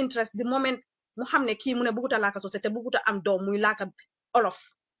lose interest di moment mu xam ne kii mu ne bëgguta laaka soose te bëgguta am doom muy laaka olof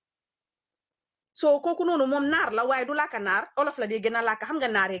so kooku noonu moom naar la waaye du laaka naar olof la dee gën a laaka xam nga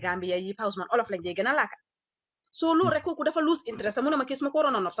naari Gambia yi Pa Ousman olof lañ dee gën a laaka so loolu rek kooku dafa lose interest mu ne ma kii su ma ko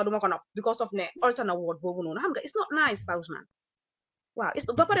waroon a nopp sax du ma ko nopp because of ne alternate word boobu noonu xam nga it's not nice Pa Ousman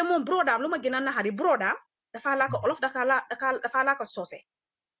waaw ba pare moom brodaam lu ma gën a naxari brodaam dafa laa ko olof dafa laa ko soose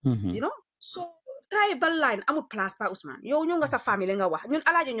you know so tribal line amul place Pa Ousman yow ñu nga sa famille nga wax ñun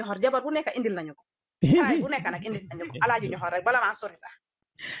alaaji ñoxor jabar bu nekk indil nañu ko tribe bu nekk nag indil nañu ko alaaji ñoxor rek bala maa sori sax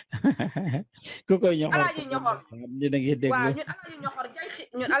ku koy ñoxor alaaji ñoxor waaw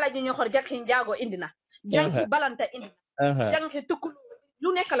ñun alaaji ñoxor jaxi njaago indi na janki balanta indi na janki tukkul lu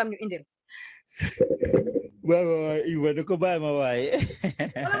nekk lam ñu indil waaw Iba da ko bàyyi ma waaye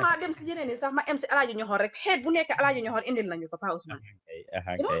wala maa dem si yeneen ni sax ma em si alaaji ñoxor rek xeet bu nekk alaaji ñoxor indil nañu ko Pa Ousman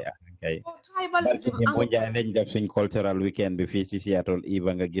kay mo jaay lañ def suñ cultural weekend bi fii si Seattle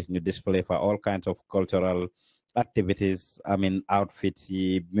Iba nga gis ñu display for all kinds of cultural activities I mean outfits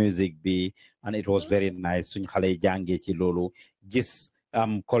yi music bi and it was very nice suñ xale yi jàngee ci loolu gis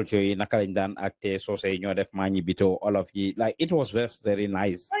culture yi naka lañ daan acte soose yi ñoo def maa ñi bito olof yi like it was very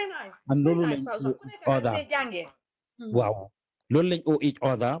nice and loolu lañ waaw loolu lañ o each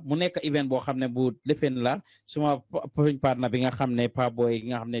other mu nekk event boo xam ne bu lefen la suma partner bi nga xam ne pa boy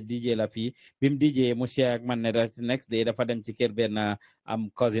nga xam ne DJ la fii bim DJ mu share ak man ne da next day dafa dem ci kër benn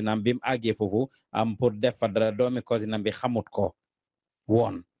cousin am bim àggee foofu pour def fa dara doomi cousin am bi xamut ko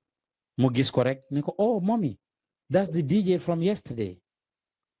woon mu gis ko rek ne ko oh mommy that's the DJ from yesterday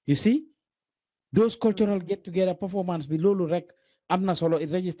you see those cultural get together performance bi loolu rek am na solo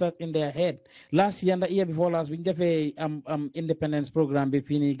it registered in their head last year and the year before last bi ñu defee independence programme bi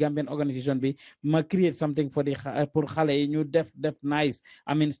fii nii Gambian organisation bi ma create something for the pour xale yi ñu def nice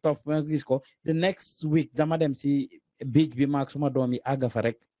I mean stuff ma gis ko the next week dama dem si beach bi maag suma doom yi àgga fa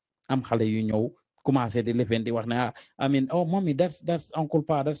rek am xale yu ñëw commencé di lefen di wax ne I mean oh mommy that's uncle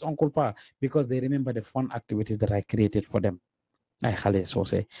pa because they remember the fun activities that I created for them ay xale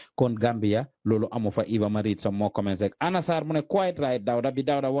soose kon Gambia loolu amu fa Iba ma read some more comments like Anna Sarr mu ne quite right Dawda bi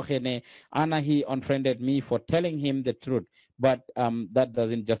Dawda waxee ne Anna he unfriended me for telling him the truth but that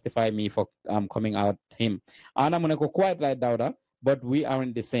doesn't justify me for coming out him Anna mu ne ko quite right Dawda but we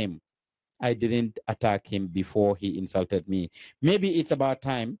aren't the same I didn't attack him before he insulted me maybe it's about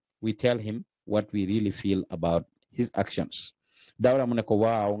time we tell him what we really feel about his actions Dawda mu ne ko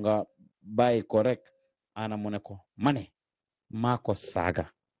waaw nga bàyyi ko rek Anna mu ne ko mane Marco Saga.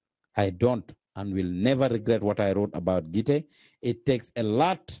 I don't and will never regret what I wrote about Gite. It takes a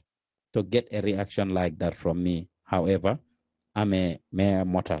lot to get a reaction like that from me. However, I'm a mere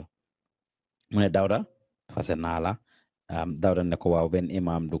mortal. Mune Dawda fasenala Dawda ne ko waaw ben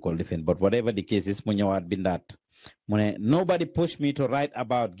imam du ko lifin but whatever the case is mu ñëwaat bindaat mune nobody pushed me to write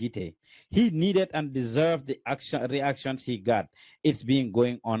about Gite. He needed and deserved the reactions he got. It's been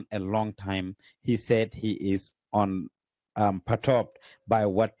going on a long time. He said he is perturbed by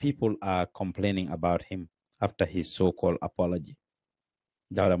what people are complaining about him after his so-called apology.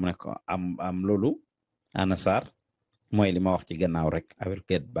 Dawda mu ne ko am loolu Anna Sarr mooy li ma wax ci gannaaw rek I will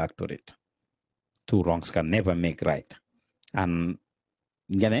get back to it. Two wrongs can never make right. And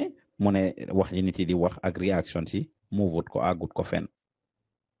ngene mu ne wax yi nit yi di wax ak reaction si movut ko agut ko fen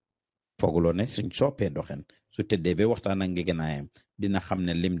fooguloo ne suñ soppee doxen su tëddee ba waxtaan ak ngeganaayam dina xam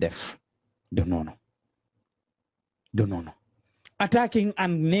ne lim def du noonu attacking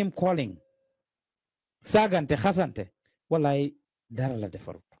and name calling saagante xasante wallaay dara la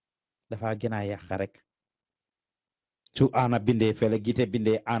defarut dafa gën a yàq rek su Anna bindee fele Gite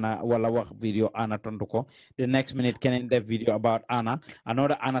bindee Anna wala wax video Anna tontu ko the next minute keneen def video about Anna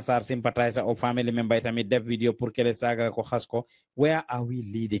another Anna Sarr sympathizer or family member tamit def video pour kele saaga ko xas ko where are we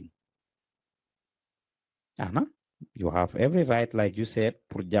leading Anna you have every right like you said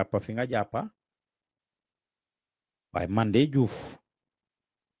pour jàppa fi nga jàppa waaye man de Juuf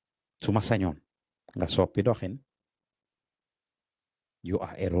suma sañoon nga soppi doxin you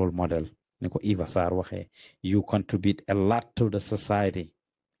are a role model ni ko Eva Sarr waxee you contribute a lot to the society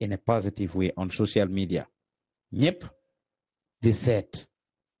in a positive way on social media ñëpp di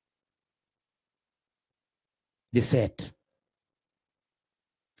seet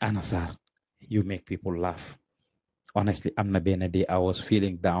Anna Sarr you make people laugh honestly am na benn day I was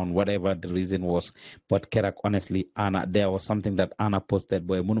feeling down whatever the reason was but keroog honestly Anna there was something that Anna posted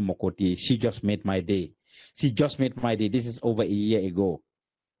boy mënuma ko téye she just made my day this is over a year ago.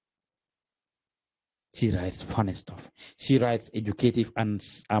 She writes funny stuff. She writes educative and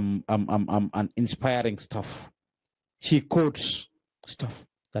inspiring stuff. She quotes stuff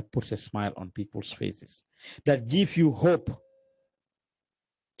that puts a smile on people's faces, that give you hope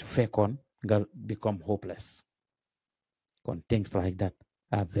to fake on, become hopeless. Things like that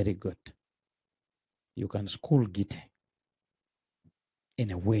are very good. You can school Gite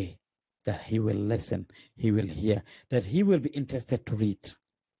in a way that he will listen, he will hear, that he will be interested to read.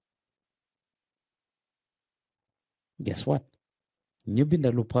 Guess what? ñu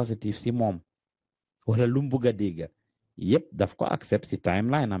binda lu positive si moom wala lu mbugg a dégg yépp daf ko accept si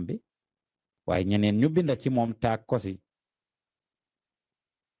timeline am bi waaye ñeneen ñu binda ci moom taag ko si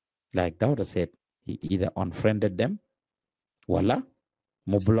like Dawda said he either unfriended them wala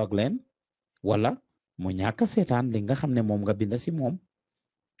mu block leen wala mu ñàkk seetaan li nga xam ne moom nga binda si moom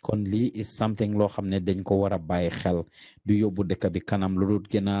kon lii is something loo xam ne dañ ko war a bàyyi xel du yóbbu dëkk bi kanam lu dul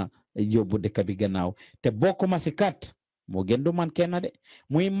gën a yóbbu dëkk bi gannaaw te bokkuma si kat moo gën du man kenn de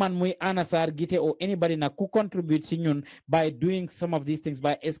muy man muy Anasar Gite or anybody na ku contribute si ñun by doing some of these things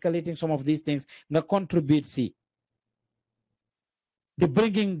by escalating some of these things nga contribute si the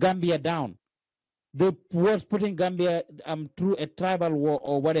bringing Gambia down the words putting Gambia through a tribal war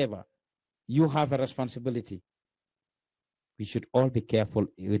or whatever you have a responsibility. We should all be careful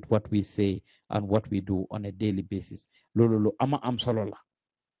with what we say and what we do on a daily basis. Lo ama am solo la.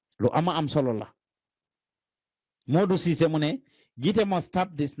 Lo ama am solo la. Modu Sise mune, Gite must stop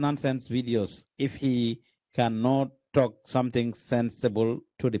these nonsense videos if he cannot talk something sensible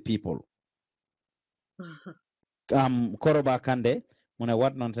to the people. Koroba Kande, mune,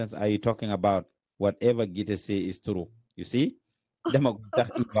 what nonsense are you talking about? Whatever Gite say is true. You see?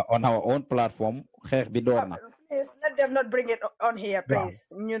 On our own platform, please let them not bring it on here, please.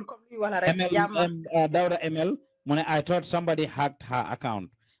 Dauda ML, I thought somebody hacked her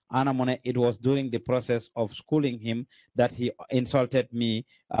account. Anna Mone, it was during the process of schooling him that he insulted me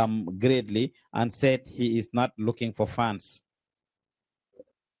greatly and said he is not looking for fans.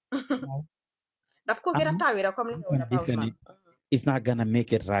 It's not gonna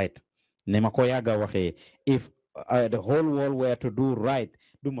make it right. If the whole world were to do right,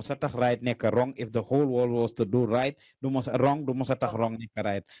 do mosatah right neka wrong. If the whole world was to do right, do wrong, do mosatah wrong neka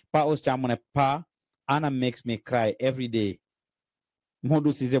right. Pa us chamone pa, Anna makes me cry every day.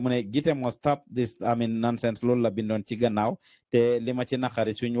 Modu Cisse mune Gite must stop this nonsense loolu la bindoon ci gannaaw te li ma ci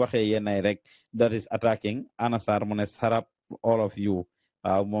naqari suñ waxee yenay rek that is attacking Anasar mune sarap all of you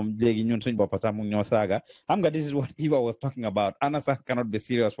moom léegi ñun suñ bopp sax mu ñoo saaga xam nga this is what Eva was talking about. Anasar cannot be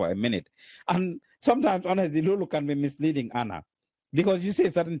serious for a minute and sometimes honestly loolu can be misleading Anna because you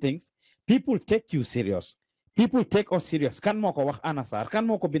say certain things people take you serious. People take us serious. Kan moko wax Anasar, kan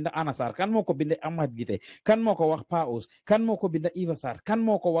moko binda Anasar, kan moko binda Ahmad Gite, kan moko wax Paus, kan moko binda Ivasar, kan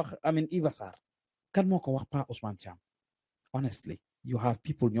moko wax Ivasar, kan moko wax Pa Usman Cham. Honestly, you have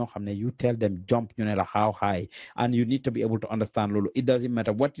people you tell them jump how high and you need to be able to understand Lulu. It doesn't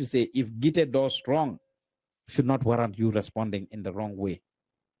matter what you say. If Gite does wrong, should not warrant you responding in the wrong way.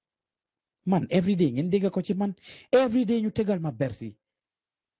 Man, every day, man, every day you tegal ma bersi.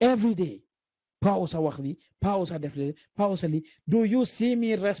 Every day. Pausa waxli, pausa defle, pausa li. Do you see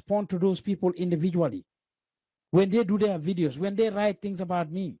me respond to those people individually? When they do their videos, when they write things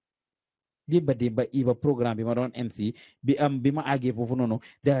about me. Dimba Eva program bima don MC, bima age no.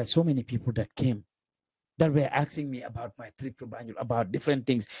 There are so many people that came that were asking me about my trip to Banjul, about different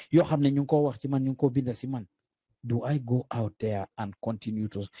things. Yo xamne ñu ko wax ci man, ñu ko binda ci man. Do I go out there and continue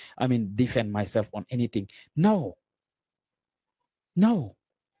to defend myself on anything? No. No.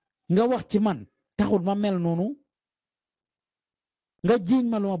 Nga wax ci man taxul ma mel nonu nga jiñ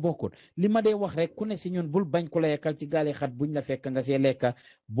ma luma bokkul li ma dee wax rek ku ne si ñun bul bañ ko la yekkal ci gaali xat buñ la fekk nga see lekka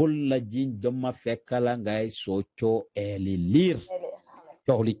bul la jiñ doma fekk la ngay socco eeli liir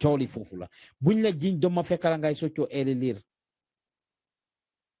coow li foofu la buñ la jiñ doma fekk la ngay socco eeli liir.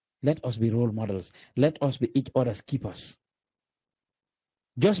 Let us be role models. Let us be each other's keepers.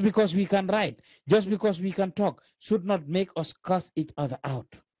 Just because we can write, just because we can talk, should not make us cuss each other out.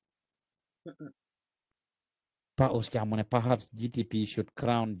 Perhaps GTP should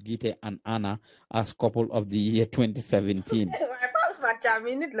crown Gite and Anna as couple of the year 2017.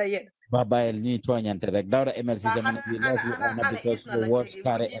 Bye new Tonyante rek Dawda MLC we love you Anna because your words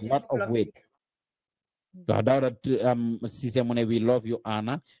carry a lot of weight. Dawda Cisse we love you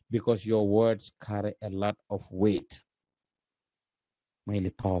Anna because your words carry a lot of weight.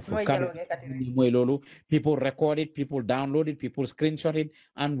 Really powerful. People record it, people download it, people screenshot it,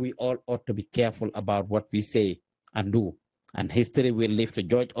 and we all ought to be careful about what we say and do. And history will live to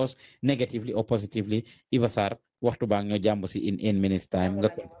judge us negatively or positively. Ivasar, waxtu bang ñoo jàmm si in 1 minute's time nga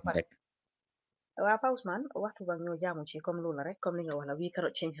ko rek. Waa Pausman waxtu ba ñoo jaamu ci comme loolu rek comme li nga wax la we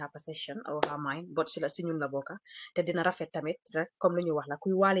cannot change her perception or her mind but si ñun la bokka te dina rafet tamit rek comme li ñu wax la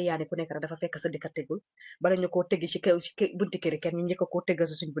kuy waale yaani ku nekk rek dafa fekk sa dëkk tegul bala ñu koo teggi ci kaw ci bunti kër kenn ñu njëkk koo teggal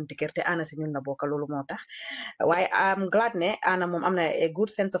suñ bunti kër te Anna si ñun la bokka loolu moo tax waaye I'm glad ne Anna moom am na a good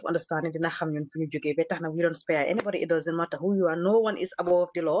sense of understanding dina xam ñun fu ñu jógee ba tax na we don't spare anybody. It doesn't matter who you are, no one is above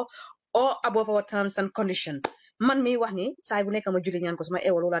the law. or above our terms and conditions. Man mi wax ni say bu nek ma julli ñaan ko suma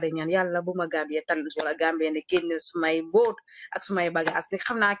ewal wala day ñaan yalla bu ma Gambia tal wala Gambia ne génn sumay boot ak sumay bagage ni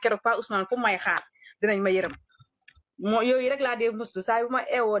xamna kéro Pa Ousmane fu may xaar dinañ ma yërem mo yoy rek la dé muslu say bu ma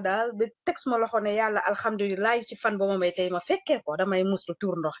ewo dal be tek suma loxo ne yalla alhamdullilah ci fan bo ma may tay ma fekke ko damay muslu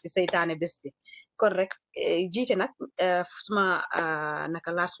tour ndox ci seytaane bes bi kon rek jité nak suma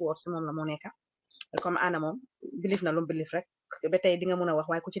naka last word ci mom la mo nekka comme ana mom believe na lu believe rek ba tey di nga mën a wax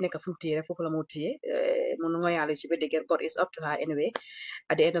waaye ku ci nekk fu mu téye rek foofu la moo téye mun nga yàlla ci ba dégg God is up to her anyway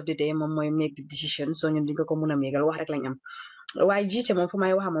at the end of the day moom mooy make the decision so ñun di nga ko mën a méegal wax rek lañ am waaye jiite moom fu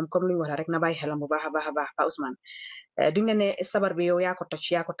may wax moom comme lu ñu wax rek na bàyyi xelam bu baax a baax a baax Pa Ousmane duñ ne sabar bi yow yaa ko toj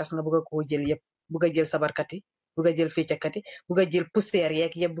yaa ko tas nga bëgg a koo jël yëpp bëgg a jël sabarkat yi bëgg a jël feccakat yi bëgg a jël poussière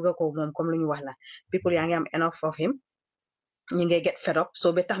yeeg yëpp bëgg a ko moom comme lu ñu wax la people yaa ngi am enough of him ñi ngay get fed up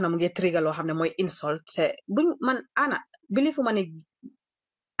so ba tax na mu ngi trigger loo xam ne mooy insult te buñ man ana bilifu ma ne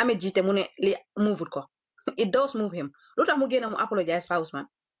Ameth Jiteh mu ne li move ko it does move him lu tax mu génn mu apologize Pa Ousmane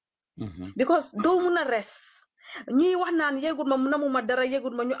because doo mun a res ñi wax naan yegul ma namuma dara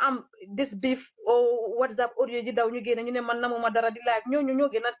yegul ma ñu am this beef o WhatsApp audio ji daw ñu génn ñu ne man namuma dara di laaj ñoo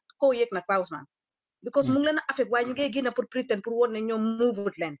gën a koo yëg nag Pa Ousmane because mu ngi leen a affect waaye ñu ngi génn pour pretend pour woon ne ñoom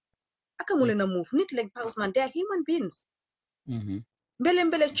move leen aka mu leen a move nit lañ Pa Ousmane they are human beings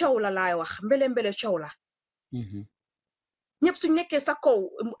mbele coow la laay wax mbele coow la ñëpp suñ nekkee sa kaw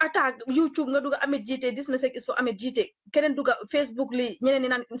attaque YouTube nga dugga Ameth Jiteh this message is for Ameth Jiteh keneen dugga Facebook li ñeneen ni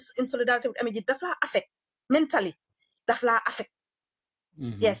naan in solidarity with Ameth Jiteh daf laa affect mentally daf laa affect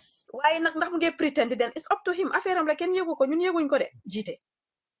yes waaye nag ndax mu ngi pretend den it's up to him affaire am la kenn yëgu ko ñun yëguñ ko de Jiteh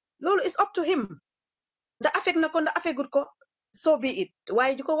loolu is up to him da affect na ko nda affectgut ko so be it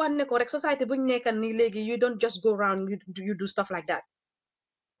waaye di ko wan ne ko rek society buñ nekkan ni léegi you don't just go around you do stuff like that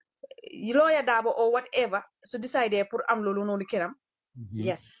lawyer Darboe or whatever su décider pour am loolu noonu kiram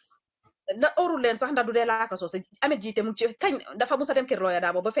yes na orul leen sax ndax du dee laaka soo sa Ameth Jiteh mu ci kañ dafa musa dem kër lawyer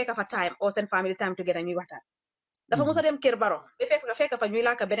Darboe ba fekk fa time or seen family time together ñuy waxtaan dafa musa dem kër Baro ba fekk fa ñuy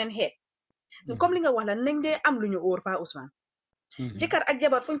laaka beneen xeet comme li nga wax la nañ dee am lu ñu óor Pa Ousmane jëkkër ak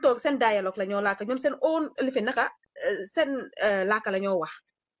jabar fuñ toog seen dialogue la ñoo laaka ñoom seen own lifi naka seen laaka la ñoo wax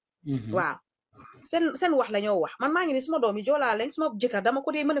waaw seen wax la ñoo wax man maa ngi ni suma doom yi joolaa lañ suma jëkkër dama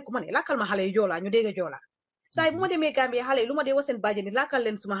ko dee mën ko ma ne lakkal ma xale yi joolaa ñu dégg a joolaa saa bu ma demee Gambia xale yi lu ma dee wax seen bàjjen ni lakkal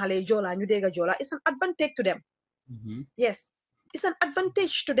leen suma xale yi joolaa ñu dégg a joolaa it's an advantage to them yes it's an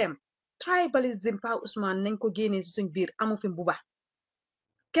advantage to them tribalism Pa Ousmane nañ ko génnee si suñ biir amu fi bu baax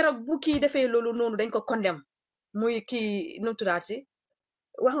keroog bu kii defee loolu noonu dañ ko condemn muy kii nu tuddaat si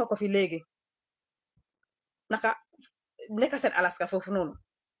wax nga ko fi léegi naka nekk seen Alaska foofu noonu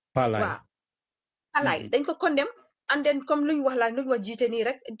waaw alaay dañ ko condemn and then comme luñ wax luñ wax Jiteh nii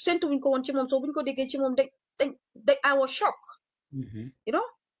rek sentu wuñ ko woon ci moom soo buñ ko déggee ci moom dañ I was shocked you know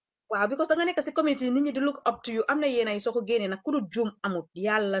waaw because da nga nekk si community nit ñi di look up to you am na yéena yi soo ko génnee nag ku dul juum amut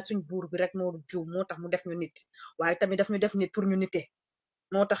yàlla suñ buur bi rek moo juum moo tax mu def ñu nit waaye tamit daf ñu def nit pour ñu nite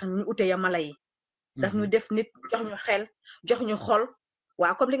moo tax ñu ute ya mala yi daf ñu def nit jox ñu xel jox ñu xol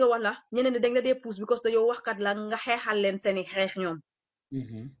waaw comme li nga wax la ñeneen ni dañ la dee pousse because dañoo waxkat la nga xeexal leen seeni xeex ñoom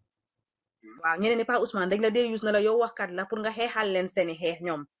waaw ñeneen ni Pa Ousmane dañ la dee use na la yow waxkat la pour nga xeexal leen seeni xeex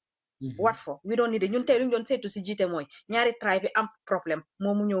ñoom what for we don't need it ñun tey luñ doon seetu si Jiteh mooy ñaari tribe bi am problème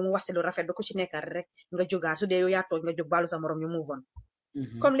moo mu ñëw mu wax si lu rafet ba ku ci nekkar rek nga jógaa su dee yow yaa toog nga jóg baalu sa morom ñu move on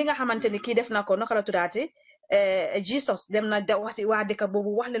comme li nga xamante ni kii def na ko naka la tuddaati Jesus dem na wax si waa dëkk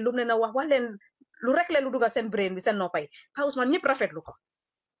boobu wax leen lu mu leen a wax leen lu rek leen lu dugga seen brain bi seen noppay Pa Ousmane ñëpp rafetlu ko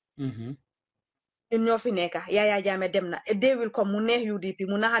ñun ñoo fi nekka Yaya Jammeh dem na they will come mu neex UDP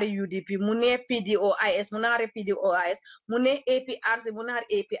mu naxari UDP mu neex PDOIS mu naxari PDOIS mu neex APRC mu naxari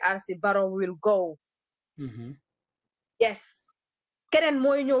APRC Barrow will go yes keneen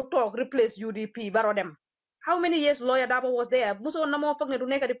mooy ñëw toog replace UDP Barrow dem how many years lawyer Darboe was there musoon na moo foog ne du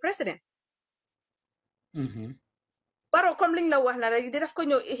nekk di president Barrow comme liñ la wax na rek di def ko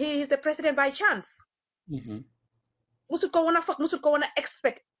ñëw he is the president by chance musul ko wana foog musul ko wana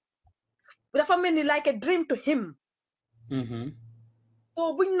expect dafa mel ni like a dream to him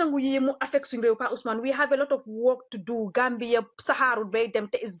so buñ nangu yi mu affect suñu réew Pa Ousmane we have a lot of work to do Gambia saxaarut bay dem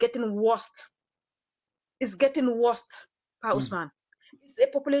te is getting worst Pa Ousmane it's a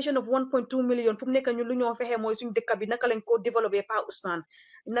population of 1.2 million fu mu nekk ñu lu ñoo fexe mooy suñu dëkk bi naka lañ ko développé Pa Ousmane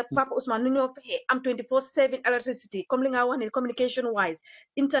na Papa Ousmane lu ñoo fexe am 24/7 electricity comme li nga wax ne communication wise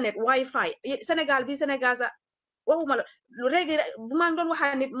internet wifi Sénégal sa waxuma la léegi bu maa ngi doon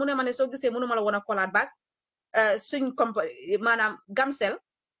waxaa nit mu ne ma ne soo gisee mënuma la woon a kolaat baag suñ compagnie maanaam Gamcel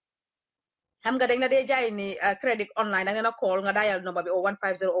xam nga dañ la dee jaay ni crédit online da ngeen a call nga dial number bi or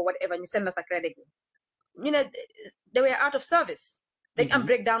 150 or whatever ñu send la sa crédit bi ñu ne they were out of service dañ am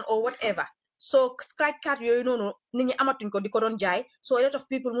breakdown or whatever so scratch card yooyu noonu nit ñi amatuñ ko di ko doon jaay so a lot of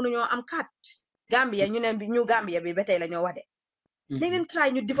people mënuñoo am card Gambia ñu ne ñu Gambia bi ba tey la ñoo wax de dañ leen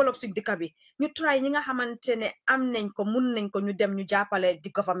try ñu develop suñ dëkk bi ñu try ñi nga xamante ne am nañ ko mun nañ ko ñu dem ñu jàppale di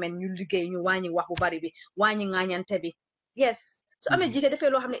government ñu liggéey ñu wàññi wax bu bari bi wàññi ŋaañante bi yes su amee jiite dafay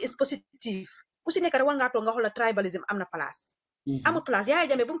loo xam ne is positive ku si nekk rek war ngaa toog nga xoolal tribalism am na place amul place Yaya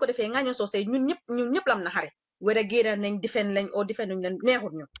Jammeh bu mu ko defee ŋaañan soo say ñun ñëpp lam na xare wala génn nañ defend lañ o defend nañ leen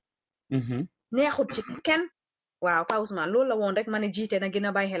neexut ñu neexut ci kenn waaw Pa Ousmane loolu la woon rek ma ne jiite na gën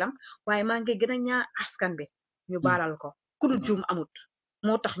a bàyyi xelam waaye maa ngi gën a ñaa askan bi ñu baalal ko kudul juum amut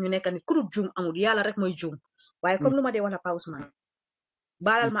moo tax ñu nekk ni kudul juum amut yàlla rek mooy juum waaye comme lu ma dee wax la Pa Ousmane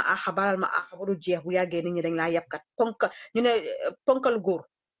baalal ma axa bu dul jeex bu yàggee nit ñi dañ laa yabkat ñu ne ponkal góor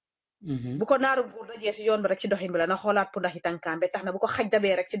bu ko naaru góor dajee si yoon bi rek ci doxin bi la na xoolaat pu ndax yi tànkaan ba tax na bu ko xaj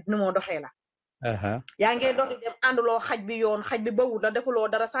dabee rek ci nu moo doxee la yaa ngee dox di dem ànduloo xaj bi yoon xaj bi bawut la defuloo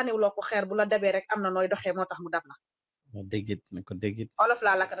dara sànniwuloo ko xeer bu la dabee rek am na nooy doxee moo tax mu dab la ko déggit olof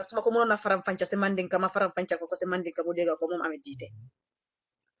laa lakk nag su ma ko mënoon a faram fàncal si mandinka ma faram fàncal ko si mandinka mu dégg ko moom amit jiite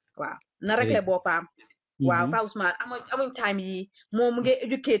waaw na rek le boppam waaw Pa Ousmane amuñ time yi moom mu ngi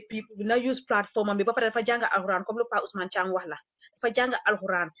educate people bi na use plateforme bi ba pare dafa jàng alxuraan comme lu Pa Ousmane Cham wax la dafa jàng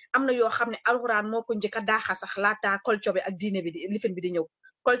alxuraan am na yoo xam ne alxuraan moo ko njëkk a daaxa sax laata culture bi ak diine bi di lifin bi di ñëw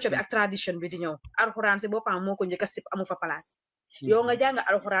culture bi ak tradition bi di ñëw alxuraan si boppam moo ko njëkk a sip amu fa place yow nga jàng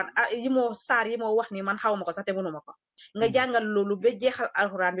alxuraan yi moo saar yi moo wax ni man xaw ma ko sax te mënuma ko nga jàngal loolu ba jeexal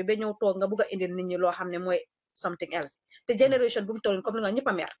alxuraan bi ba ñëw toog nga bugg a indil nit ñi loo xam ne mooy something else te generation bu mu toll comme li nga ñëpp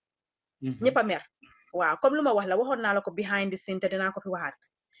a mer waaw comme lu ma wax la waxoon naa la ko behind the scene te dinaa ko fi waxaat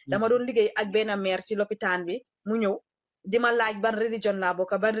dama doon liggéey ak benn maire ci lopitaan bi mu ñëw di ma laaj ban religion laa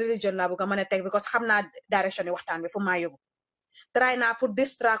bokk ma ne teg because xam naa direction yi waxtaan bi fu maa yóbbu try naa pour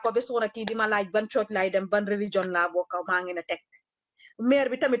distract ko ba soona kii di ma laaj ban church laay dem ban religion laa bokk maa ngi ne teg maire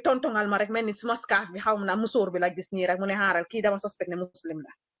bi tamit tontongal ma rek mel ni suma scarf bi xaw ma na musóor bi la gis nii rek mu ne xaaral kii dama suspect ne muslim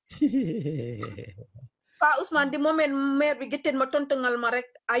la Pa Ousmane di moment maire bi gitteen ma tontongal ma rek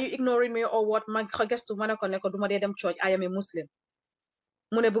are you ignoring me or what ma gestu ma ne ko duma dee dem church I am a muslim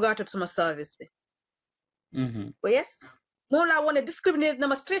mu ne bugaatut suma service bi yes moo laa wone discriminate na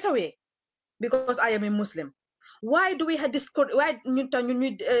ma straight away because I am a muslim why do we have why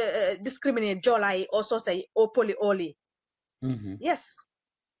ñun discriminate joolaa or soosay or poli oli yes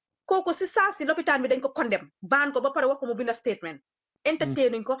kooku si saa si lopitaan bi dañ ko condemn baan ko ba pare wax ko mu binda statement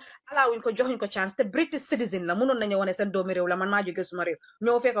entertainuñ ko alaawuñ ko joxuñ ko chance te British citizen la mënoon nañu wane seen doomi réew la man maa jóge suma réew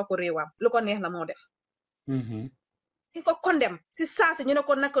ñoo fekk ko réewam lu ko neex la moo def dañ ko condemn si saa si ñu ne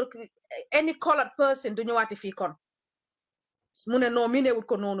ko naka any colored person du ñëwaati fii kon mu ne non mii neewut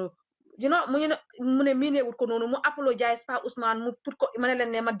ko noonu mu ne mii neewut ko noonu mu apologize Pa Ousmane mu pour ko ma ne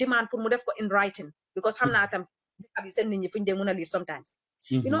leen ne ma demand pour mu def ko in writing because xam naa tam dëkk bi seen nit ñi fuñ dee mun a lire sometimes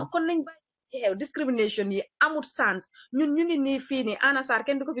kon nañ bàyyi discrimination yi amul sens ñun ñu ngi nii fii nii Anna Sarr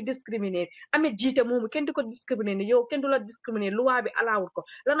kenn du ko fi discriminate Ameth Jiite moomu kenn du ko discriminate yow kenn du la discriminate luwaa bi alaawul ko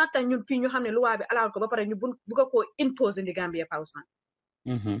lana tax ñun fii ñu xam ne luwaa bi alaawul ko ba pare ñu bugga koo impose indi Gambia Pa Ousmane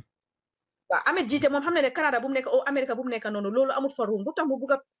waaw Ameth Jiite moom xam ne ne Canada bu mu nekk o America bu mu nekk noonu loolu amul fa room lu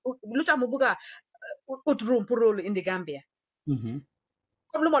tax mu bugga ut room pour loolu indi Gambia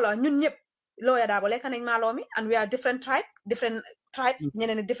comme lu ma la ñun ñëpp lawyer Darboe lekk nañ maaloo mi and we are different tribes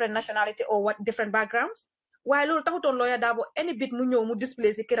ñeneen ni different nationality or what different backgrounds waaye loolu taxutoon lawyer Darboe any bit mu ñëw mu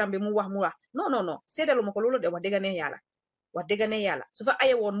display si kiram bi mu wax non seedalu ma ko loolu de wax dëgg ne yàlla su fa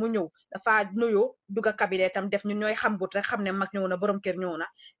aye woon mu ñëw dafa nuyoo dugga cabinet tam def ñun ñooy xam but rek xam ne mag ñëw na borom kër ñëw na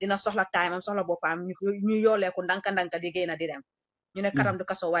dina soxla time am soxla boppam ñu yooleeku ndanka di génn di dem ñu ne karam du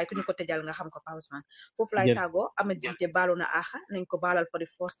kaso waaye ku ñu ko tëjal nga xam ko Pa Ousmane foofu lay tàggoo Ameth Jiite baalu na axa nañ ko baalal for the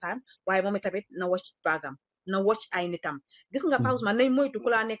first time waaye moom tamit na watch bagam na watch ay nitam gis nga Pa Ousmane nañ moytu ku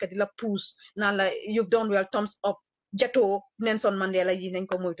laa nekk di la puus naan la you've done well thumbs up jatoo Nelson Mandela yi nañ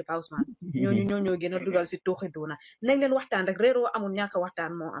ko moytu Pa Ousmane ñoo gën a dugal si tuuxi duuna nañ leen waxtaan rek réeroo amul ñàkk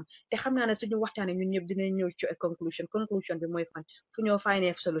waxtaan moo am te xam naa ne suñu waxtaanee ñun ñëpp dinañ ñëw ci conclusion bi mooy fan fu ñoo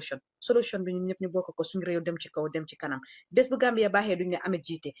findee solution bi ñun ñëpp ñu bokk ko suñu réew dem ci kaw dem ci kanam bés bu Gambia baaxee duñ ne Ameth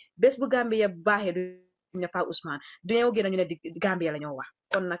Jiite bés bu Gambia baaxee duñ ne Pa Ousmane duñoo gën a ñu ne di Gambia la ñoo wax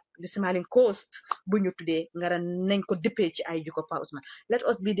kon nag di Smiling Coast bu ñu tuddee ngara nañ ko dippee ci ay jukko Pa Ousmane let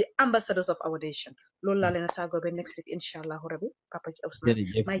us be the ambassadors of our nation loolu laa leen a tàggoo ba next week inshallah rabbi Papa ci Ousmane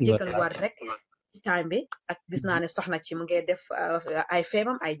may jégal war rek ci time bi ak gis naa ne soxna ci mu ngi def ay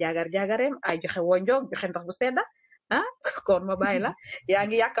feemam ay jagareem ay joxe wonjoog joxe ndox bu sedda kon ma bàyyi la yaa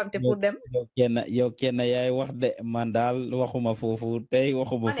ngi yàkkamte pour dem yow kenn yaay wax de man daal waxuma foofu tey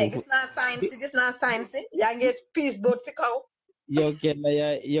waxuma foofu gis naa science yaa ngi peace boat si kaw yow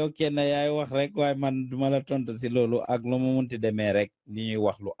kenn yaay wax rek waaye man duma la tontu si loolu ak lu mu munti demee rek ni ñuy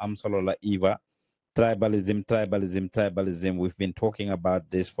wax lu am solo la Eva. Tribalism. We've been talking about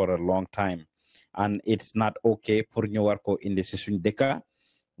this for a long time, and it's not okay pour ñu war ko indi si suñ dëkka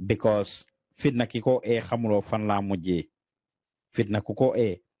because fitna ki ko xamuloo fan laa mujjee fitna ku ko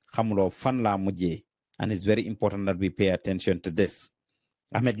xamuloo fan laa mujjee, and it's very important that we pay attention to this.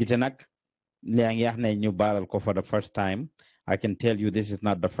 Ahmed Gite nag yaa ngi wax ne ñu baalal ko for the first time. I can tell you this is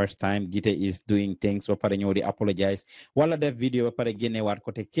not the first time Gite is doing things ba pare ñëw di apologize wala def video ba pare génnewaat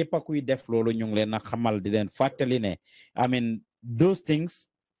ko te képp kuy def loolu ñu ngi leen a xamal di leen fàttali ne I mean those things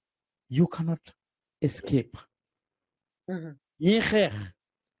you cannot escape. ñii xeex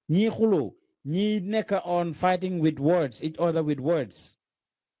ñii xuloo ñii nekk on fighting with words each other with words,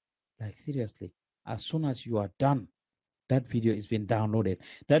 like seriously, as soon as you are done, that video is being downloaded.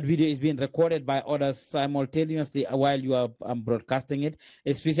 That video is being recorded by others simultaneously while you are broadcasting it,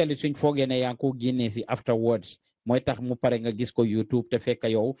 especially swing fogene yanko ginesi afterwards. Moy tax mu pare nga gis ko YouTube te fekk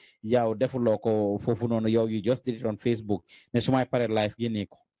yow defuloo ko foofu noonu yow you just did it on Facebook ne sumay pare live génne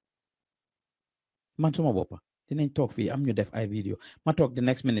ko man suma boppa dinañ toog fii am ñu def ay video ma toog the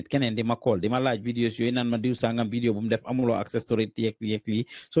next minute keneen di ma call di ma laaj videos yooyu naan ma diw sangam video bu mu def amuloo access to it yekli.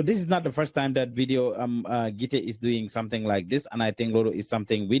 So this is not the first time that video Gite is doing something like this, and I think Lolo is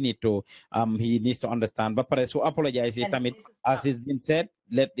something we need to he needs to understand. But pare so apologize tamit as it's been said,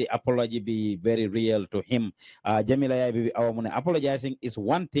 let the apology be very real to him. Jamila Yabi Awamune, apologizing is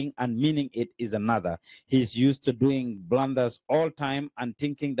one thing and meaning it is another. He's used to doing blunders all time and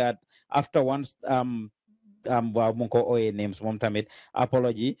thinking that after once names mom tamit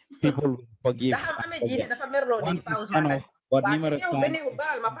apology people will forgive. But numerous times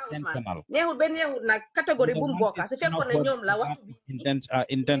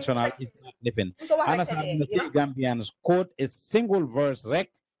intentional is not living. Gambians quote a single verse rec,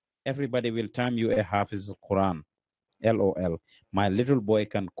 everybody will time you a Hafiz Quran. LOL. My little boy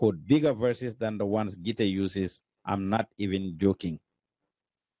can quote bigger verses than the ones Gita uses. I'm not even joking.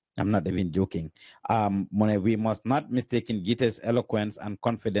 We must not mistake Gita's eloquence and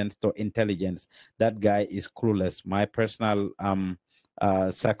confidence to intelligence. That guy is clueless. My personal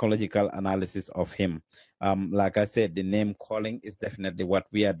psychological analysis of him. Like I said, the name calling is definitely what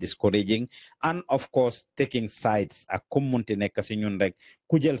we are discouraging, and of course taking sides. A community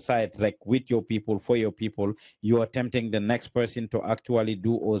kujel side with your people, for your people. You are tempting the next person to actually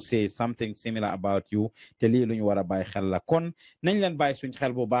do or say something similar about you. Te li luñu wara bay xel la kon nañ leen bay suñ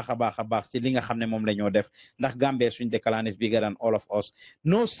xel bu baaxa baax ci li nga xamne mom lañu def ndax Gambia suñ dekalaan is bigger than all of us.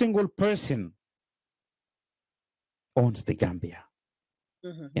 No single person owns the Gambia.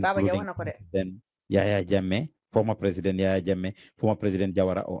 Baba Jawana ko de. Then Yaya Jammeh, former President Yaya Jammeh, former President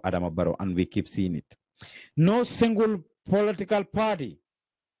Jawara or Adama Barrow, and we keep seeing it. No single political party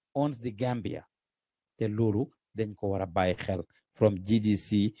owns the Gambia. The Lulu then ko wara bay xel from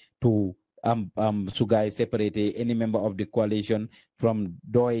GDC to Sugai separated any member of the coalition, from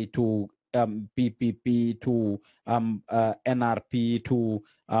DOI to PPP to NRP to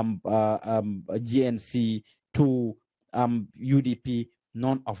GNC to UDP.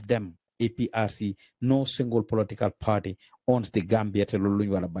 None of them, APRC, no single political party owns the Gambia.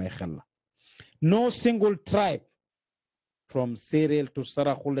 No single tribe, from Serel to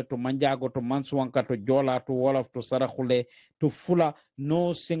Sarahule to Manjago to Mansuanka to Jola to Wolof to Sarahule to Fula,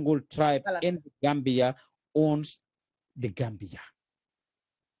 no single tribe in the Gambia owns the Gambia.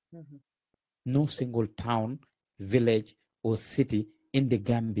 No single town, village, or city in the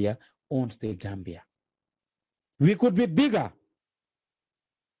Gambia owns the Gambia. We could be bigger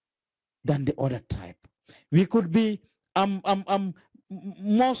than the other tribe. We could be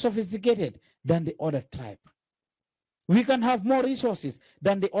more sophisticated than the other tribe. We can have more resources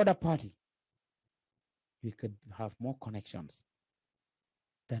than the other party. We could have more connections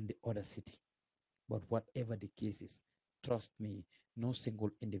than the other city. But whatever the case is, trust me, no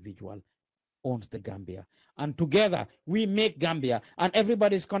single individual owns the Gambia. And together we make Gambia, and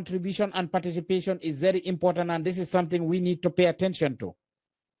everybody's contribution and participation is very important, and this is something we need to pay attention to.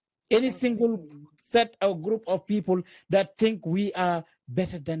 Any single set or group of people that think we are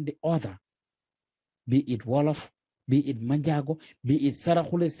better than the other, be it Wolof, be it Manjago, be it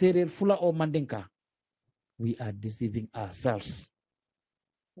Sarahule, Serer, Fula, or Mandinka, we are deceiving ourselves.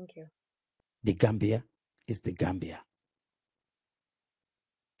 Thank you. The Gambia is the Gambia.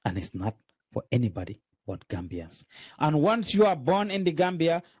 And it's not for anybody but Gambians. And once you are born in the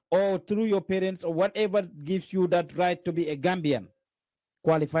Gambia, or through your parents, or whatever gives you that right to be a Gambian,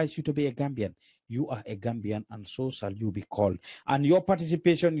 qualifies you to be a Gambian. You are a Gambian, and so shall you be called. And your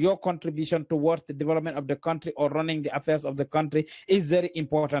participation, your contribution towards the development of the country or running the affairs of the country is very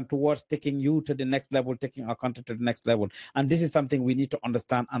important towards taking you to the next level, taking our country to the next level. And this is something we need to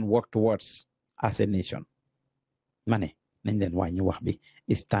understand and work towards as a nation. Mane, nañ leen wàññi wax bi.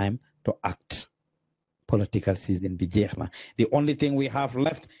 It's time to act. Political season bi jeex na. The only thing we have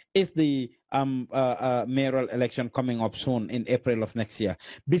left is the mayoral election coming up soon in April of next year.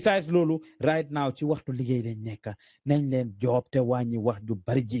 Besides loolu, right now ci waxtu liggéey lañ nekk, nañ leen job te wàññi wax ju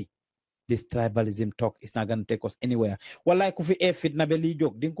bari ji. This tribalism talk is not going to take us anywhere. Wallahi ku fi fit na be li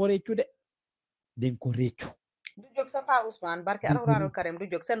jóg di nga ko réccu de. Di nga ko réccu. du jóg sa Pa Ousmane barke Alxuraanul Karim du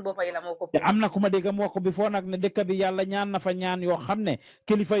jóg seen boppa yi la moo ko. te am na ku ma dégg mu wax ko before nag ne dëkk bi yàlla ñaan na fa ñaan yoo xam ne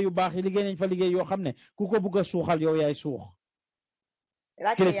kilifa yu baax yi liggéey nañ fa liggéey yoo xam ne ku ko bugg a suuxal yow yaay suux.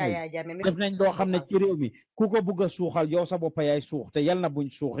 def nañ loo xam ne ci réew mi ku ko bugg a suuxal yow sa boppa yaay suux te yal na buñ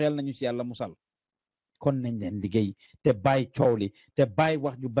suux yal na ñu si yàlla musal. kon nañ leen liggéey te bàyyi coow li te bàyyi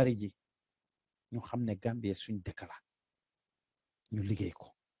wax ju bari ji ñu xam ne Gambie suñ dëkk la ñu liggéey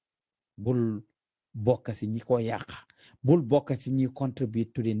ko bul bokk si ñi ko yàq bul bokk si ñi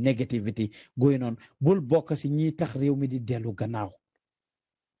contribute to the negativity going on bul bokk si ñi tax réew mi di dellu gannaaw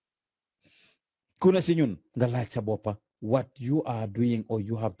ku ne si ñun nga laaj sa boppa what you are doing or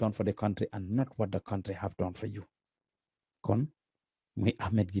you have done for the country and not what the country have done for you. Kon muy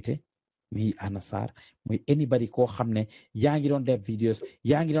Ahmed Gite muy Anasar muy anybody ko xam ne yaa ngi doon def videos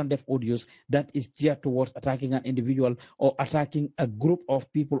yaa ngi doon def audios that is geared towards attacking an individual or attacking a group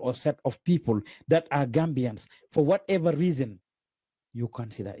of people or set of people that are Gambians for whatever reason you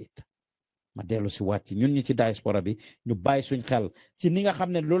consider it. Ma dellu si waat ci ñun ñi ci diaspora bi ñu bàyyi suñ xel ci ni nga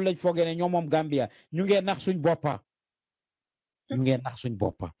xam ne loolu lañ foogee ne ñoo moom Gambia ñu ngee nax suñ boppa ñu ngee nax suñ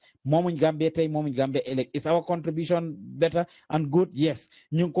boppa moomuñ Gambia tey moomuñ Gambia ëllëg is our contribution better and good yes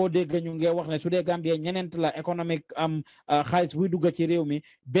ñu ngi koo dégg ñu ngee wax ne su dee Gambia ñeneent la économique xaalis buy dugga ci réew mi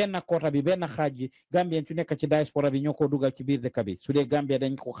benn koota bi benn xaaj gi Gambien su nekk ci diaspora bi ñoo ko duggal ci biir dëkk bi su dee Gambia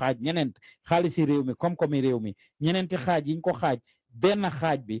dañ ko xaaj ñeneent xaalisi réew mi koom-koomi réew mi ñeneenti xaaj yiñ ko xaaj benn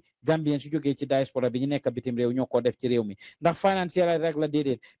xaaj bi Gambien su jógee ci diaspora bi ñu nekk bitim réew ñoo ko def ci réew mi ndax financial rek la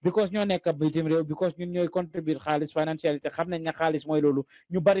déedéet because ñoo nekk bitim réew because ñun ñooy contribute xaalis financial te xam nañ ne xaalis mooy loolu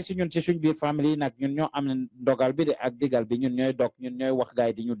ñu bari si ñun ci suñ biir famille yi nag ñun ñoo am ndogal bi de ak digal bi ñun ñooy dog ñun ñooy wax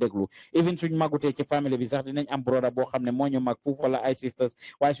gaay di ñu déglu even suñ magutee ci famille bi sax dinañ am broda boo xam ne moo ñu mag foofu wala ay sisters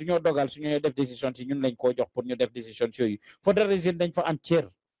waaye su ñoo dogal su ñooy def décision si ñun lañ koo jox pour ñu def décision yooyu for that reason dañ fa am cër.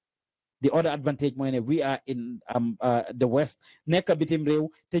 The other advantage mooy ne we are in the west nekk bitim réew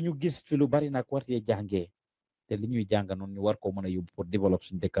te ñu gis fi lu bari nag war cee jàngee te li ñuy jàng noonu ñu war ko mën a yóbbu pour développer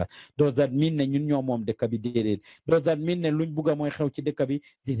suñu dëkk does that mean ne ñun ñoo moom dëkk bi déedéet does that mean ne luñ bugga mooy xew ci dëkk bi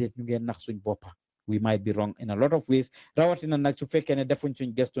déedéet ñu ngeen nax suñ boppa we might be wrong in a lot of ways rawatina nag su fekkee ne defuñ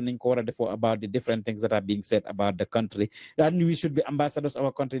suñ gestu niñ ko war a defoo about the different things that are being said about the country and we should be ambassadors of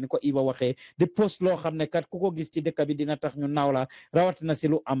our country ni ko Iba waxee di post loo xam ne kat ku ko gis ci dëkk bi dina tax ñu naaw la rawatina si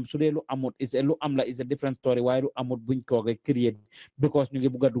lu am su dee lu amut lu am la is a different story waaye lu amut buñ toog rek create because ñu ngi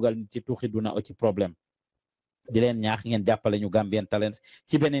bugg a dugal nit ci tuuxi duna o ci problème di leen ñaax ngeen jàppale ñu Gambian Talents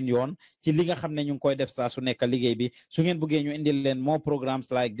ci beneen yoon ci li nga xam ne ñu ngi koy def saa su nekk liggéey bi su ngeen bëggee ñu indil leen more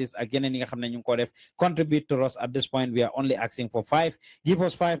programs like this ak yeneen yi nga xam ne ñu ngi koy def contribute to us at this point we are only asking for $5 give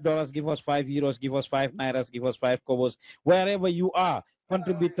us $5 give us €5 give us 5 nairas give us 5 kobos wherever you are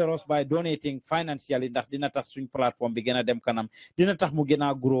contribute to us by donating financially ndax dina tax suñ plateforme bi gën a dem kanam dina tax mu gën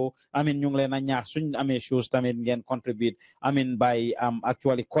a grow amin ñu ngi leen a ñaax suñ amee shows tamit ngeen contribute amin by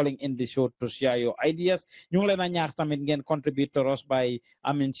actually calling in the show to share your ideas ñu ngi leen a ñaax tamit ngeen contribute to us by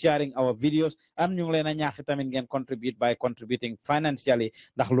sharing our videos ñu ngi leen a ñaax tamit ngeen contribute by contributing financially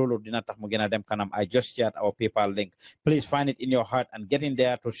ndax loolu dina tax mu gën a dem kanam I just shared our PayPal link please find it in your heart and get in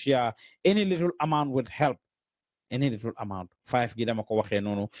there to share any little amount would help any little amount 5 gi dama ko waxee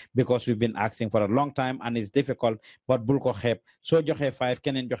noonu because we've been asking for a long time and it's difficult but bul ko xeeb soo joxee 5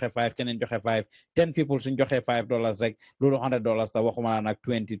 keneen joxe 5 keneen joxe 5 10 people suñ joxee $5 rek loolu $100 la waxuma nag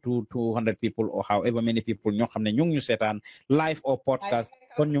 200 people or however many people ñoo xam ne ñu ngi ñu seetaan live or podcast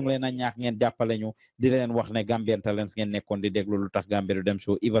kon ñu ngi leen a ñaax ngeen jàppale ñu di leen wax ne Gambian Talents ngeen nekkoon di déglu lu tax Gambia du dem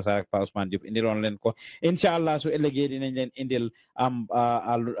show Iba Sarr ak Pa Ousmane Diouf indiloon leen ko incha allah su ëllëgee dinañ leen indil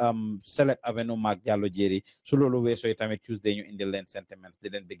Select Avenue Mac Jallow Jerry su loolu weesoo tamit Tuesday ñu indil leen sentiments di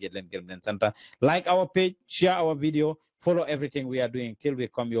leen bëggee leen gërëm leen santa like our page share our video follow everything we are doing till we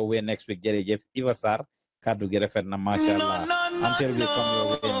come your way next week jërëjëf Iba Sarr kaddu gi rafet na masha Allah until we come your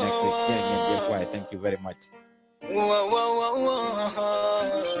way next week jërë ngeen jëf waay thank you very much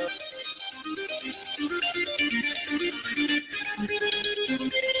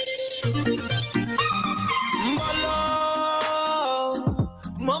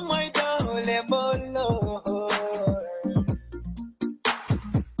dole bolo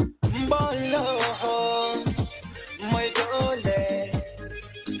bolo moy dole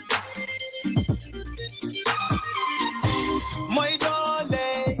moy dole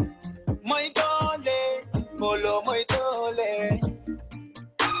bolo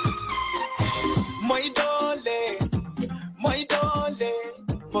moy dole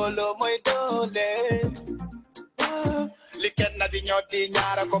bolo moy dole liken na di ñoti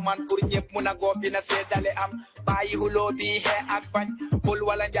ñaara ko man pour ñepp mu na go bi na sédalé am bayyi hulo di he ak bañ bul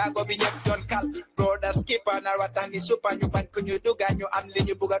wala njaago bi ñepp don kal brother skipper na watani super ñu bañ ko ñu duga ñu am li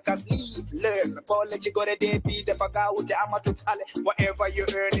ñu bëgga kas leave learn boole ci gore de bi dafa gaawute amatu tale whatever you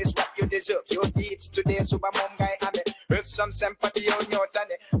earn is what you deserve your deeds today suba mom ngay amé with some sympathy yow ñoo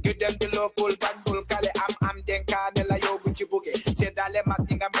tane give them the love bul bañ bul kale am denkaane la yow bu ci bëgge sédalé mak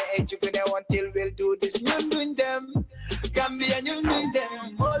nga me e ci gëne until we'll do this ñun duñ dem Gambia ñu duñ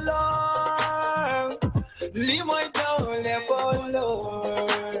dem bolo li moy dole bolo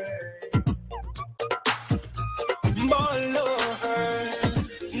bolo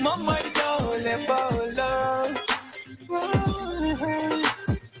mama dole bolo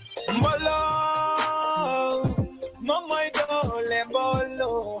bolo mama dole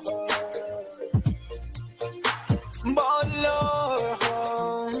bolo bolo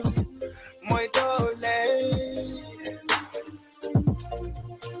moy dole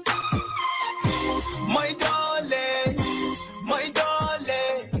my darling,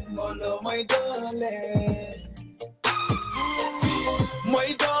 bolo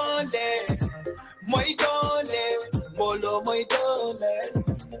my darling, bolo my darling.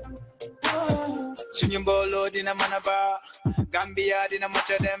 Sunyum bolo dina manaba, Gambia dina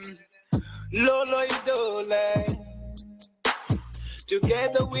macha dem, lolo idole.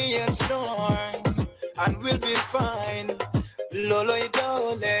 Together we are strong, and we'll be fine. Lolo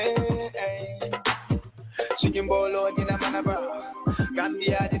idole. Sunyumbolo dina manaba,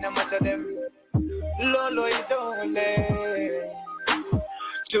 Gambia dina macha dem, lolo idole.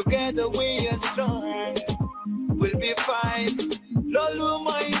 Together we are strong, we'll be fine. Lolo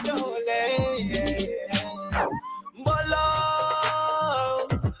my idole, bolo,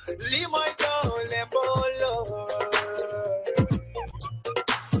 li my idole, bolo,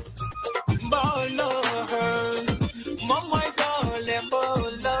 bolo, mama idole,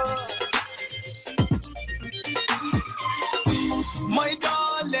 bolo. My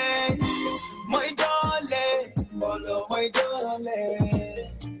darling, bolo,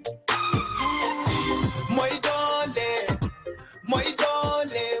 my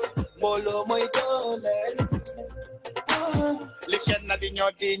darling, bolo, my darling. Liken na di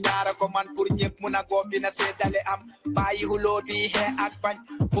ñoti ñaara ko man pour ñepp mu na go bi na sédalé am bayyi hulo di he ak bañ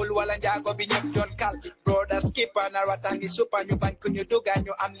bul wala njaago bi ñepp don kal brother skipper na watani super ñu bañ ko ñu duga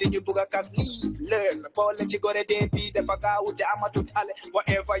ñu am li ñu bëgga kas leave learn boole ci gore de bi dafa gaawute amatu tale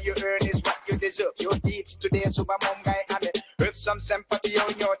whatever you earn is what you deserve your deeds today suba mom ngay amé with some sympathy yow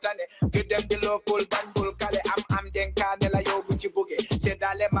ñoo tane give them the love bul bañ bul kale am denkaane la yow bu ci bëgge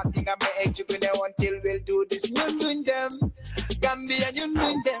sédalé mak nga me e ci gëne until we'll do this ñun duñ dem Gambia ñun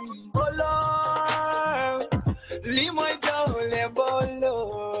duñ dem bolo li moy dole bolo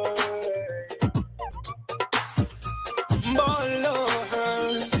bolo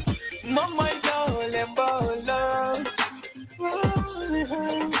mama dole bolo